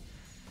 Yeah.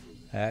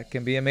 That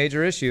can be a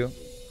major issue.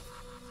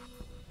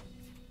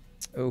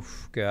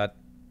 Oof, God.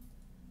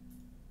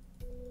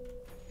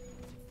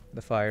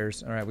 The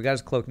fires. Alright, we got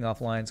his cloaking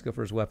offline. Let's go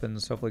for his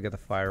weapons. Hopefully get the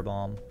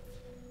firebomb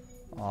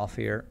off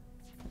here.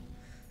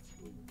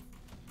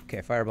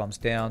 Okay, firebomb's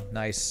down.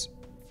 Nice.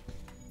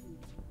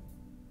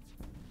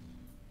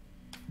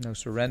 No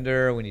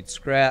surrender. We need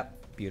scrap.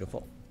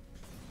 Beautiful.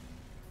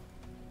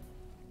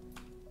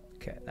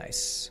 Okay,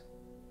 nice.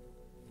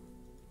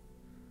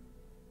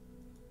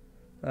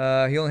 He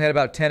only had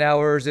about 10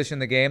 hours-ish in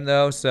the game,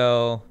 though,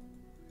 so...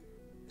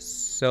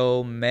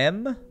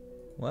 mem?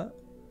 What?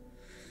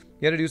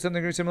 You had to do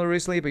something similar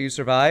recently, but you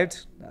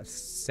survived?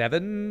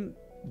 7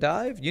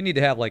 dive? You need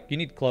to have, like, you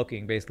need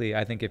cloaking, basically,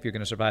 I think, if you're going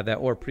to survive that,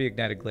 or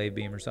pre-ignited glaive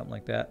beam or something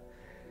like that.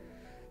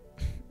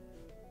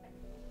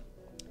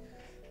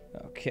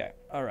 Okay,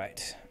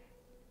 alright.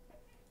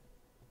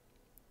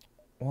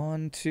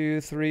 1,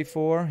 2, 3,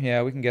 4.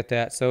 Yeah, we can get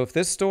that. So if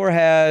this store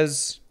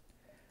has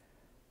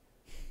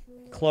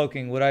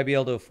cloaking, would I be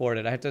able to afford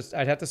it?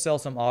 I'd have to sell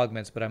some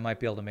augments, but I might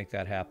be able to make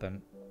that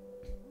happen.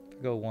 If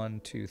I go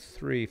 1, 2,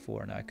 3,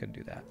 4. No, I couldn't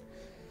do that.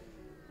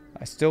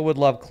 I still would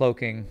love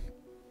cloaking.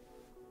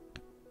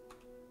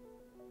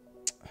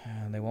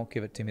 And they won't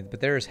give it to me.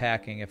 But there is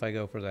hacking if I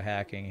go for the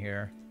hacking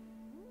here.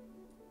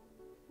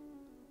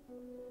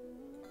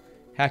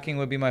 Hacking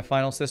would be my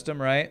final system,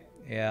 right?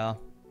 Yeah.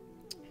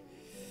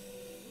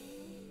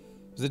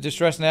 Is it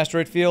distress an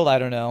asteroid field? I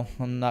don't know.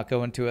 I'm not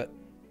going to it.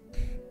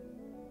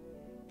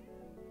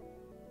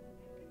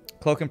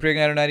 Cloak and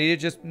pre-igniter not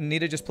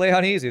needed. Just play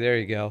on easy. There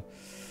you go.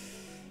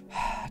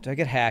 Do I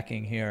get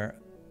hacking here?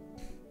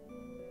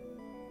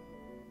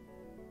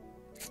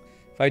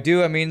 If I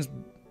do, it means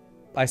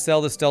I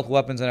sell the stealth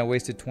weapons and I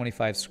wasted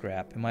 25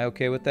 scrap. Am I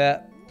okay with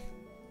that?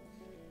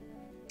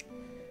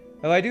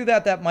 If I do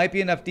that, that might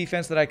be enough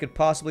defense that I could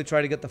possibly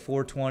try to get the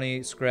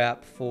 420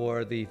 scrap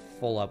for the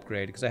full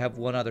upgrade, because I have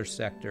one other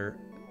sector.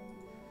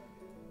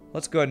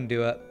 Let's go ahead and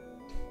do it.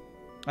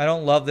 I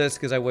don't love this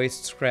because I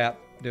waste scrap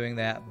doing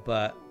that,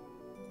 but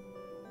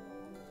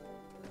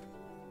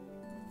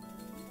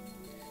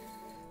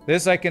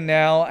this I can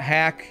now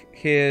hack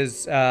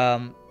his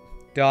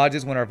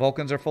dodges when our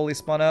Vulcans are fully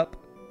spun up.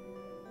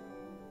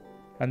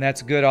 And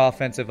that's a good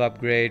offensive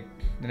upgrade.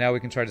 And now we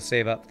can try to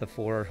save up the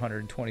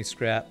 420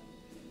 scrap.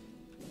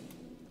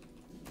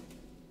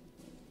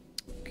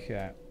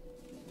 Okay.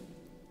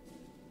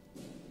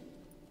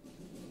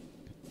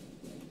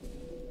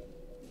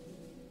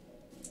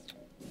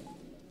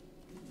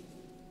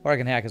 Or I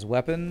can hack his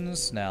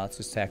weapons. No, let's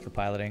just hack for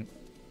piloting.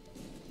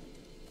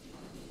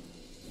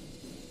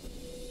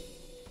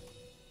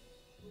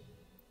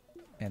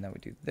 And then we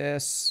do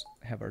this.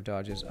 Have our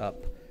dodges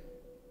up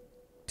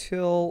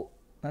till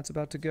that's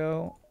about to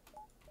go.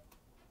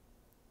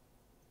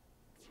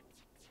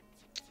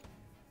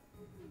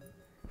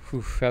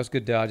 Whew, that was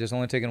good dodges.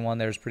 Only taking one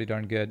there is pretty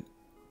darn good.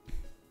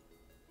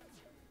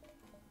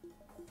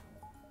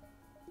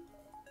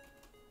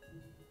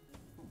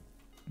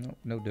 Nope,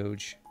 no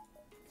doge.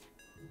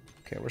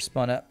 Okay, we're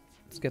spun up.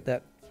 Let's get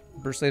that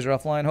burst laser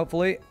offline,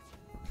 hopefully.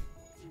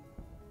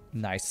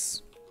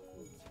 Nice.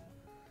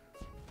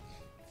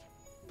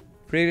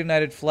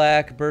 Pre-ignited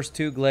flak, burst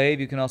 2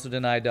 glaive. You can also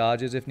deny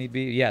dodges if need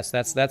be. Yes,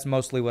 that's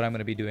mostly what I'm going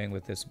to be doing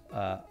with this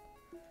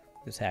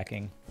this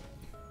hacking.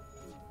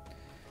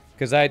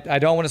 Because I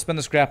don't want to spend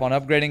the scrap on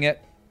upgrading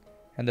it.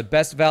 And the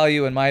best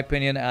value, in my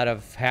opinion, out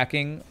of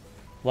hacking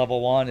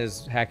level 1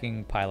 is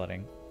hacking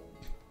piloting.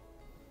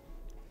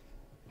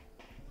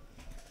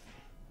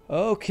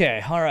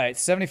 Okay, alright.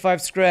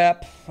 75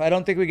 scrap. I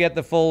don't think we get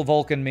the full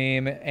Vulcan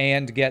meme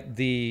and get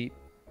the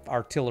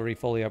artillery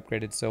fully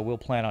upgraded, so we'll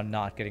plan on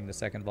not getting the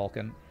second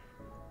Vulcan.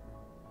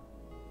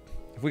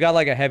 If we got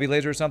like a heavy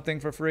laser or something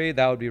for free,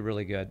 that would be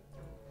really good.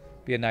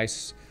 Be a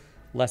nice,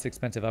 less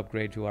expensive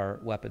upgrade to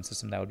our weapon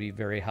system. That would be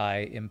very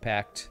high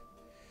impact.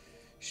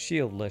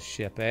 Shieldless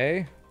ship,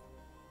 eh?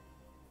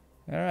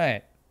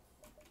 Alright.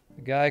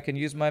 The guy can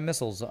use my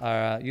missiles,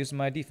 use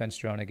my defense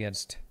drone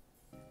against.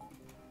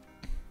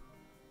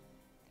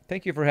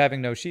 Thank you for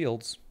having no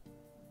shields,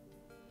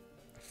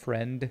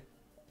 friend.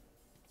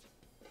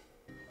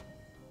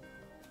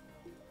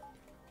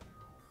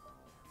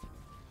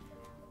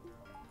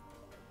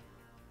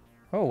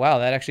 Oh, wow,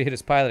 that actually hit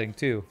his piloting,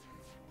 too.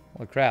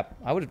 Holy crap.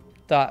 I would have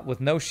thought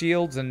with no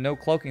shields and no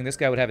cloaking, this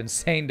guy would have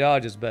insane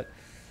dodges, but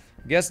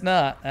guess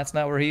not. That's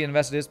not where he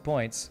invested his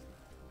points.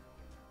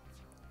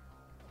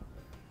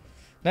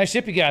 Nice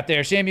ship you got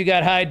there. Shame you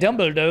got high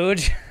dumble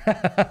doge.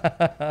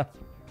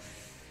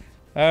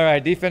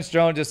 Alright, defense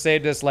drone just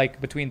saved us like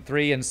between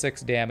 3 and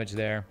 6 damage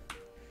there.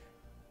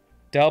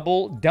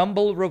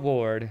 Dumble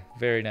reward.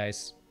 Very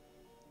nice.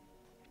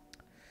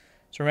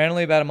 So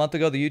randomly about a month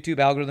ago, the YouTube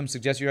algorithm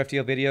suggests your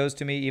FTL videos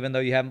to me, even though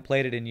you haven't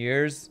played it in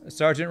years.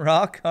 Sergeant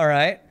Rock, all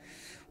right.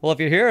 Well, if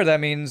you're here, that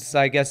means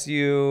I guess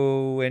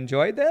you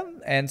enjoyed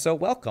them, and so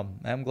welcome.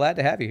 I'm glad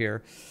to have you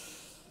here.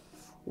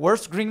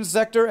 Worst green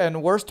sector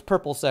and worst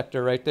purple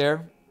sector right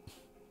there.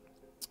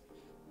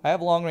 I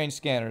have long-range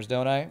scanners,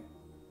 don't I?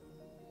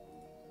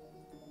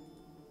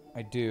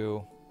 I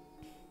do.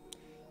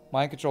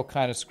 Mind control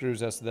kind of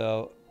screws us,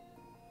 though.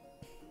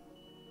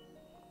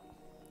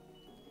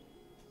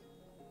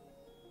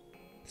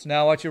 So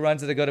now watch your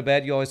runs as I go to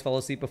bed. You always fall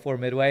asleep before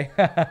midway.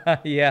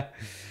 Yeah.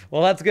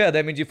 Well, that's good.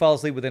 That means you fall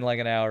asleep within like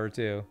an hour or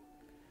two.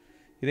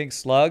 You think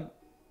slug?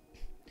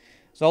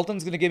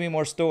 Zoltan's going to give me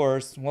more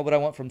stores. What would I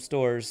want from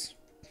stores?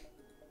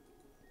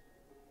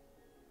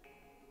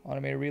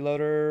 Automated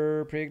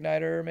reloader,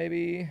 pre-igniter,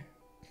 maybe?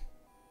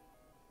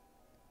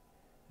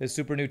 This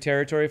super new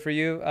territory for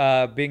you.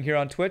 Being here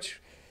on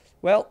Twitch.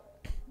 Well,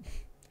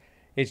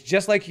 it's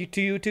just like to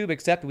YouTube,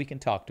 except we can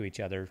talk to each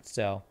other.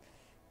 So...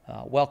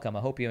 welcome.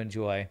 I hope you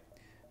enjoy.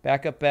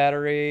 Backup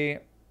battery.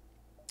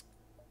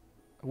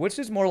 Which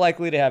is more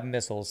likely to have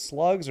missiles,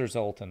 slugs or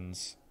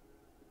Zoltans?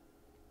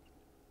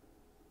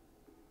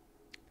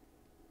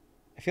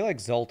 I feel like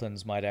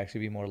Zoltans might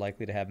actually be more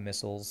likely to have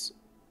missiles.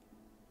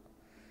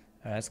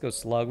 All right, let's go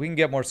slug. We can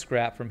get more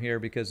scrap from here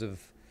because of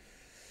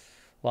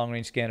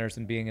long-range scanners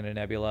and being in a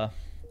nebula.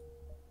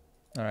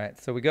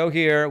 Alright, so we go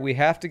here. We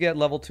have to get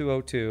level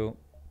 202.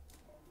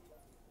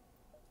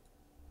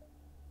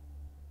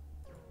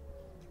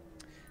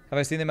 Have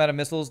I seen the amount of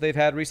missiles they've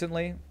had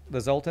recently? The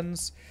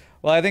Zoltans?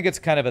 Well, I think it's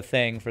kind of a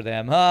thing for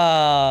them.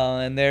 Ah,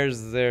 and there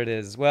it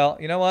is. Well,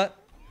 you know what?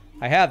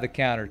 I have the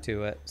counter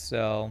to it,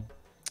 so...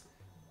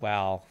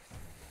 Wow.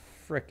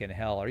 Frickin'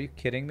 hell. Are you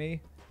kidding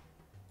me?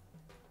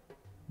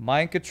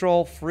 Mind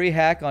control, free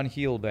hack on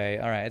heal bay.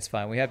 Alright, it's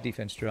fine. We have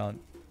defense drone.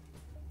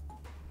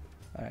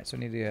 Alright, so I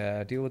need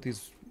to deal with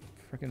these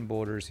frickin'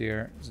 borders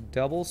here. Is it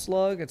double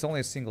slug? It's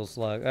only a single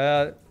slug.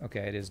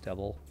 Okay, it is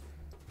double.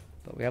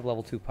 But we have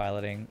level 2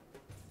 piloting.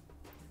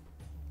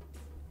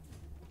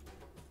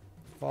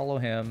 Follow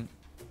him.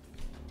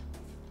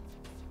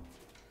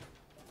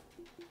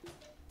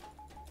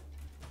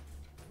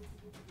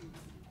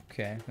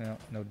 Okay,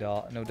 no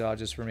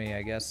dodges for me,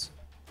 I guess.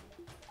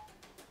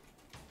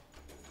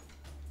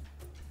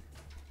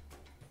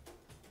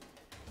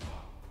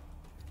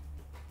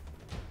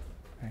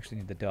 I actually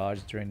need the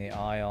dodge during the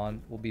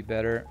ion. Will be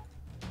better.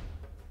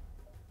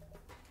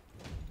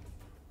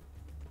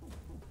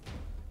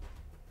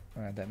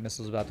 Alright, that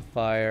missile's about to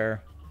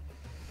fire.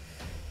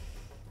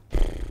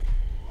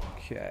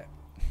 Okay.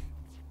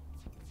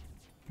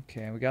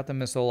 Okay, we got the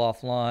missile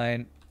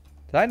offline.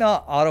 Did I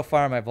not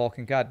auto-fire my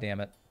Vulcan? God damn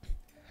it.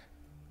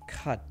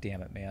 God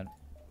damn it, man.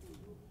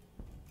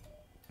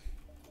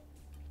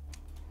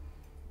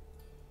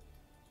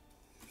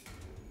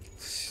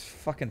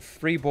 Fucking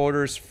free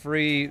borders,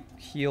 free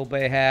heal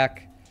bay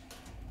hack.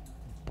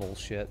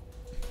 Bullshit.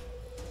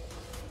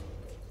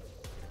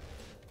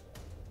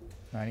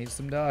 I need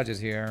some dodges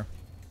here.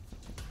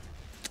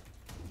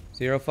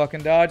 0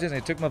 fucking dodges,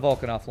 and he took my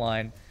Vulcan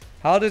offline.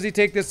 How does he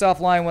take this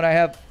offline when I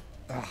have...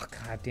 Oh,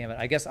 god damn it.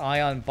 I guess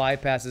Ion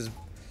bypasses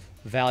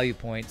value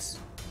points.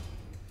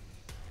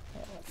 Oh,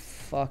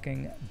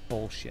 fucking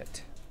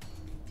bullshit.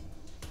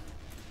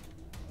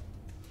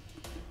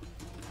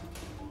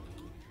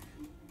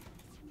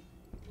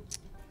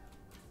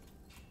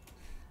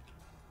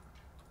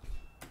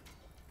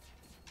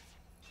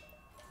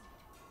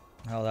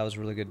 Oh, that was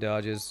really good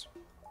dodges.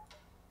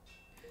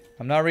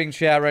 I'm not reading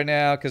chat right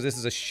now because this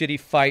is a shitty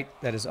fight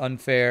that is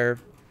unfair.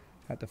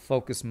 I have to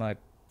focus my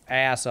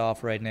ass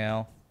off right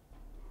now.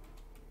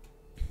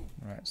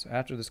 Alright, so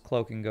after this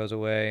cloaking goes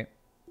away,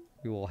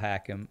 we will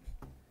hack him.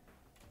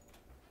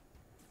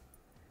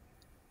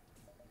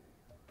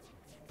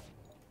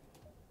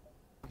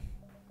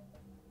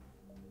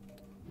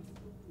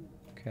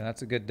 Okay,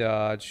 that's a good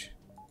dodge.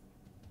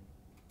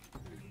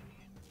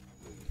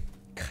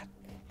 God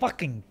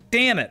fucking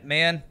damn it,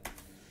 man.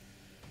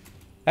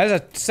 That is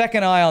a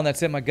second ion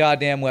that's hit my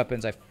goddamn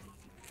weapons.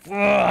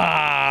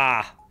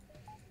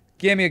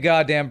 Give me a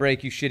goddamn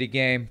break, you shitty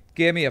game.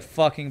 Give me a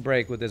fucking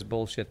break with this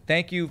bullshit.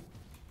 Thank you,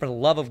 for the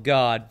love of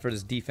God, for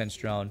this defense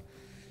drone.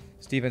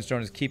 This defense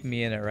drone is keeping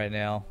me in it right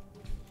now.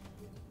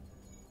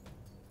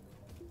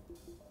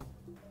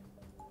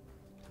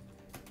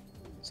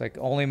 It's like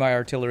only my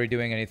artillery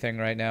doing anything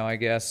right now, I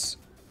guess.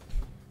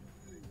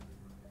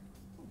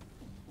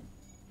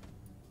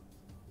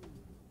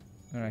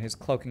 Alright, his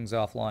cloaking's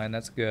offline.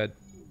 That's good.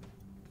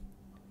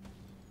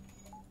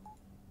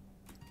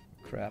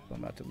 Crap,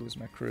 I'm about to lose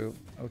my crew.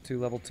 O2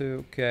 level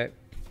 2. Okay.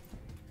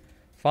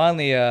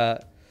 Finally,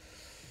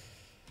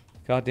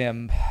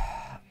 goddamn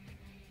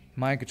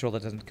mind control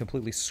that doesn't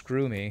completely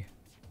screw me.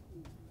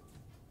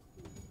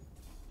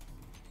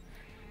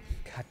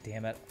 God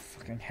damn it.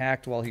 Fucking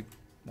hacked while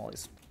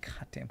he's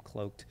goddamn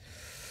cloaked.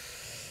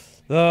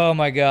 Oh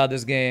my god,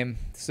 this game.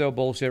 So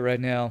bullshit right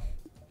now.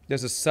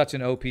 This is such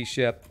an OP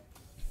ship.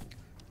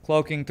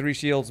 Cloaking, 3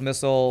 shields,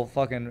 missile,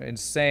 fucking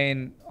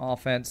insane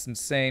offense,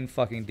 insane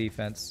fucking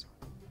defense.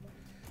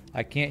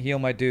 I can't heal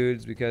my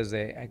dudes because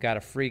I got a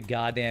free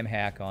goddamn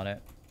hack on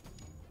it.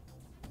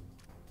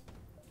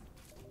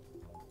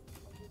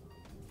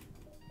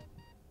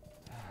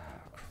 Oh,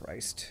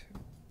 Christ.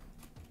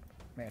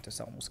 Mantis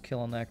almost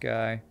killing that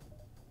guy.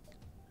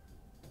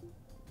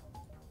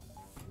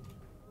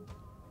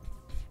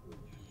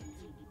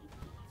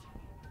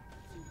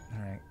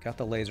 Alright, got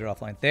the laser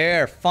offline.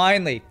 There,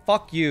 finally!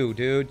 Fuck you,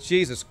 dude.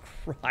 Jesus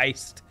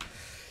Christ.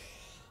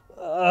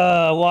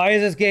 Why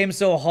is this game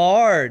so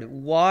hard?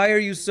 Why are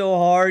you so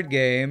hard,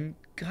 game?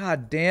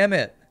 God damn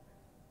it.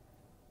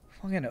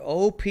 Fucking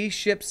OP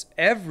ships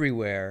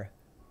everywhere.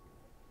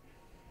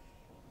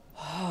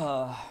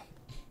 Oh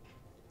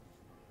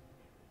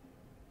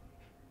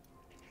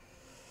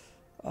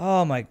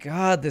my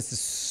god, this is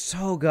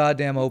so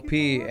goddamn OP.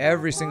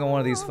 Every single one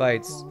of these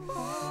fights.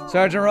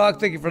 Sergeant Rock,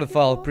 thank you for the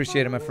follow.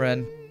 Appreciate it, my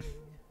friend.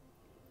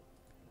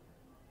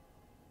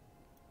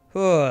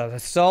 The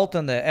salt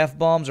and the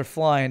F-bombs are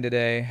flying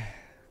today.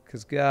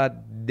 Because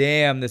god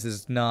damn, this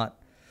is not...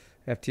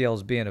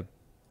 FTL's being a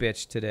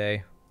bitch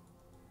today.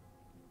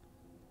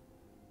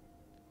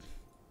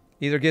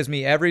 Either gives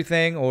me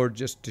everything or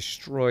just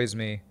destroys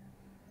me.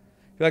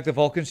 I feel like the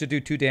Vulcan should do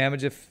 2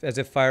 damage as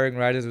if firing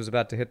right as it was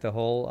about to hit the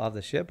hull of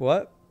the ship.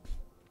 What?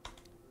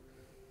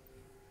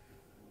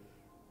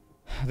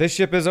 This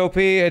ship is OP.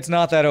 It's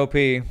not that OP.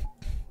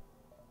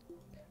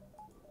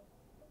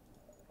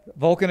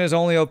 Vulcan is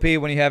only OP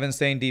when you have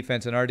insane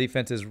defense, and our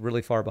defense is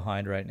really far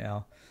behind right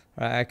now.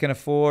 All right, I can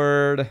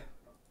afford...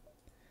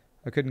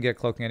 I couldn't get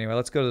cloaking anyway.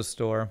 Let's go to the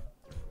store.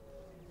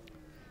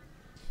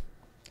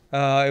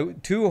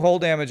 2 hull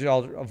damage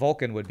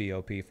Vulcan would be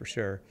OP for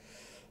sure.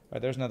 All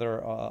right, there's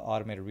another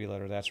automated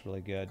reloader. That's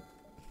really good.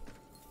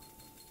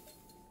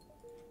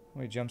 How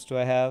many jumps do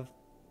I have?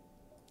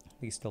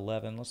 At least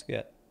 11. Let's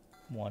get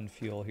 1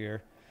 fuel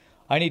here.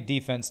 I need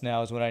defense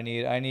now is what I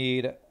need. I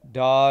need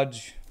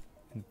dodge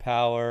and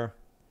power.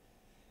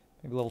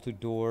 Maybe level 2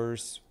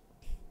 doors.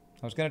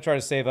 I was going to try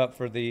to save up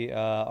for the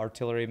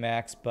artillery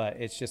max, but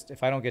it's just,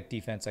 if I don't get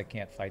defense, I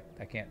can't fight.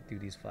 I can't do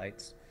these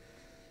fights.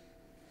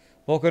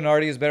 Vulcan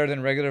already is better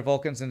than regular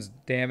Vulcan since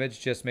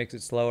damage just makes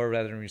it slower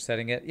rather than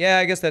resetting it. Yeah,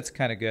 I guess that's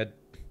kind of good.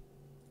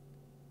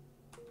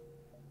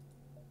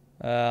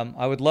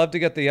 I would love to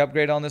get the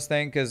upgrade on this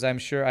thing because I'm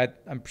sure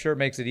it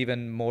makes it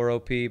even more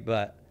OP,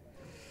 but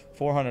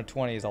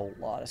 420 is a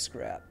lot of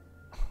scrap.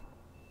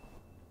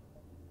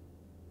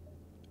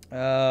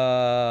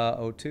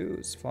 O2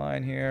 is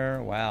fine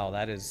here. Wow,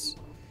 that is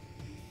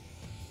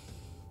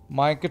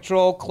mind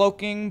control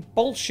cloaking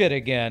bullshit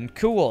again.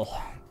 Cool.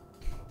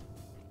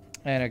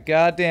 And a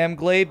goddamn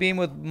glaive beam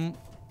with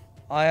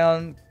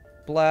ion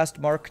blast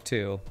Mark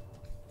II.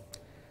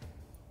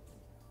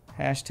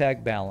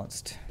 Hashtag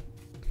balanced.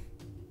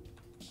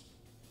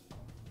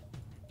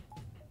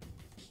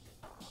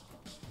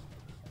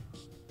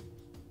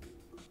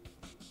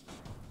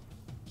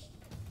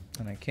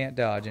 And I can't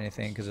dodge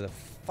anything because of the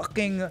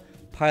fucking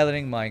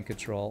piloting mind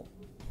control.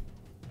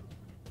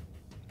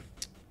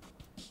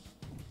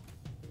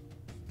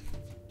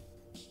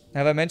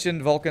 Have I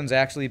mentioned Vulcan's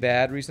actually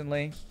bad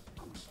recently?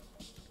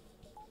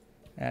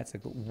 That's a...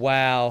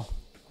 Wow.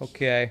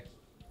 Okay.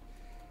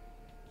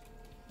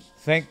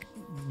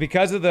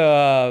 Because of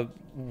the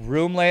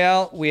room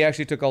layout, we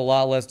actually took a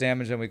lot less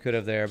damage than we could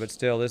have there. But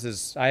still, this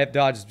is... I have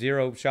dodged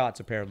 0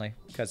 shots, apparently.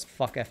 Because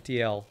fuck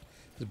FTL.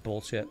 This is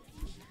bullshit.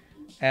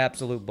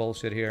 Absolute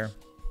bullshit here.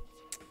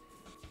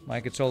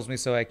 Mind controls me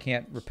so I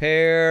can't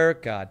repair.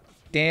 God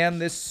damn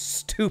this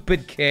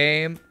stupid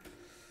game.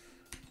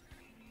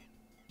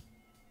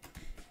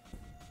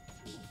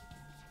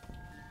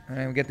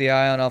 Alright, we get the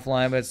ion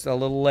offline, but it's a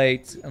little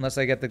late. Unless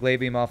I get the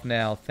glaive beam off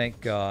now. Thank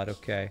God.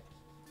 Okay.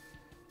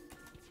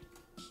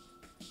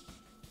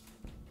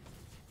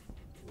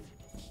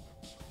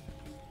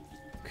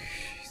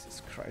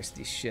 Jesus Christ,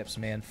 these ships,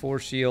 man. 4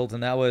 shields,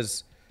 and that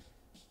was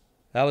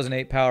an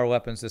 8 power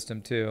weapon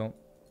system, too.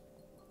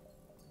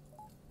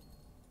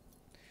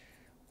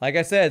 Like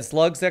I said,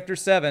 Slug Sector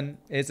 7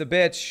 is a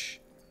bitch.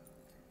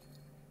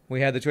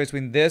 We had the choice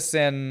between this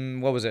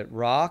and, what was it,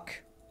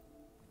 Rock?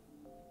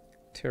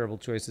 Terrible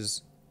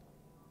choices.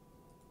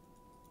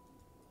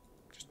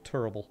 Just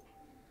terrible.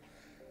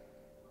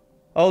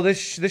 Oh, this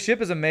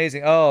ship is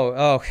amazing.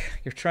 Oh,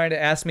 you're trying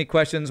to ask me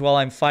questions while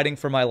I'm fighting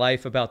for my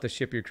life about the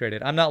ship you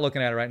created. I'm not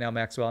looking at it right now,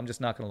 Maxwell. I'm just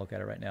not going to look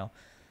at it right now.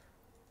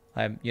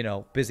 I'm,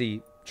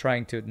 busy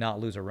trying to not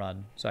lose a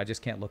run, so I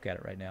just can't look at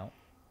it right now.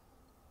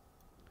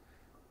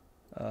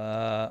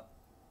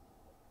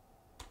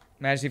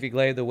 Imagine if you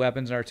glaive the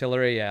weapons and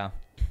artillery, yeah.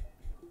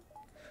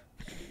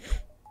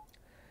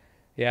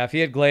 Yeah, if he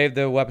had glaive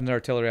the weapons and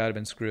artillery, I would have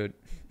been screwed.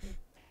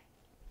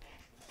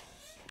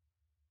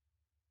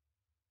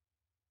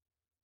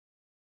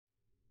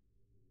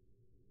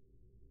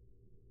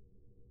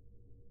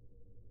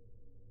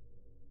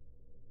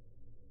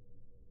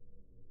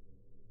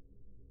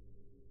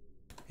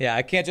 Yeah,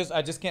 I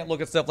just can't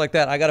look at stuff like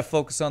that. I gotta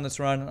focus on this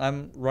run.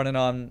 I'm running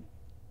on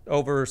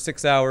over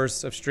 6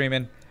 hours of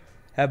streaming.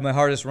 Have my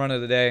hardest run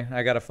of the day.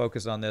 I gotta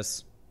focus on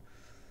this.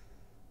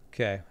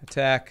 Okay,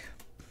 attack.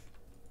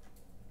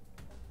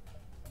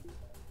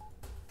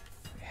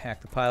 Hack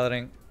the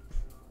piloting.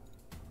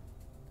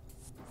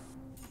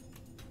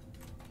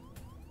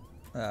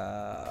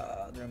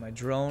 They're my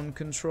drone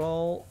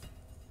control.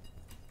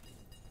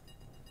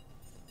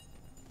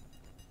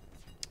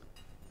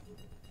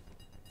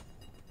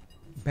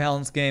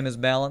 Balance game is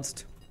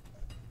balanced.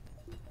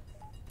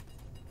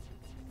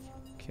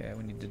 Okay,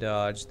 we need to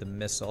dodge the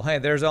missile. Hey,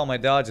 there's all my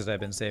dodges I've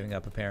been saving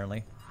up,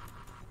 apparently.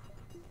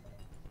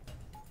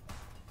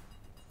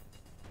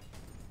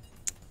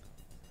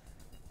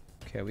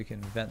 Okay, we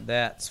can vent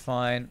that. It's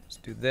fine. Let's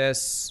do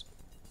this.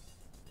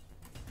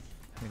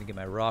 I'm gonna get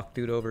my rock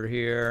dude over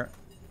here.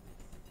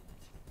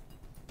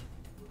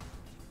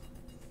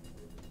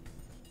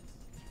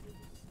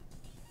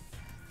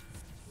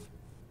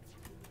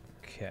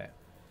 Okay.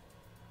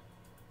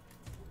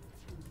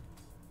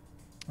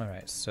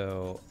 Alright,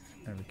 so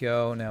there we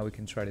go. Now we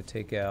can try to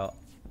take out...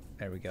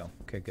 There we go.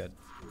 Okay, good.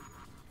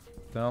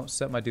 Don't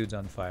set my dudes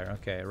on fire.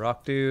 Okay,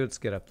 rock dude, let's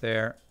get up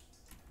there.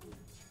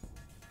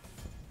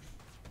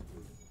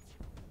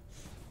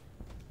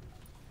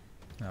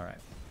 Alright.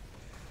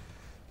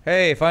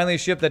 Hey, finally a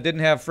ship that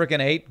didn't have frickin'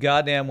 8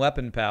 goddamn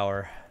weapon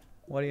power.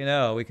 What do you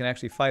know? We can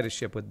actually fight a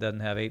ship that doesn't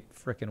have 8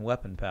 frickin'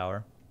 weapon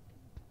power.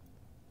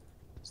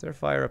 Is there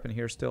fire up in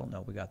here still?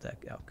 No, we got that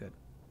out. Good.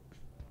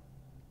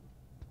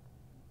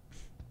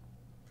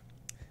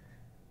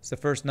 the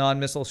first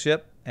non-missile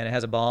ship, and it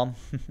has a bomb.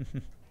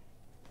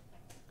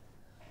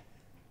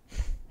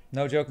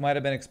 No joke, might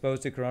have been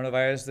exposed to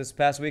coronavirus this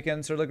past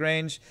weekend, Sir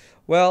LaGrange.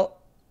 Well,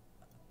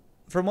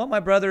 from what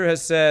my brother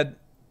has said,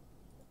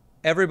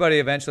 everybody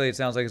eventually, it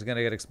sounds like, is going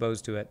to get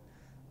exposed to it.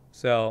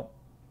 So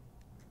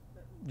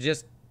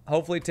just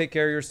hopefully take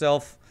care of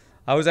yourself.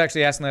 I was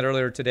actually asking that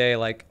earlier today.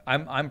 Like,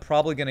 I'm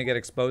probably going to get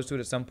exposed to it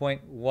at some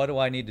point. What do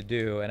I need to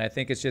do? And I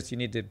think it's just you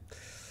need to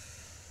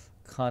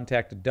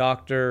contact a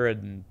doctor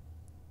and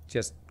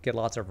just get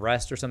lots of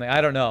rest or something.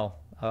 I don't know.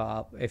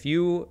 If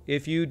you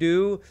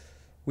do,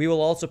 we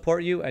will all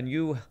support you, and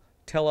you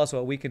tell us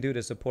what we can do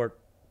to support.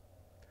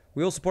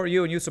 We will support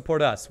you, and you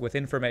support us with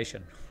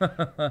information.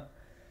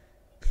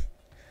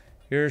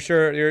 You're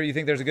sure? You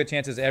think there's a good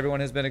chance that everyone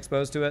has been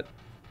exposed to it?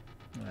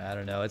 I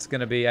don't know. It's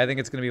gonna be. I think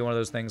it's gonna be one of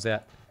those things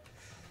that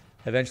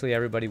eventually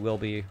everybody will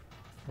be,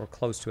 or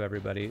close to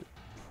everybody.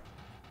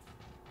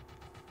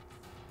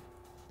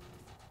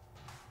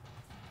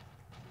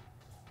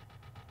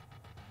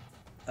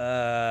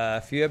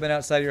 If you have been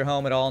outside your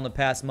home at all in the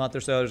past month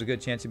or so, there's a good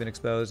chance you've been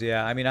exposed.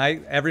 Yeah, I mean,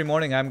 every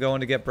morning I'm going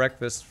to get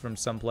breakfast from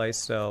someplace,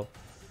 so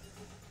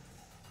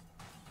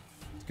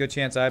it's a good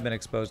chance I've been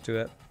exposed to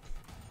it.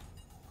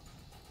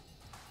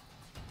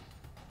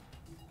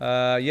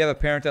 You have a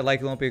parent that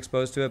likely won't be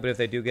exposed to it, but if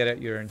they do get it,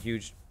 you're in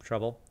huge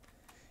trouble.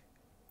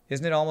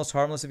 Isn't it almost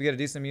harmless if you get a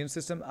decent immune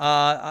system?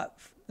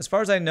 As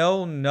far as I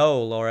know,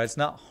 no, Laura, it's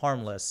not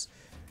harmless.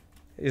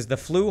 Is the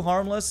flu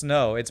harmless?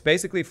 No, it's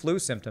basically flu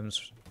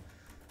symptoms.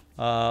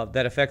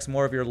 That affects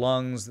more of your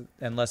lungs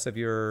and less of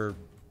your,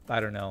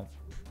 I don't know.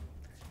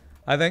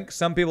 I think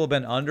some people have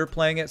been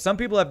underplaying it. Some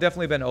people have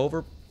definitely been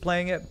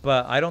overplaying it,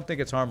 but I don't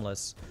think it's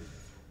harmless.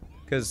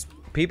 Because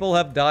people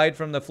have died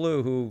from the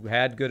flu who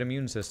had good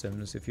immune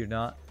systems. If you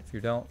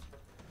don't,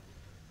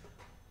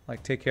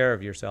 like, take care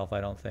of yourself, I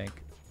don't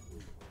think.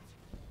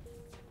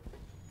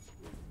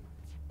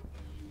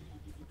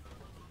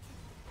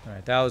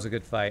 Alright, that was a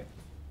good fight.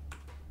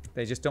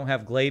 They just don't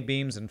have glaive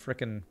beams and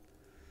frickin'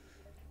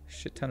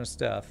 shit ton of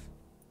stuff.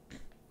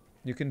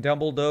 You can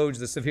double doge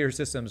the severe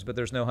systems, but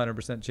there's no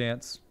 100%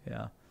 chance.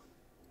 Yeah.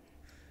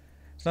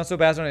 It's not so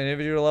bad on an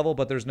individual level,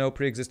 but there's no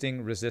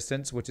pre-existing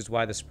resistance, which is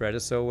why the spread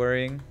is so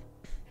worrying.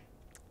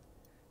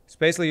 So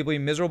basically, you'll be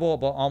miserable,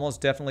 but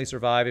almost definitely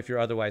survive if you're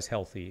otherwise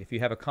healthy. If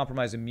you have a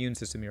compromised immune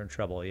system, you're in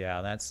trouble.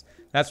 Yeah, that's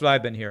what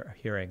I've been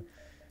hearing.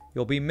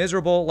 You'll be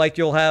miserable, like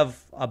you'll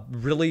have a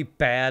really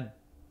bad...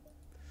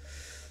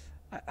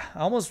 I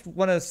almost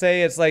want to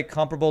say it's like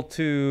comparable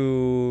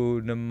to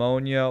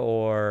pneumonia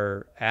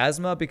or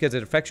asthma because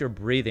it affects your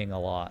breathing a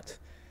lot.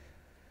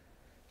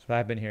 That's what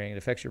I've been hearing. It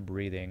affects your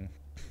breathing.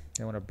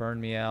 They want to burn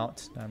me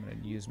out. I'm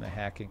going to use my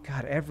hacking.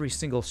 God, every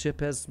single ship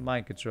has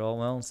mind control.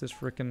 Well, it's this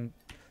freaking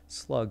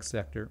slug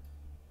sector.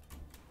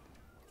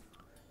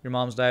 Your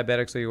mom's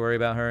diabetic, so you worry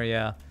about her?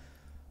 Yeah.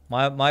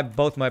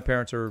 Both my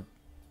parents are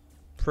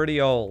pretty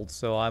old,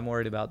 so I'm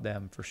worried about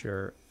them for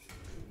sure.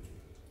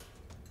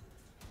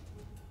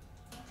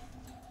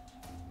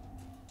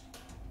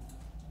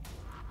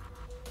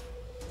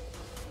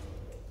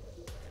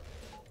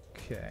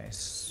 Okay,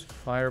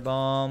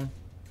 firebomb.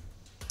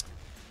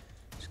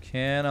 Just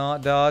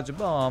cannot dodge a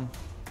bomb.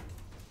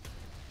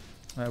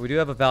 Alright, we do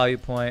have a value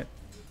point.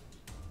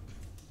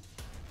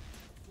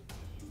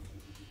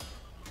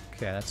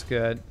 Okay, that's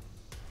good.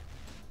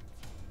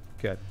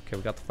 Good. Okay,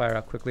 we got the fire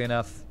out quickly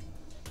enough.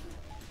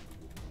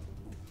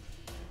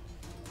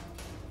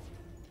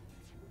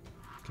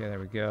 Okay,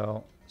 there we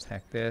go. Let's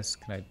hack this.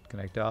 Can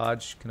I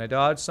dodge? Can I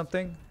dodge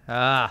something?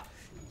 Ah,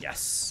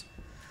 yes.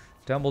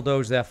 Double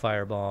doge that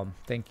firebomb.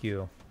 Thank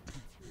you.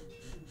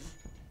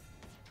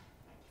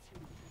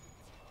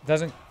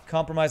 Doesn't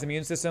compromise the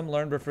immune system.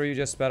 Learn before you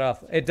just sped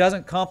off. It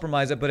doesn't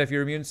compromise it, but if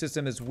your immune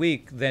system is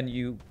weak, then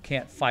you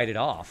can't fight it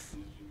off.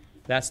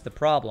 That's the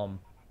problem.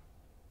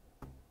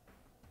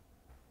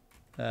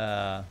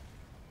 Like,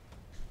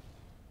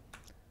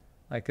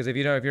 because if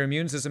your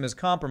immune system is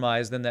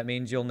compromised, then that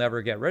means you'll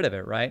never get rid of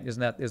it, right?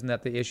 Isn't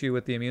that the issue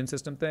with the immune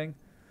system thing?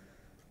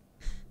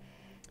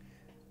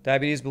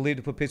 Diabetes believed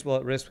to put people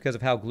at risk because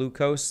of how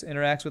glucose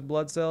interacts with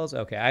blood cells.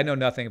 Okay, I know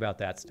nothing about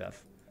that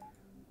stuff.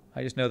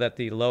 I just know that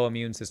the low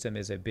immune system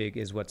is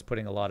what's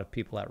putting a lot of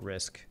people at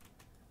risk.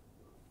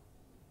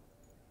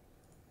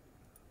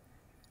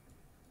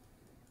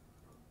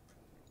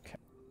 Okay.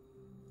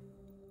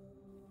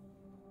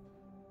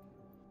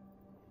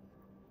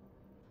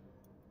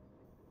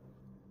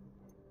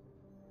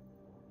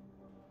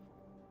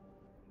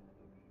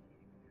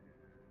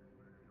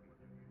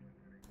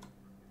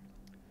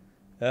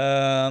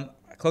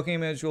 Cloaking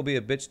image will be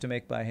a bitch to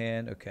make by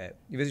hand. Okay.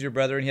 You visit your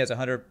brother and he has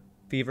 100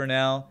 fever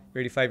now.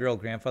 Your 85-year-old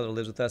grandfather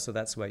lives with us, so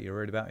that's what you're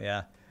worried about?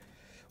 Yeah.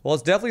 Well,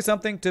 it's definitely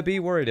something to be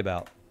worried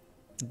about.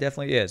 It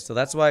definitely is. So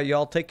that's why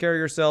y'all take care of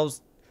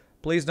yourselves.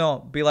 Please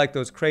don't be like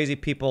those crazy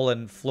people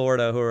in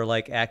Florida who are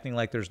like acting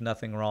like there's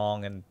nothing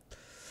wrong and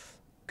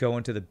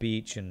going to the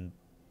beach and,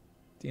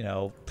 you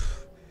know,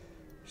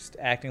 just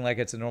acting like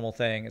it's a normal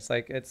thing. It's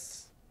like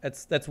that's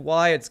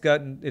why it's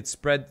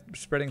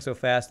spreading so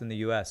fast in the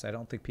U.S. I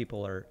don't think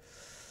people are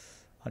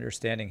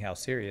understanding how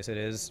serious it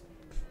is.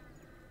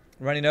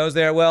 Runny nose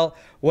there. Well,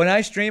 when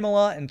I stream a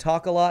lot and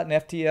talk a lot in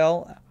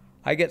FTL,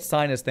 I get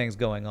sinus things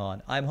going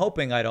on. I'm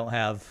hoping I don't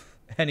have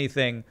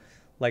anything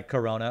like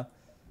corona.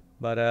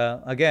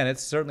 But again,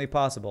 it's certainly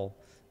possible.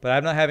 But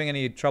I'm not having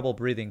any trouble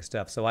breathing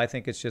stuff, so I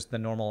think it's just the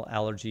normal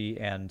allergy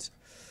and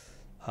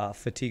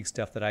fatigue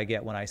stuff that I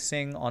get when I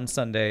sing on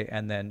Sunday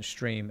and then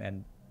stream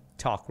and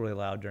talk really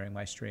loud during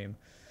my stream.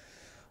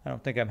 I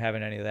don't think I'm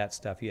having any of that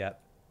stuff yet.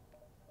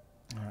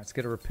 All right, let's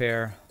get a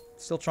repair.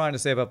 Still trying to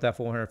save up that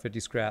 450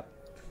 scrap.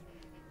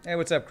 Hey,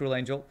 what's up, Cruel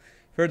Angel?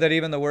 Heard that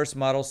even the worst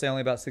models say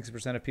only about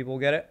 60% of people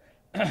get it.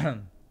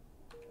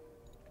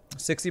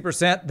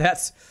 60%?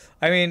 That's,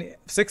 I mean,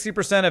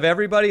 60% of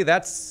everybody?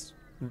 That's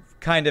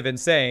kind of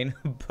insane,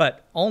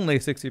 but only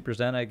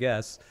 60%, I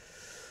guess.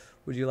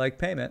 Would you like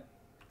payment?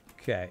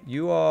 Okay,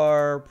 you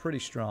are pretty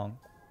strong.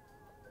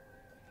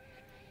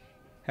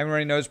 Having a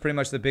runny nose is pretty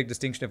much the big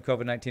distinction of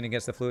COVID-19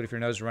 against the flu. If your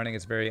nose is running,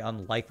 it's very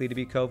unlikely to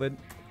be COVID.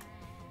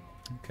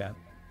 Okay,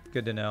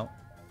 good to know.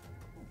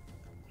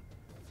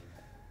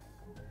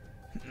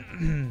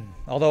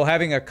 Although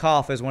having a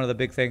cough is one of the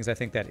big things I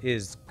think that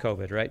is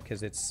COVID, right?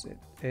 Because it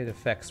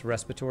affects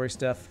respiratory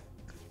stuff.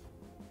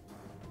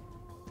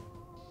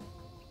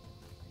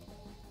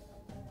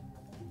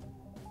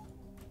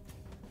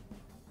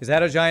 Is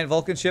that a giant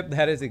Vulcan ship?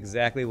 That is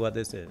exactly what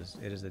this is.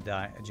 It is a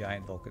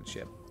giant Vulcan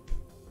ship.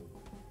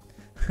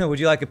 Would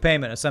you like a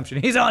payment?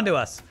 Assumption. He's on to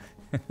us.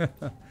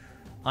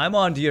 I'm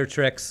on to your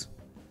tricks.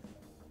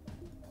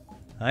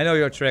 I know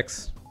your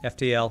tricks,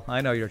 FTL.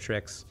 I know your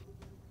tricks.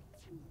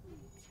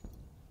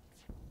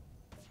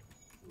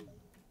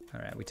 All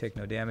right, we take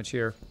no damage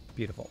here.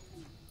 Beautiful.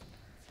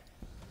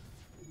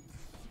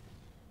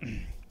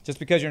 Just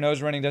because your nose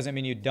is running doesn't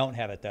mean you don't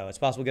have it, though. It's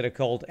possible to get a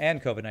cold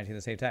and COVID-19 at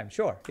the same time.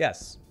 Sure,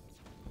 yes.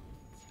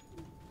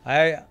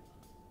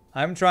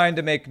 I'm trying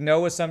to make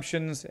no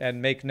assumptions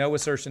and make no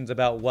assertions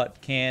about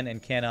what can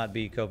and cannot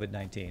be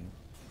COVID-19.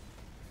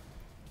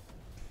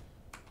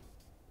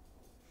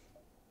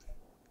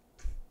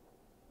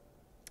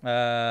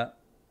 Let's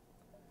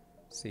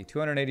see,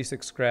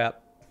 286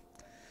 scrap.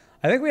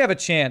 I think we have a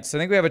chance. I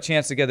think we have a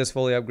chance to get this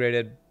fully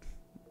upgraded.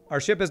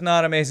 Our ship is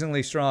not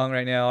amazingly strong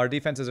right now. Our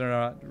defenses are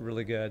not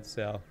really good,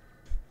 so.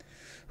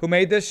 Who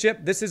made this ship?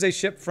 This is a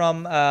ship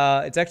from,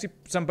 it's actually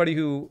somebody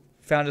who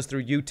found us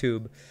through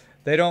YouTube.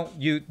 They don't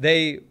use,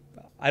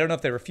 I don't know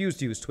if they refuse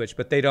to use Twitch,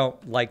 but they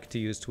don't like to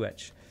use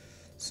Twitch.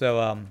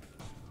 So,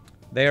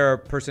 they are a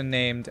person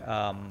named,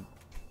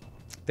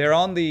 they're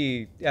on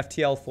the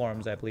FTL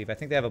forums, I believe. I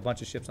think they have a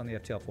bunch of ships on the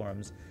FTL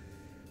forums.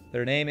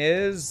 Their name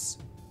is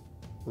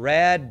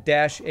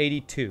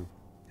Rad-82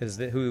 is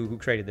who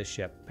created this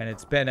ship. And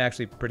it's been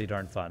actually pretty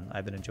darn fun.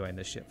 I've been enjoying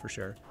this ship for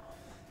sure.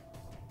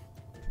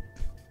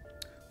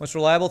 Most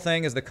reliable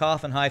thing is the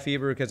cough and high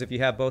fever, because if you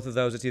have both of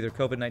those, it's either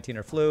COVID-19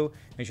 or flu,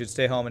 and you should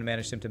stay home and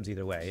manage symptoms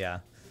either way, yeah.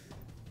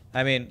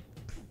 I mean,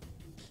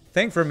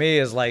 thing for me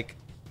is like,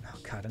 oh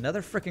god,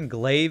 another freaking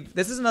glaive.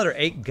 This is another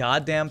 8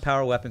 goddamn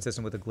power weapon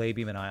system with a glaive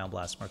beam and ion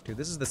blast Mark II.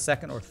 This is the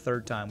second or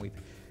third time we've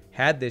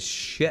had this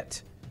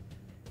shit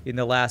in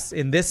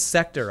this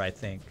sector, I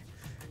think.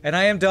 And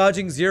I am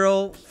dodging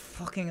 0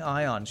 fucking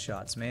ion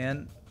shots,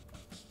 man.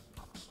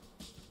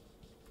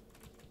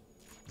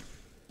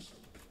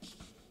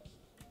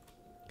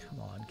 Come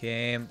on,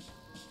 game.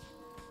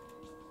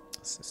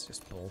 This is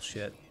just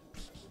bullshit.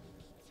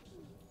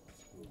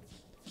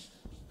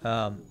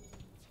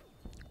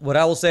 What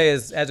I will say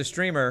is, as a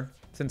streamer,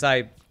 since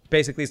I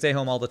basically stay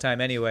home all the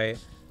time anyway,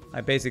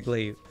 I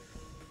basically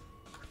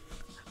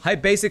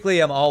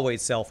am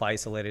always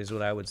self-isolated is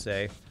what I would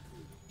say.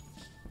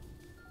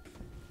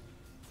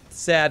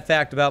 Sad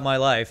fact about my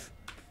life.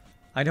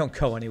 I don't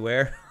go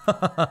anywhere.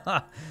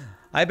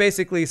 I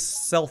basically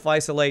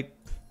self-isolate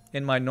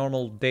in my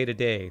normal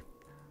day-to-day.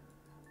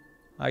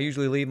 I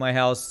usually leave my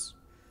house.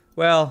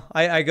 Well,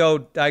 I go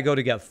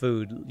to get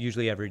food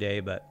usually every day,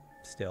 but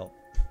still.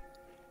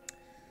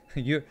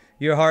 You're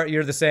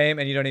the same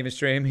and you don't even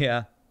stream,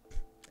 yeah.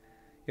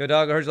 Yo,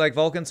 dog, I heard you like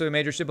Vulcan, so we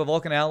made your ship a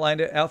Vulcan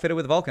and outfitted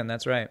with Vulcan.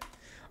 That's right.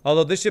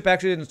 Although this ship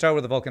actually didn't start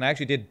with a Vulcan. I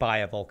actually did buy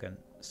a Vulcan.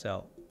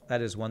 So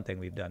that is one thing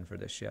we've done for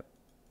this ship.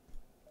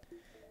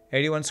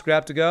 81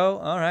 scrap to go.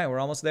 All right, we're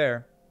almost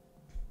there.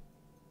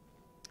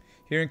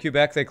 Here in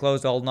Quebec, they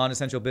closed all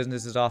non-essential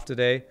businesses off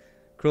today.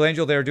 Cruel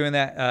Angel, they're doing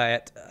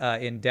that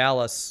in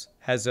Dallas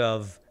as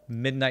of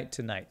midnight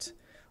tonight.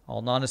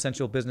 All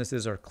non-essential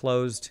businesses are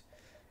closed,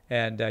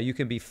 and you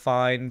can be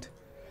fined.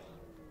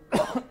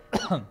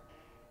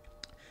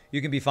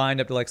 You can be fined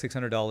up to like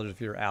 $600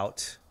 if you're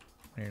out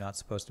when you're not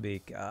supposed to be.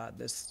 God,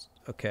 this.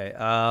 Okay.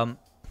 God,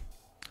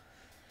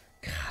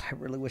 I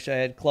really wish I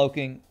had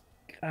cloaking.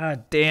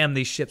 God damn,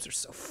 these ships are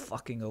so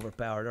fucking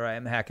overpowered. All right,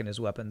 I'm hacking his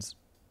weapons.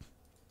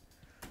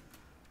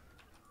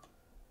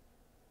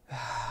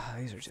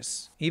 These are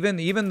just even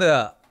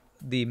the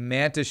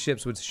Mantis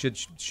ships, which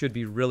should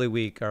be really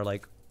weak, are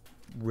like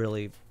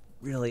really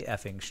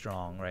effing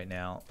strong right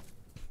now.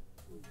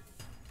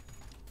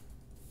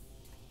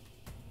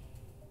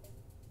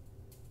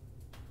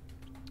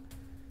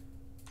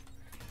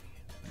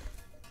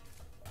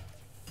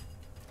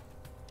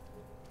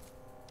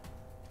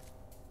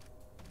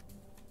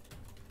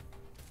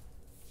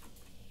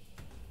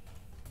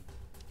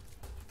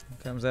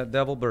 Comes that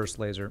double burst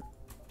laser.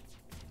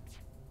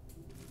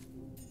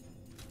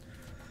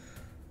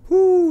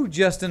 Whoo,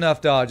 just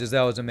enough dodges.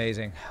 That was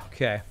amazing.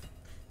 Okay.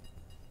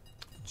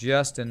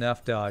 Just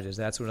enough dodges.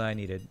 That's what I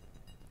needed.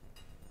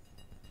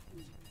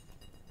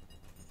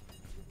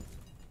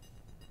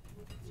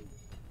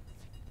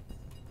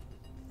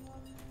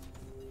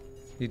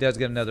 He does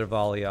get another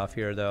volley off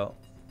here, though,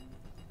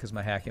 because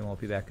my hacking won't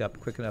be back up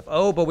quick enough.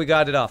 Oh, but we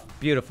got it off.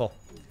 Beautiful.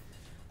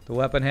 The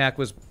weapon hack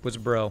was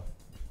bro.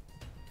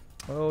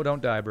 Oh,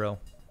 don't die, bro.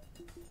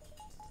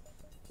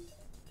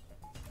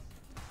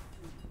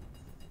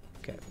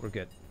 Okay, we're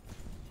good.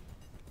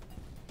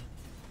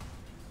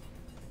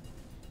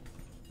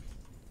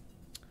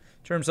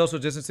 Term social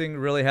distancing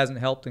really hasn't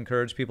helped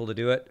encourage people to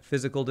do it.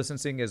 Physical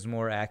distancing is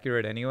more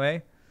accurate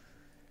anyway.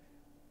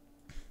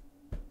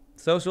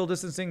 Social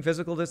distancing,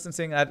 physical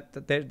distancing,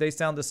 they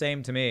sound the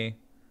same to me.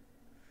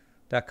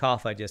 That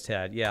cough I just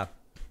had, yeah.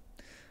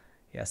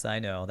 Yes, I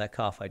know, that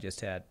cough I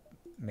just had.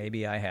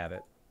 Maybe I have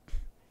it.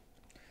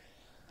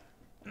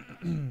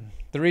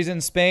 The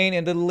reason Spain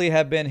and Italy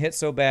have been hit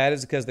so bad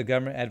is because the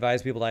government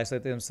advised people to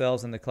isolate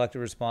themselves, and the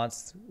collective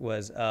response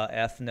was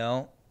F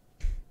no.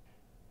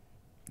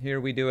 Here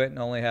we do it and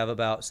only have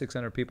about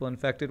 600 people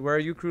infected. Where are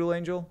you, Cruel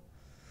Angel?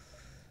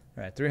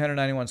 All right,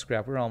 391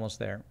 scrap. We're almost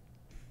there.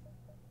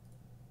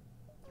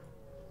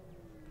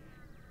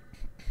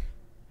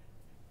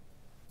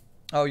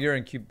 Oh, you're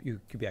in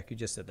Quebec. You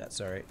just said that.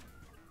 Sorry.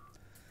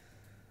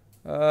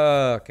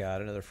 Oh,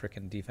 God. Another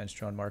freaking defense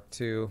drone Mark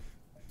II.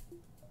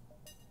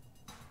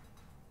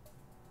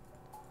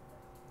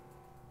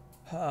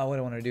 Oh, what do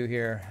I want to do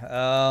here?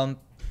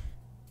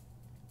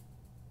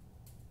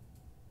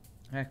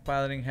 Hack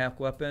piloting, hack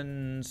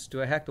weapons.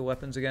 Do I hack the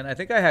weapons again? I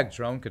think I hacked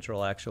drone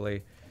control,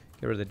 actually.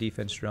 Get rid of the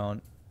defense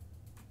drone.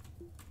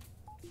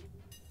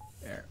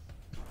 There.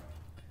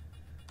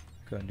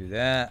 Go and do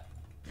that.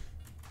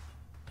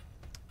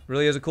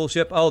 Really is a cool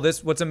ship. Oh,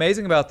 what's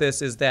amazing about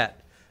this is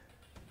that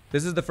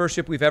this is the first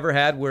ship we've ever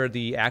had where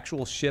the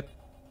actual ship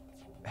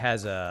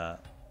has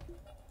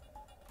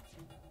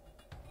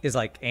is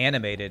like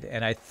animated,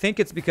 and I think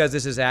it's because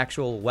this is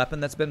actual weapon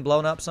that's been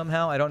blown up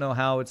somehow. I don't know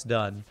how it's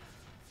done,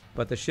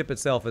 but the ship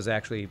itself is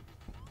actually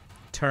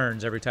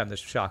turns every time the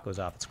shot goes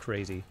off. It's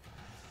crazy.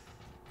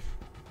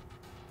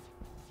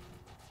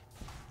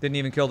 Didn't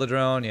even kill the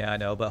drone. Yeah, I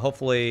know, but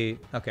hopefully,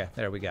 okay,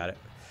 there we got it.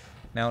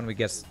 Now when we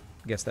guess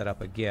that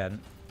up again,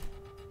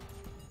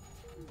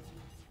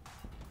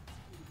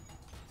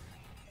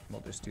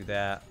 we'll just do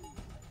that.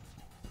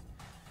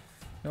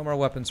 No more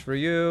weapons for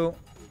you.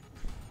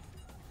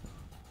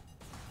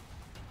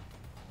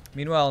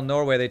 Meanwhile, in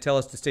Norway, they tell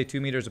us to stay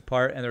 2 meters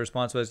apart, and the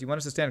response was, you want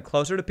us to stand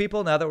closer to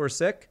people now that we're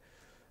sick?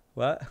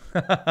 What?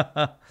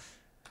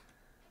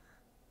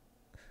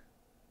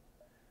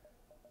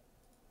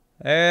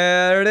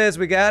 There it is.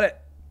 We got it.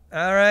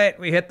 All right.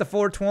 We hit the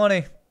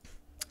 420.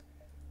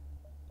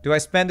 Do I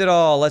spend it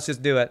all? Let's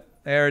just do it.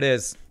 There it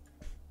is.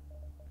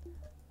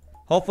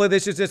 Hopefully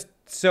this is just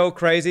so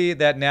crazy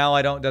that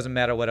now doesn't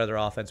matter what other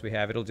offense we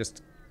have. It'll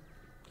just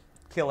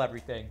kill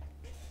everything.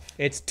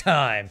 It's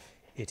time.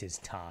 It is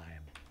time.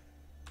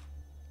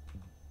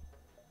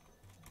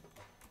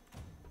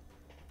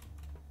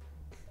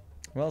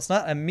 Well, it's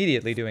not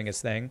immediately doing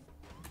its thing.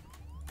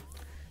 I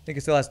think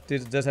it still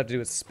does have to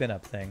do its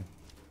spin-up thing.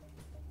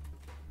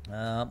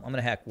 I'm going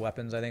to hack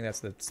weapons. I think that's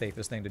the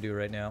safest thing to do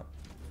right now.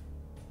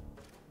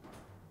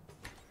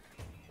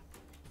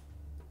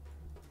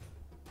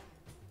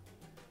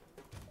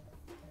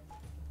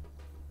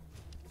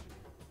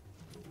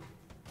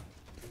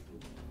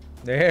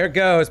 There it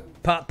goes.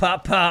 Pop,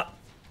 pop, pop.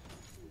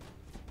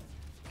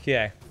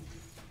 Okay.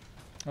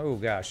 Oh,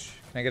 gosh.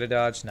 Can I get a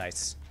dodge?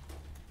 Nice.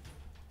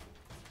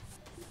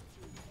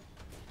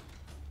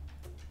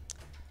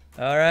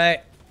 All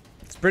right.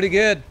 It's pretty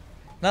good.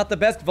 Not the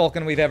best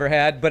Vulcan we've ever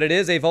had, but it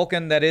is a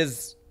Vulcan that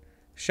is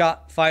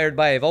fired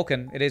by a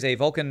Vulcan. It is a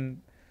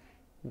Vulcan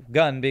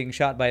gun being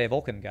shot by a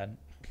Vulcan gun.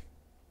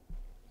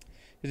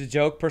 It's a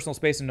joke. Personal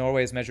space in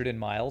Norway is measured in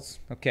miles.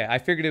 Okay, I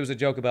figured it was a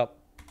joke about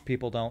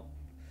people don't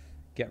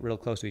get real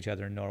close to each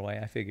other in Norway.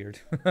 I figured.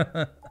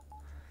 All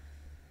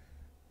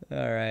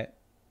right.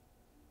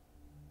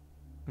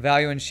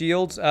 Value in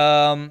shields.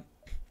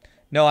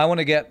 No, I want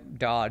to get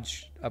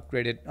dodge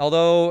upgraded.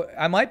 Although,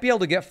 I might be able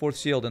to get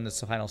 4th shield in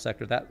this final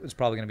sector. That is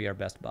probably going to be our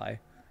best buy.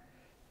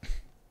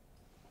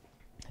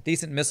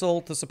 Decent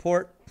missile to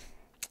support.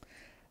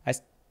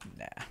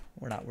 Nah,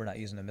 we're not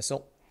using a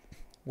missile.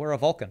 We're a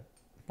Vulcan.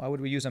 Why would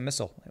we use a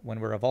missile when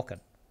we're a Vulcan?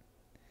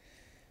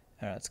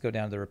 All right, let's go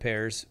down to the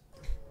repairs.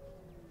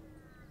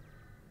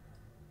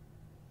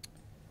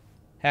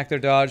 Hack their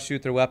dodge,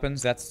 shoot their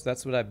weapons.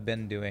 That's what I've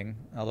been doing.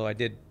 Although I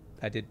did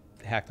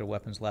hack their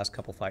weapons the last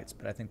couple fights,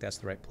 but I think that's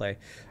the right play.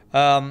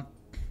 I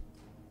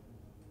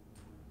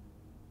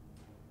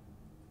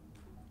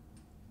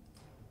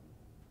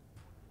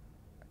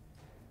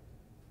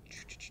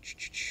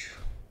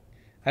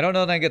don't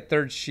know that I get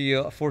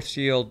 4th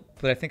shield,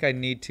 but I think I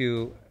need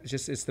to.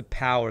 It's the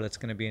power that's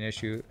going to be an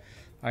issue.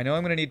 I know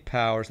I'm going to need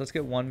power, so let's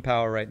get 1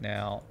 power right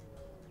now.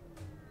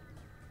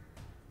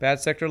 Bad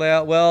sector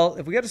layout. Well,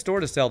 if we got a store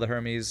to sell the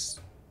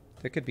Hermes,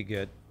 that could be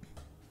good.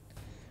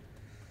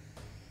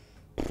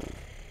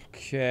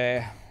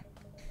 Okay.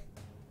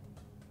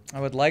 I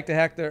would like to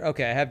hack their...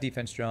 Okay, I have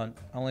defense drone.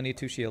 I only need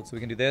 2 shields, so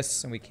we can do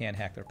this, and we can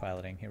hack their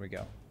piloting. Here we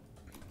go.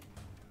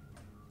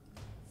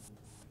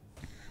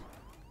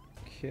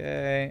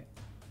 Okay.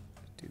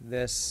 Do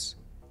this.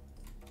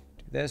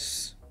 Do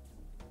this.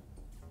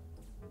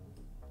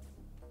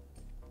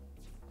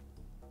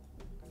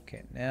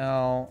 Okay,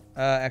 now...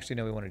 actually,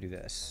 no, we want to do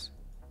this.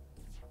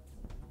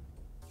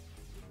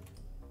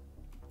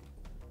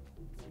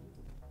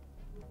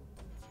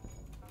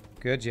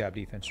 Good job,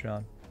 defense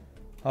drone.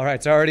 All right,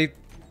 it's already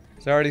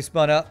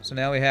spun up, so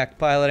now we hacked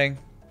piloting.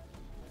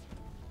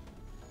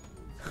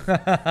 All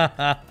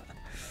right,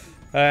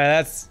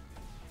 that's...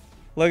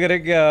 Look at it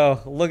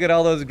go. Look at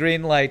all those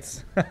green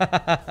lights. It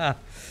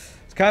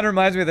kind of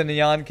reminds me of the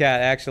Neon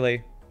Cat,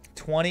 actually.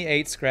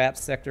 28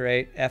 scraps, Sector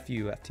 8. F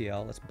you,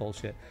 FTL. That's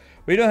bullshit.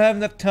 We don't have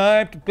enough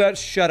time to... But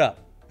shut up.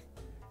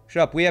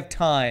 Shut up. We have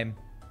time.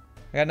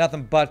 I got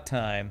nothing but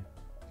time.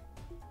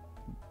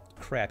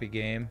 Crappy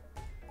game.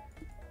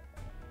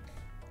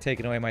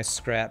 Taking away my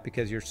scrap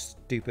because you're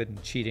stupid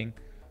and cheating.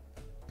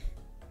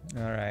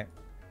 Alright.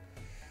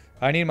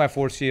 I need my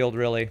force shield,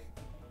 really.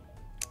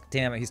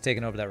 Damn it, he's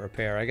taking over that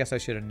repair. I guess I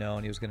should have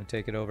known he was going to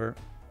take it over.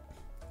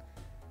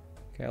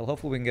 Okay, well,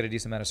 hopefully we can get a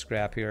decent amount of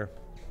scrap here.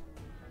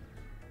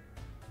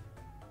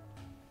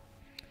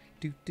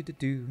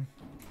 Do.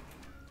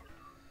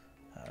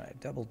 Alright,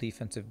 double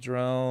defensive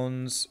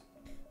drones.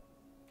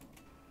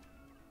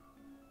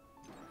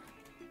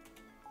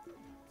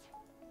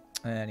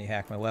 And you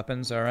hack my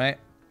weapons, alright.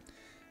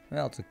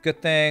 Well, it's a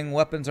good thing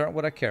weapons aren't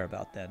what I care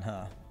about then,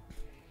 huh?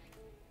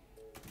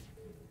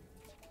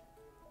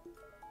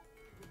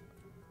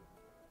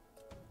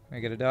 Can I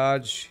get a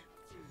dodge?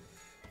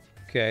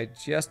 Okay,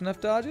 just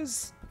enough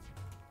dodges?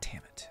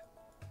 Damn it.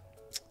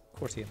 Of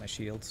course he hit my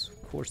shields.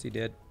 Of course he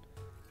did.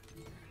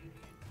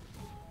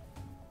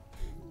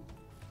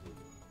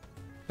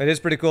 It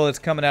is pretty cool. It's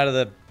coming out of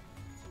the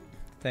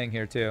thing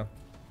here, too.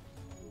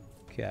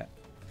 Okay.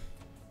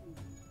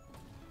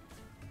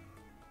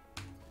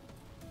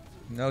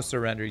 No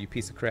surrender, you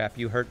piece of crap.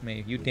 You hurt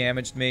me. You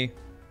damaged me.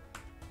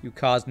 You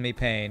caused me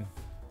pain.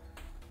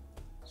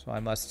 So I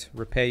must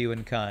repay you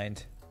in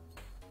kind.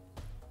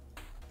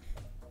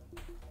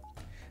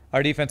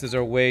 Our defenses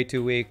are way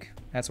too weak.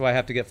 That's why I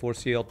have to get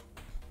force shield.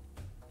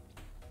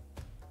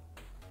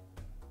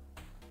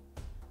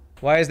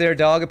 Why is there a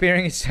dog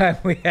appearing each time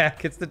we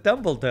hack? It's the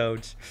Dumble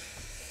Doge.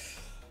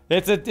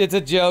 It's a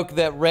joke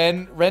that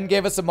Ren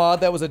gave us a mod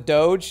that was a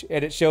Doge,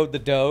 and it showed the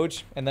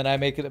Doge, and then I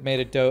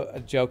made a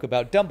joke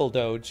about Dumble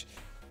Doge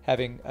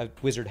having a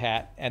wizard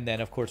hat, and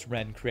then of course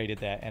Ren created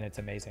that, and it's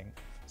amazing.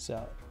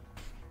 So,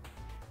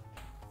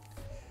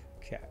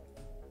 okay.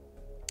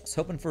 I was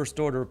hoping for a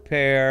store to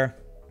repair.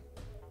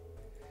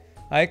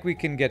 I think we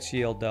can get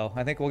shield though.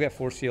 I think we'll get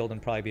force shield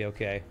and probably be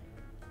okay.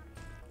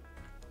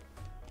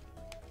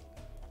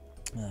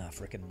 Ah,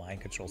 freaking mind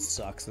control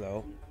sucks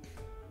though.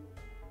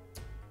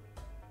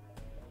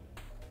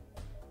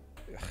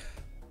 Ugh.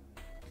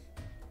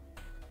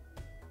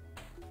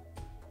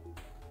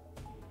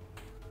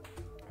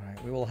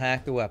 Alright, we will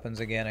hack the weapons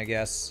again, I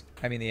guess.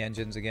 I mean the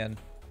engines again.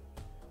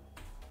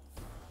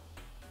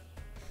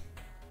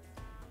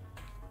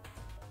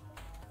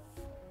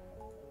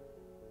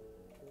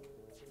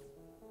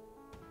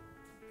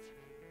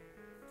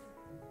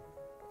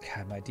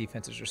 God, my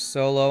defenses are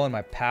so low and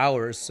my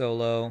power is so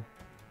low.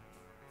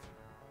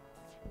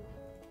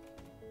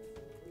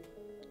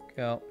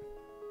 Go.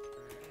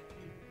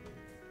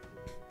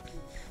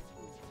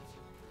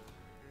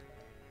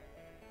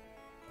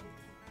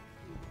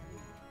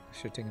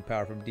 Should have taken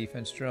power from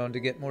defense drone to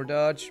get more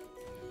dodge.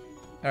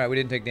 Alright, we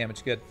didn't take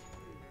damage. Good.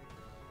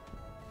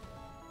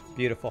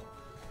 Beautiful.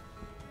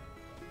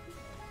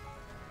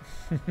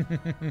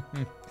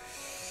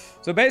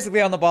 So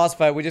basically on the boss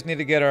fight, we just need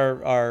to get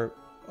our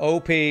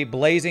OP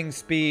blazing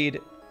speed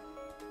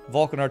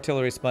Vulcan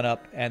artillery spun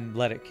up and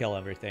let it kill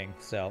everything.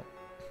 So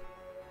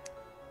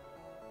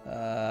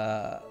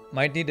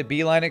might need to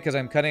beeline it because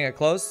I'm cutting it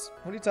close.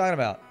 What are you talking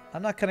about?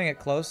 I'm not cutting it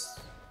close.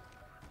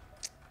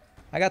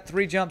 I got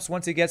 3 jumps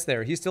once he gets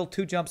there. He's still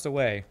 2 jumps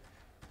away.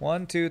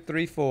 1, 2,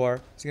 3,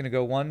 4. He's gonna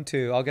go 1,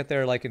 2. I'll get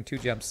there like in 2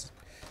 jumps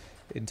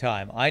in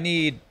time.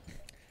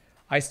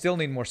 I still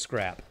need more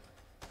scrap.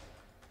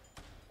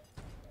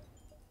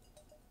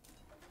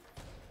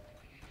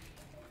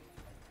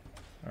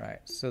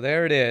 Alright, so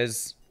there it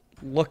is.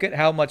 Look at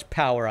how much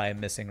power I am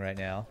missing right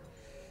now.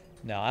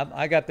 No,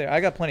 I got there. I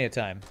got plenty of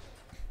time.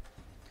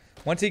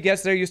 Once he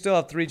gets there, you still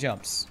have 3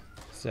 jumps.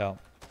 So,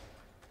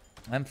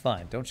 I'm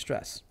fine. Don't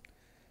stress.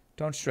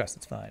 Don't stress.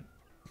 It's fine.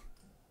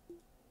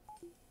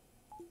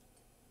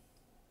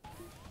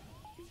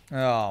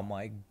 Oh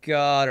my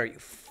god. Are you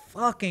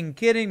fucking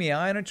kidding me?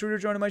 Ion Intruder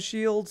joining my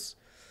shields?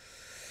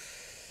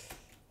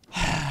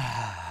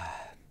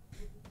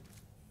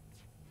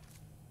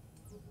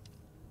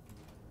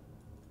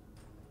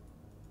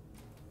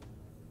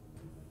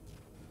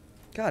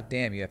 God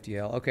damn you,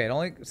 FTL.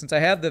 Okay, since I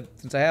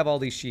have all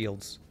these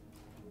shields.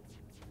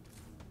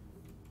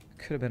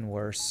 Could have been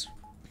worse.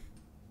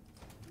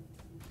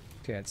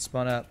 Okay, it's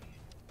spun up.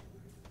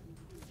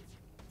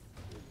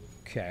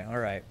 Okay,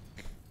 alright.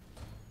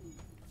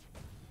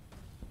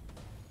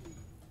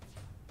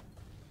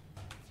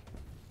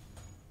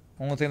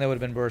 Only thing that would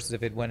have been worse is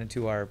if it went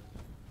into our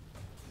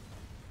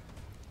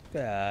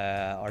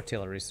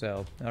artillery,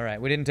 so alright,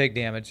 we didn't take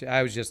damage.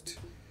 I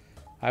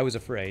was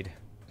afraid.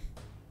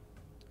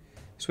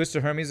 Switch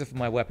to Hermes if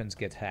my weapons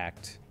get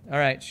hacked.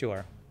 Alright,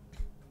 sure.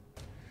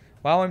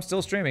 Wow, I'm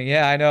still streaming.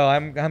 Yeah, I know.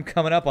 I'm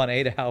coming up on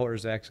 8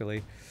 hours,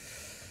 actually.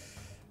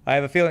 I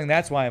have a feeling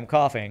that's why I'm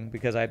coughing,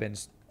 because I've been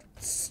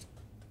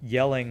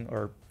yelling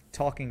or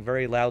talking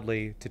very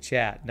loudly to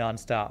chat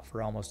nonstop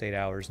for almost 8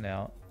 hours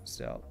now.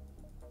 So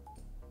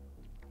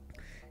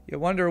you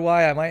wonder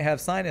why I might have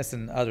sinus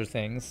and other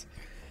things.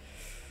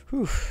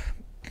 Whew.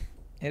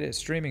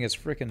 Streaming is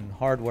freaking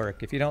hard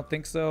work. If you don't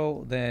think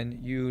so, then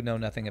you know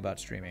nothing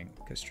about streaming,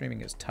 because streaming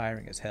is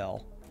tiring as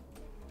hell.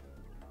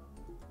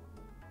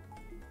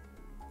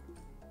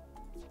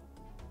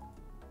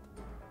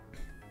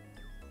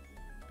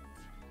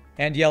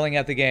 And yelling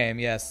at the game,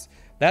 yes.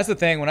 That's the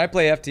thing. When I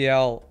play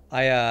FTL,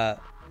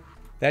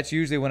 that's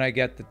usually when I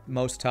get the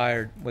most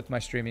tired with my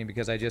streaming,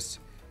 because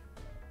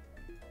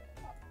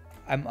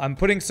I'm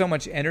putting so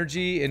much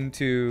energy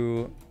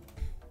into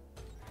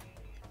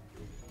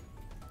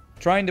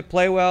trying to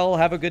play well,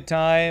 have a good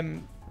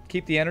time,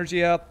 keep the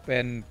energy up,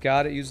 and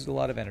God, it uses a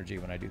lot of energy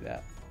when I do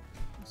that.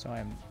 So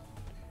I'm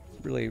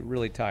really,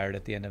 really tired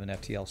at the end of an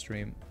FTL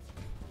stream.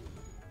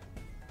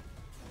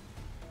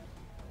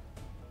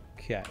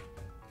 Okay.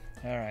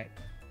 Alright.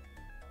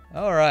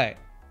 Alright.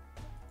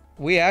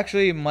 We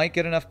actually might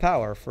get enough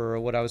power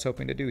for what I was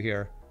hoping to do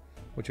here,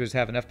 which was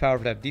have enough power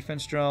to have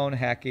defense drone,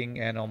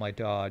 hacking, and all my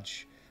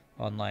dodge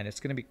online.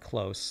 It's going to be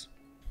close.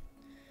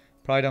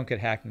 Probably don't get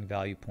hacking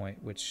value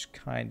point, which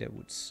kind of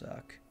would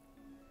suck.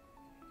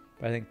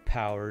 But I think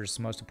power's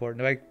most important.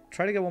 Do I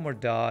try to get one more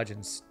dodge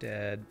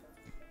instead?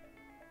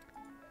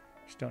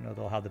 Just don't know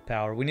they'll have the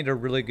power. We need a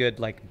really good,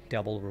 like,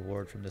 double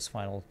reward from this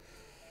final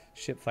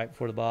ship fight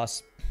before the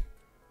boss.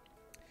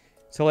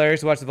 It's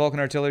hilarious to watch the Vulcan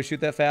artillery shoot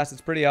that fast.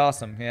 It's pretty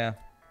awesome, yeah.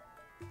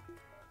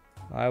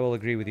 I will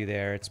agree with you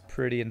there. It's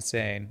pretty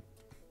insane.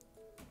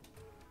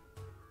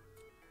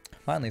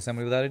 Finally,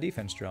 somebody without a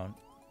defense drone.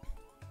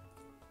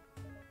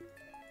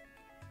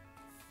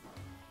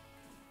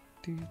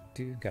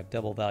 Got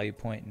double value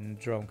point and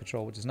drone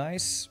control, which is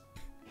nice.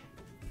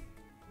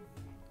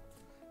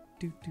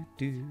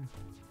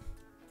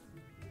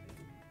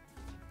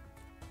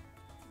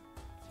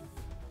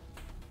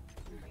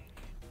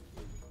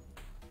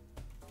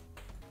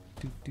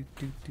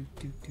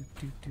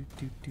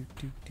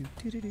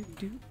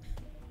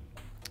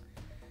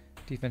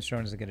 Defense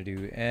drone isn't going to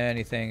do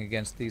anything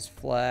against these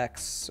flaks,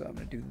 so I'm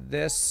going to do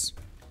this.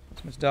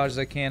 As much dodge as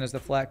I can as the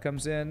flak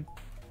comes in.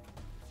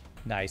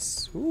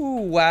 Nice.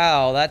 Ooh,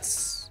 wow,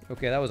 that's...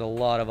 Okay, that was a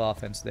lot of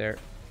offense there.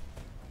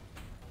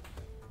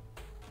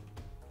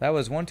 That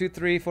was 1, 2,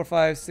 3, 4,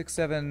 5, 6,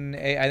 7,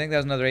 8. I think that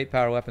was another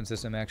 8-power weapon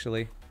system,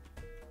 actually.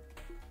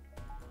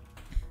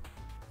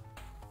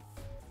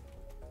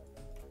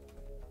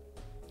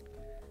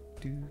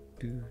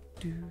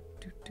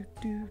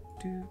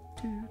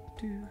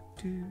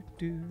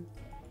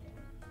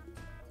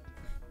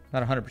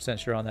 Not 100%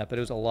 sure on that, but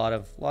it was a lot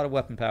of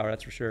weapon power,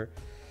 that's for sure.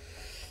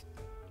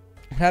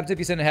 What happens if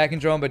you send a hacking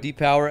drone but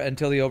depower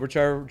until the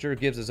overcharger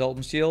gives a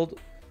Zoltan shield?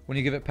 When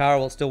you give it power,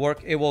 will it still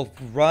work? It will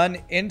run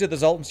into the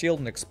Zoltan shield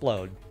and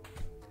explode.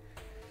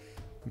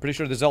 I'm pretty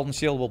sure the Zoltan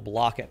shield will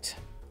block it.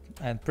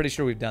 I'm pretty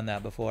sure we've done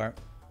that before.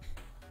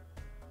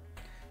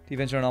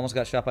 Defense drone almost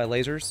got shot by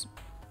lasers.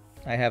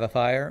 I have a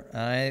fire.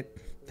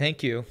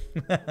 Thank you.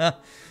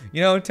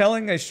 You know,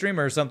 telling a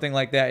streamer something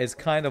like that is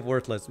kind of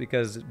worthless,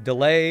 because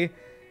delay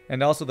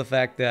and also the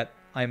fact that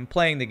I'm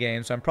playing the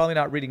game, so I'm probably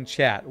not reading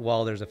chat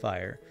while there's a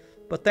fire.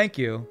 But thank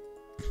you.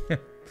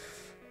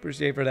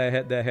 Appreciate for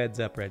that heads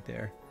up right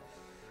there.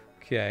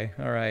 Okay,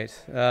 alright.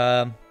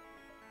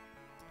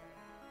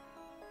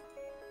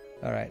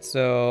 Alright,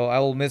 so I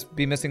will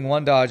be missing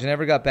one dodge. I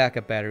never got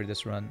backup battery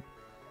this run.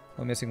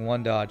 I'm missing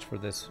one dodge for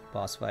this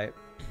boss fight.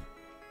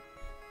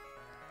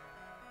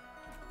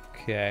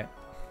 Okay.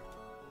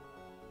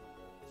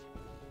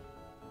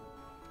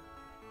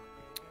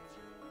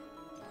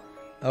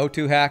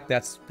 O2 hack,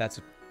 that's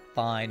a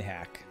fine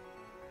hack.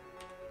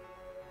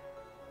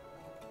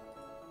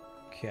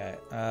 Okay.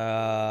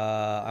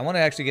 I want to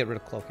actually get rid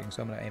of cloaking,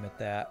 so I'm going to aim at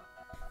that.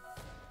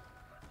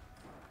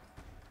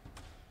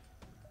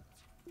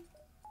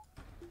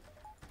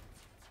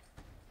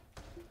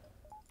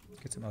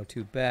 Get some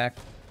O2 back.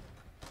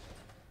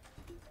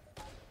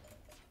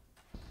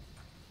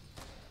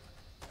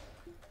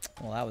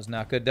 Well, that was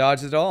not good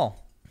dodge at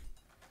all.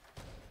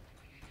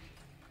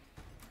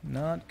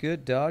 Not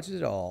good dodge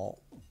at all.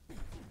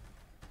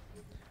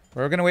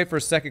 We're going to wait for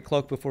a second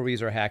cloak before we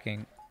use our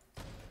hacking.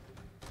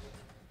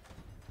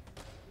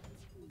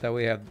 That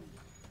way we have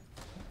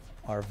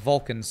our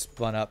Vulcan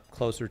spun up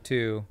closer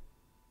to.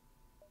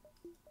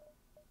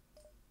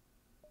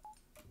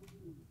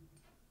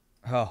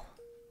 Oh,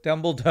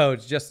 Dumble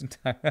Doge just in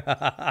time.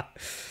 All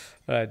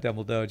right,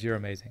 Dumble Doge, you're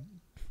amazing.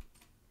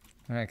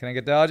 All right, can I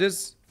get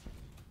dodges?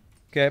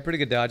 Okay, pretty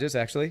good dodges,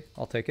 actually.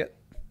 I'll take it.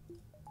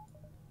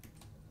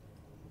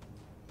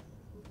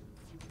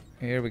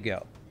 Here we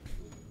go.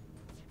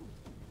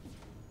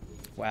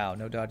 Wow,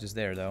 no dodges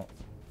there, though.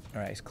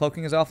 All right,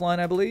 cloaking is offline,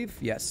 I believe.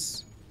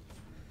 Yes.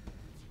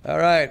 All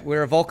right,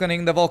 we're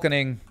Vulcaning the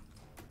Vulcaning.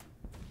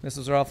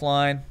 Missiles are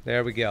offline.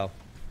 There we go.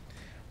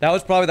 That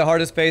was probably the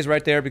hardest phase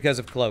right there because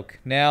of cloak.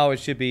 Now it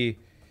should be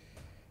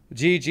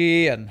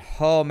GG, and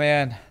oh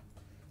man,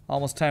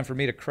 almost time for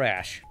me to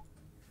crash.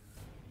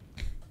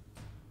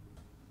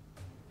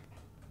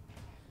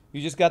 You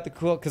just got the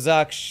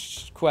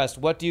Kazakh quest.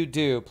 What do you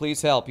do?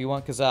 Please help. You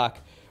want Kazakh.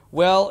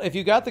 Well, if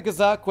you got the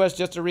Kazakh quest,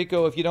 just to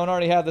Rico, if you don't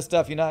already have the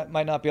stuff, you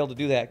might not be able to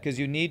do that. Because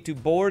you need to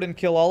board and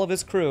kill all of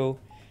his crew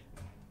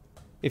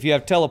if you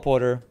have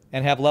teleporter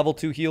and have level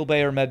 2 heal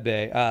bay or med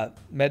bay.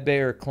 Med bay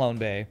or clone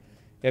bay.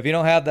 If you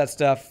don't have that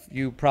stuff,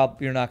 you're not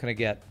going to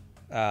get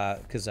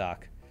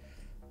Kazakh.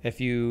 If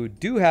you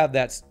do have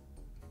that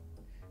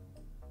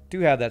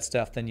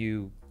stuff, then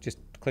you just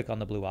click on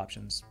the blue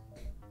options.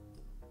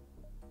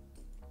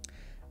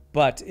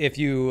 But if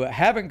you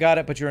haven't got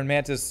it, but you're in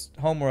Mantis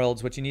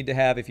Homeworlds, what you need to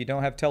have, if you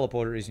don't have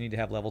teleporter, is you need to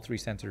have level 3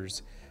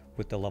 sensors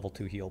with the level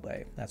 2 heal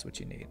bay. That's what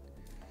you need.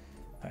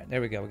 All right,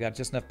 there we go. We got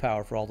just enough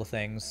power for all the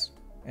things.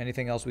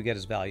 Anything else we get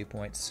is value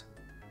points.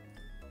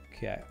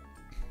 Okay.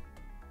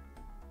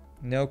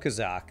 No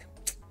Kazakh.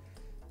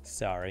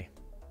 Sorry.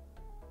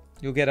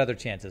 You'll get other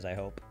chances, I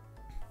hope.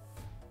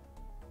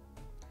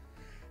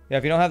 Yeah,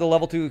 if you don't have the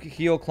level 2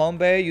 heal clone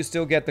bay, you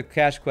still get the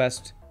cash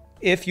quest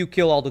if you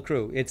kill all the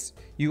crew.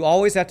 You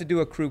always have to do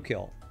a crew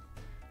kill.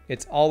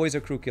 It's always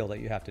a crew kill that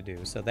you have to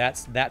do. So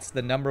that's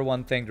the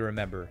 #1 thing to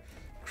remember.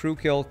 Crew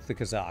kill the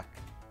Kazakh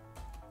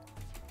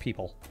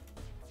people.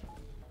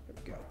 There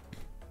we go.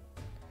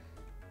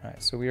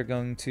 Alright, so we are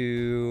going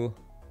to...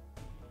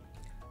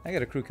 I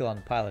get a crew kill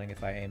on piloting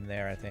if I aim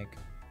there, I think.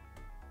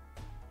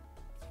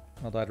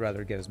 Although I'd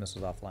rather get his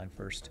missiles offline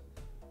first.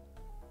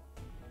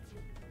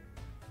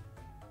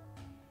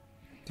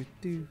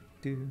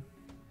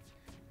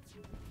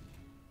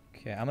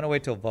 Okay, I'm going to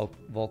wait till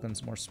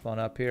Vulcan's more spun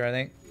up here, I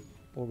think.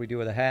 Before we do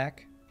with a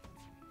hack.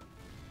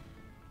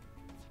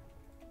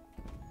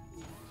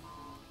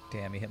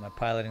 Damn, he hit my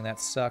piloting.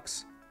 That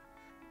sucks.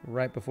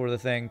 Right before the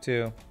thing,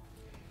 too.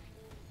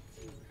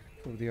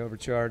 Before the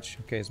overcharge.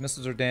 Okay, his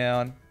missiles are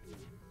down.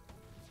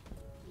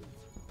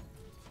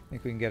 I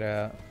think we can get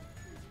a...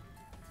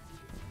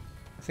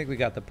 I think we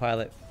got the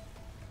pilot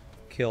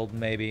killed,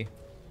 maybe.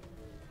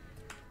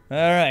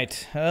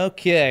 Alright,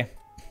 okay.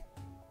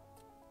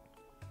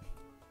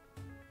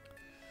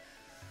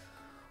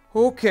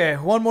 Okay,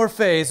 one more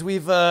phase.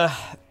 We're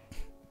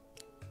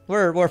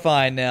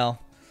fine now.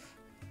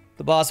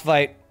 The boss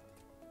fight.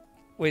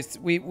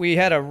 We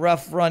had a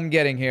rough run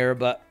getting here,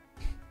 but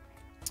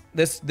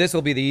this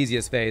will be the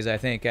easiest phase, I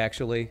think,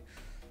 actually.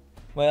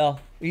 Well,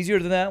 easier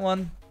than that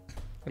one.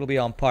 It'll be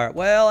on par.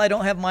 Well, I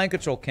don't have mind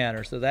control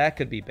counter, so that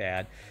could be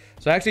bad.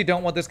 So I actually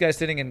don't want this guy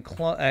sitting in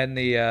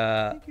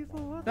the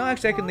no,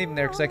 actually I can leave him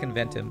there because I can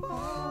vent him.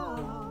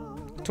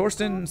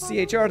 Torsten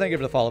CHR, thank you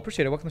for the follow.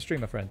 Appreciate it. Welcome to the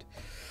stream, my friend.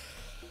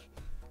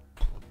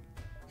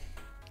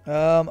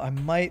 I'm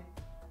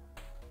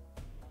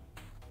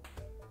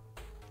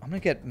gonna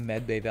get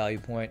medbay value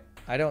point.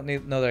 I don't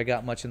know that I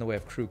got much in the way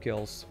of crew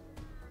kills.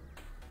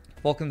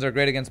 Vulcans are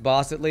great against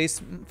boss, at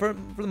least for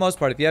the most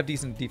part. If you have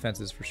decent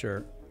defenses, for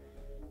sure.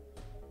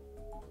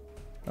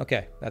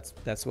 Okay,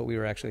 that's what we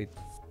were actually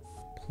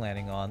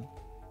planning on.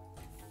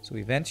 So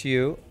we vent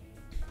you,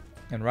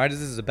 and right as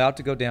this is about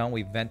to go down,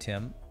 we vent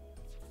him.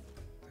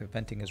 The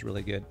venting is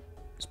really good.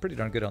 It's pretty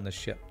darn good on this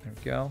ship. There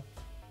we go.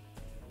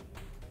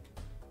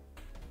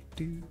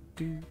 Do.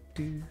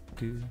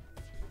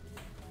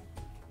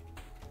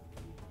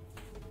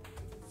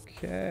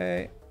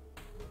 Okay.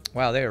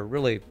 Wow, they are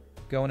really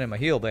going in my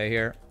heel bay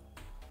here.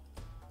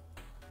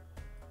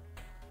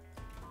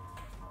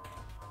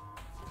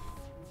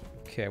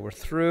 Okay, we're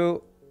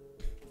through.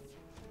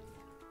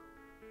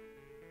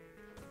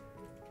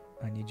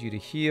 I need you to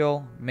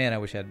heal. Man, I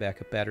wish I had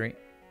backup battery.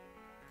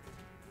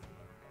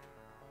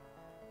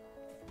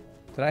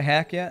 Did I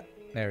hack yet?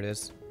 There it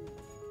is.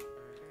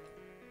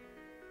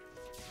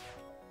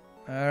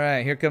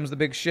 Alright, here comes the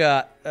big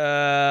shot.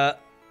 Okay,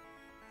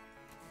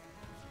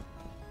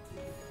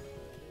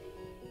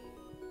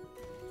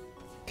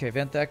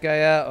 vent that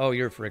guy out. Oh,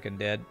 you're freaking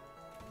dead.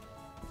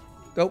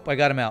 Oh, I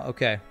got him out.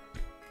 Okay.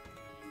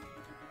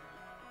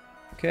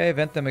 Okay,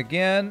 vent them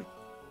again.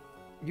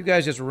 You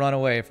guys just run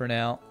away for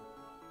now.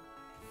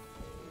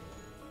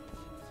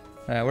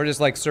 Alright, we're just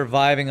like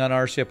surviving on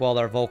our ship while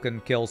our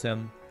Vulcan kills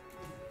him.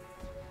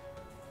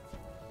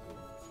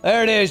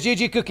 There it is.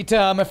 GG cookie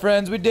time, my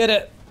friends. We did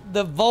it.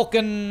 The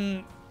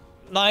Vulcan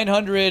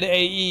 900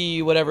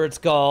 AE, whatever it's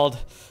called.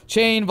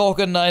 Chain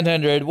Vulcan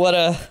 900. What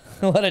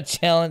a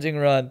challenging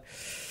run.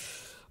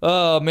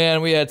 Oh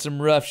man, we had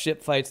some rough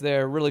ship fights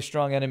there. Really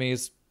strong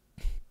enemies.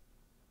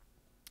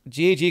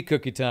 GG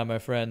cookie time, my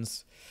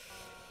friends.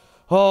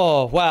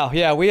 Oh, wow.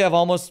 Yeah, we have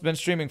almost been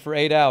streaming for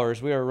 8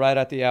 hours. We are right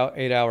at the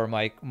 8-hour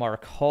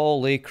mark.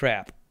 Holy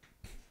crap.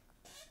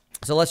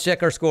 So let's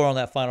check our score on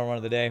that final run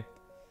of the day.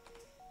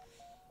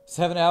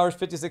 7 hours,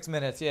 56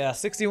 minutes. Yeah,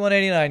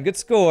 61.89. Good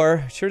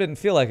score. Sure didn't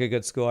feel like a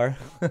good score.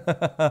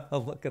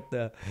 Look at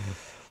that.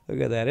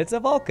 It's a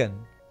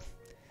Vulcan.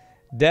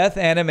 Death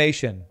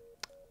animation.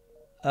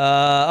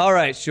 All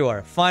right,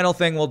 sure. Final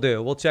thing we'll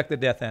do. We'll check the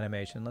death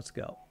animation. Let's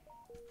go.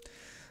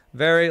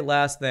 Very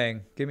last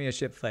thing. Give me a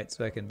ship fight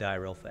so I can die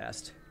real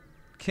fast.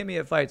 Give me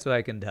a fight so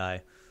I can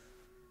die.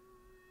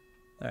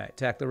 All right,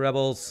 attack the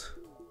rebels.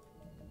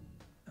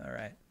 All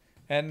right.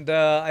 And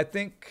I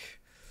think...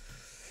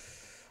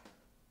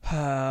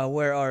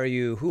 where are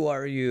you? Who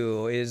are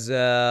you? Is... who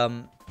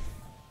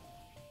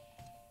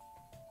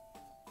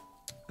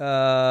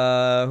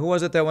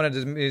was it that wanted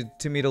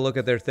me to look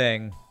at their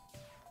thing?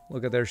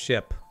 Look at their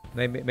ship.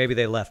 Maybe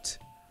they left.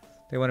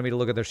 They wanted me to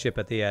look at their ship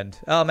at the end.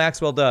 Oh,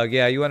 Maxwell Doug.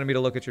 Yeah, you wanted me to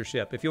look at your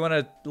ship. If you want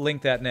to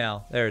link that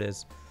now. There it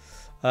is.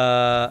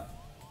 Oh,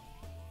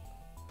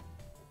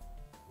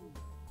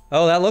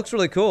 that looks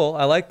really cool.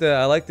 I like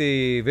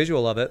the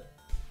visual of it.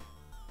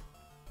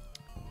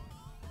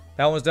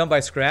 That one was done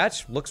by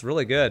scratch. Looks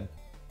really good.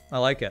 I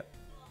like it.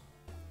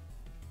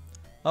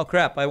 Oh,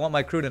 crap. I want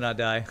my crew to not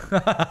die.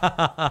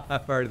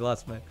 I've already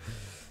lost my...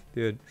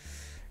 Dude.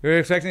 We were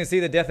expecting to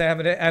see the death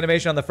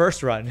animation on the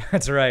first run.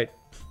 That's right.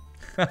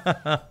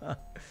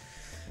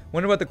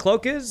 Wonder what the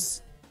cloak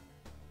is?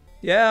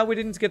 Yeah, we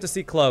didn't get to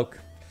see cloak.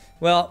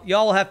 Well,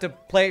 y'all have to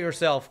play it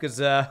yourself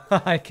because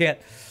I can't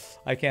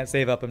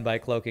save up and buy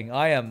cloaking.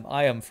 I am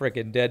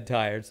freaking dead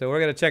tired. So we're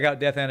gonna check out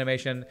death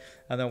animation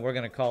and then we're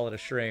gonna call it a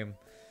stream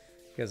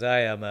because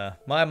I am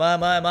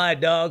my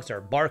dogs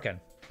are barking.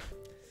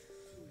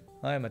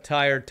 I am a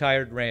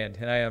tired Rand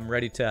and I am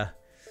ready to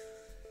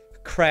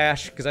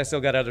crash because I still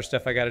got other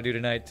stuff I got to do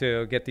tonight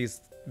too. Get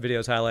these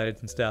videos highlighted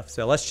and stuff.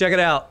 So let's check it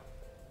out.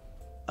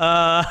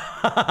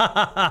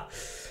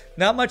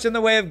 Not much in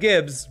the way of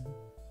Gibbs.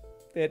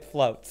 It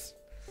floats.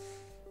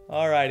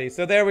 Alrighty,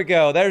 so there we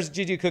go. There's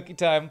GG Cookie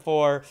time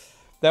for...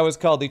 That was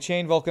called the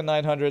Chain Vulcan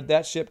 900.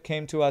 That ship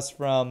came to us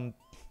from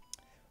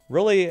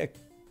really a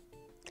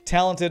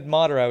talented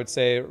modder, I would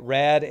say,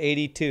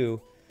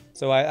 Rad82.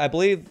 So I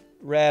believe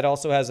Rad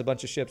also has a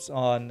bunch of ships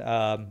on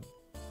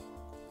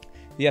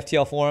the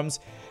FTL forums.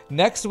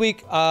 Next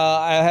week,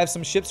 I have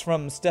some ships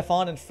from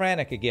Stefan and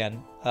Franek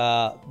again.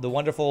 The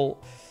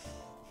wonderful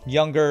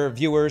younger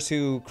viewers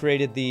who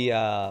created the...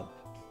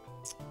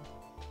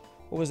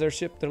 what was their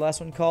ship? Their last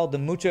one called? The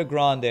Mucha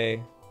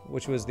Grande,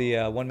 which was the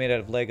one made out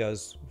of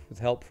Legos with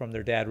help from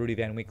their dad, Rudy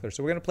Van Winkler.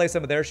 So we're going to play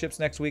some of their ships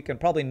next week and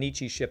probably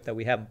Nietzsche's ship that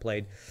we haven't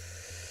played.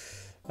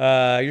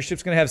 Your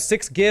ship's going to have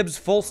 6 Gibbs,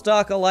 full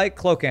stock alike,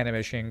 cloak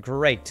animation.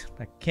 Great.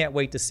 I can't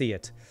wait to see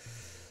it.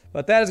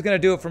 But that is going to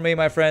do it for me,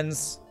 my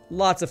friends.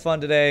 Lots of fun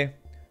today.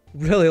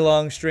 Really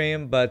long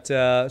stream, but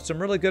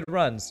some really good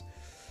runs.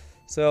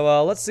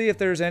 So let's see if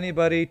there's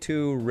anybody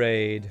to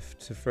raid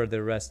for the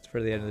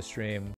end of the stream.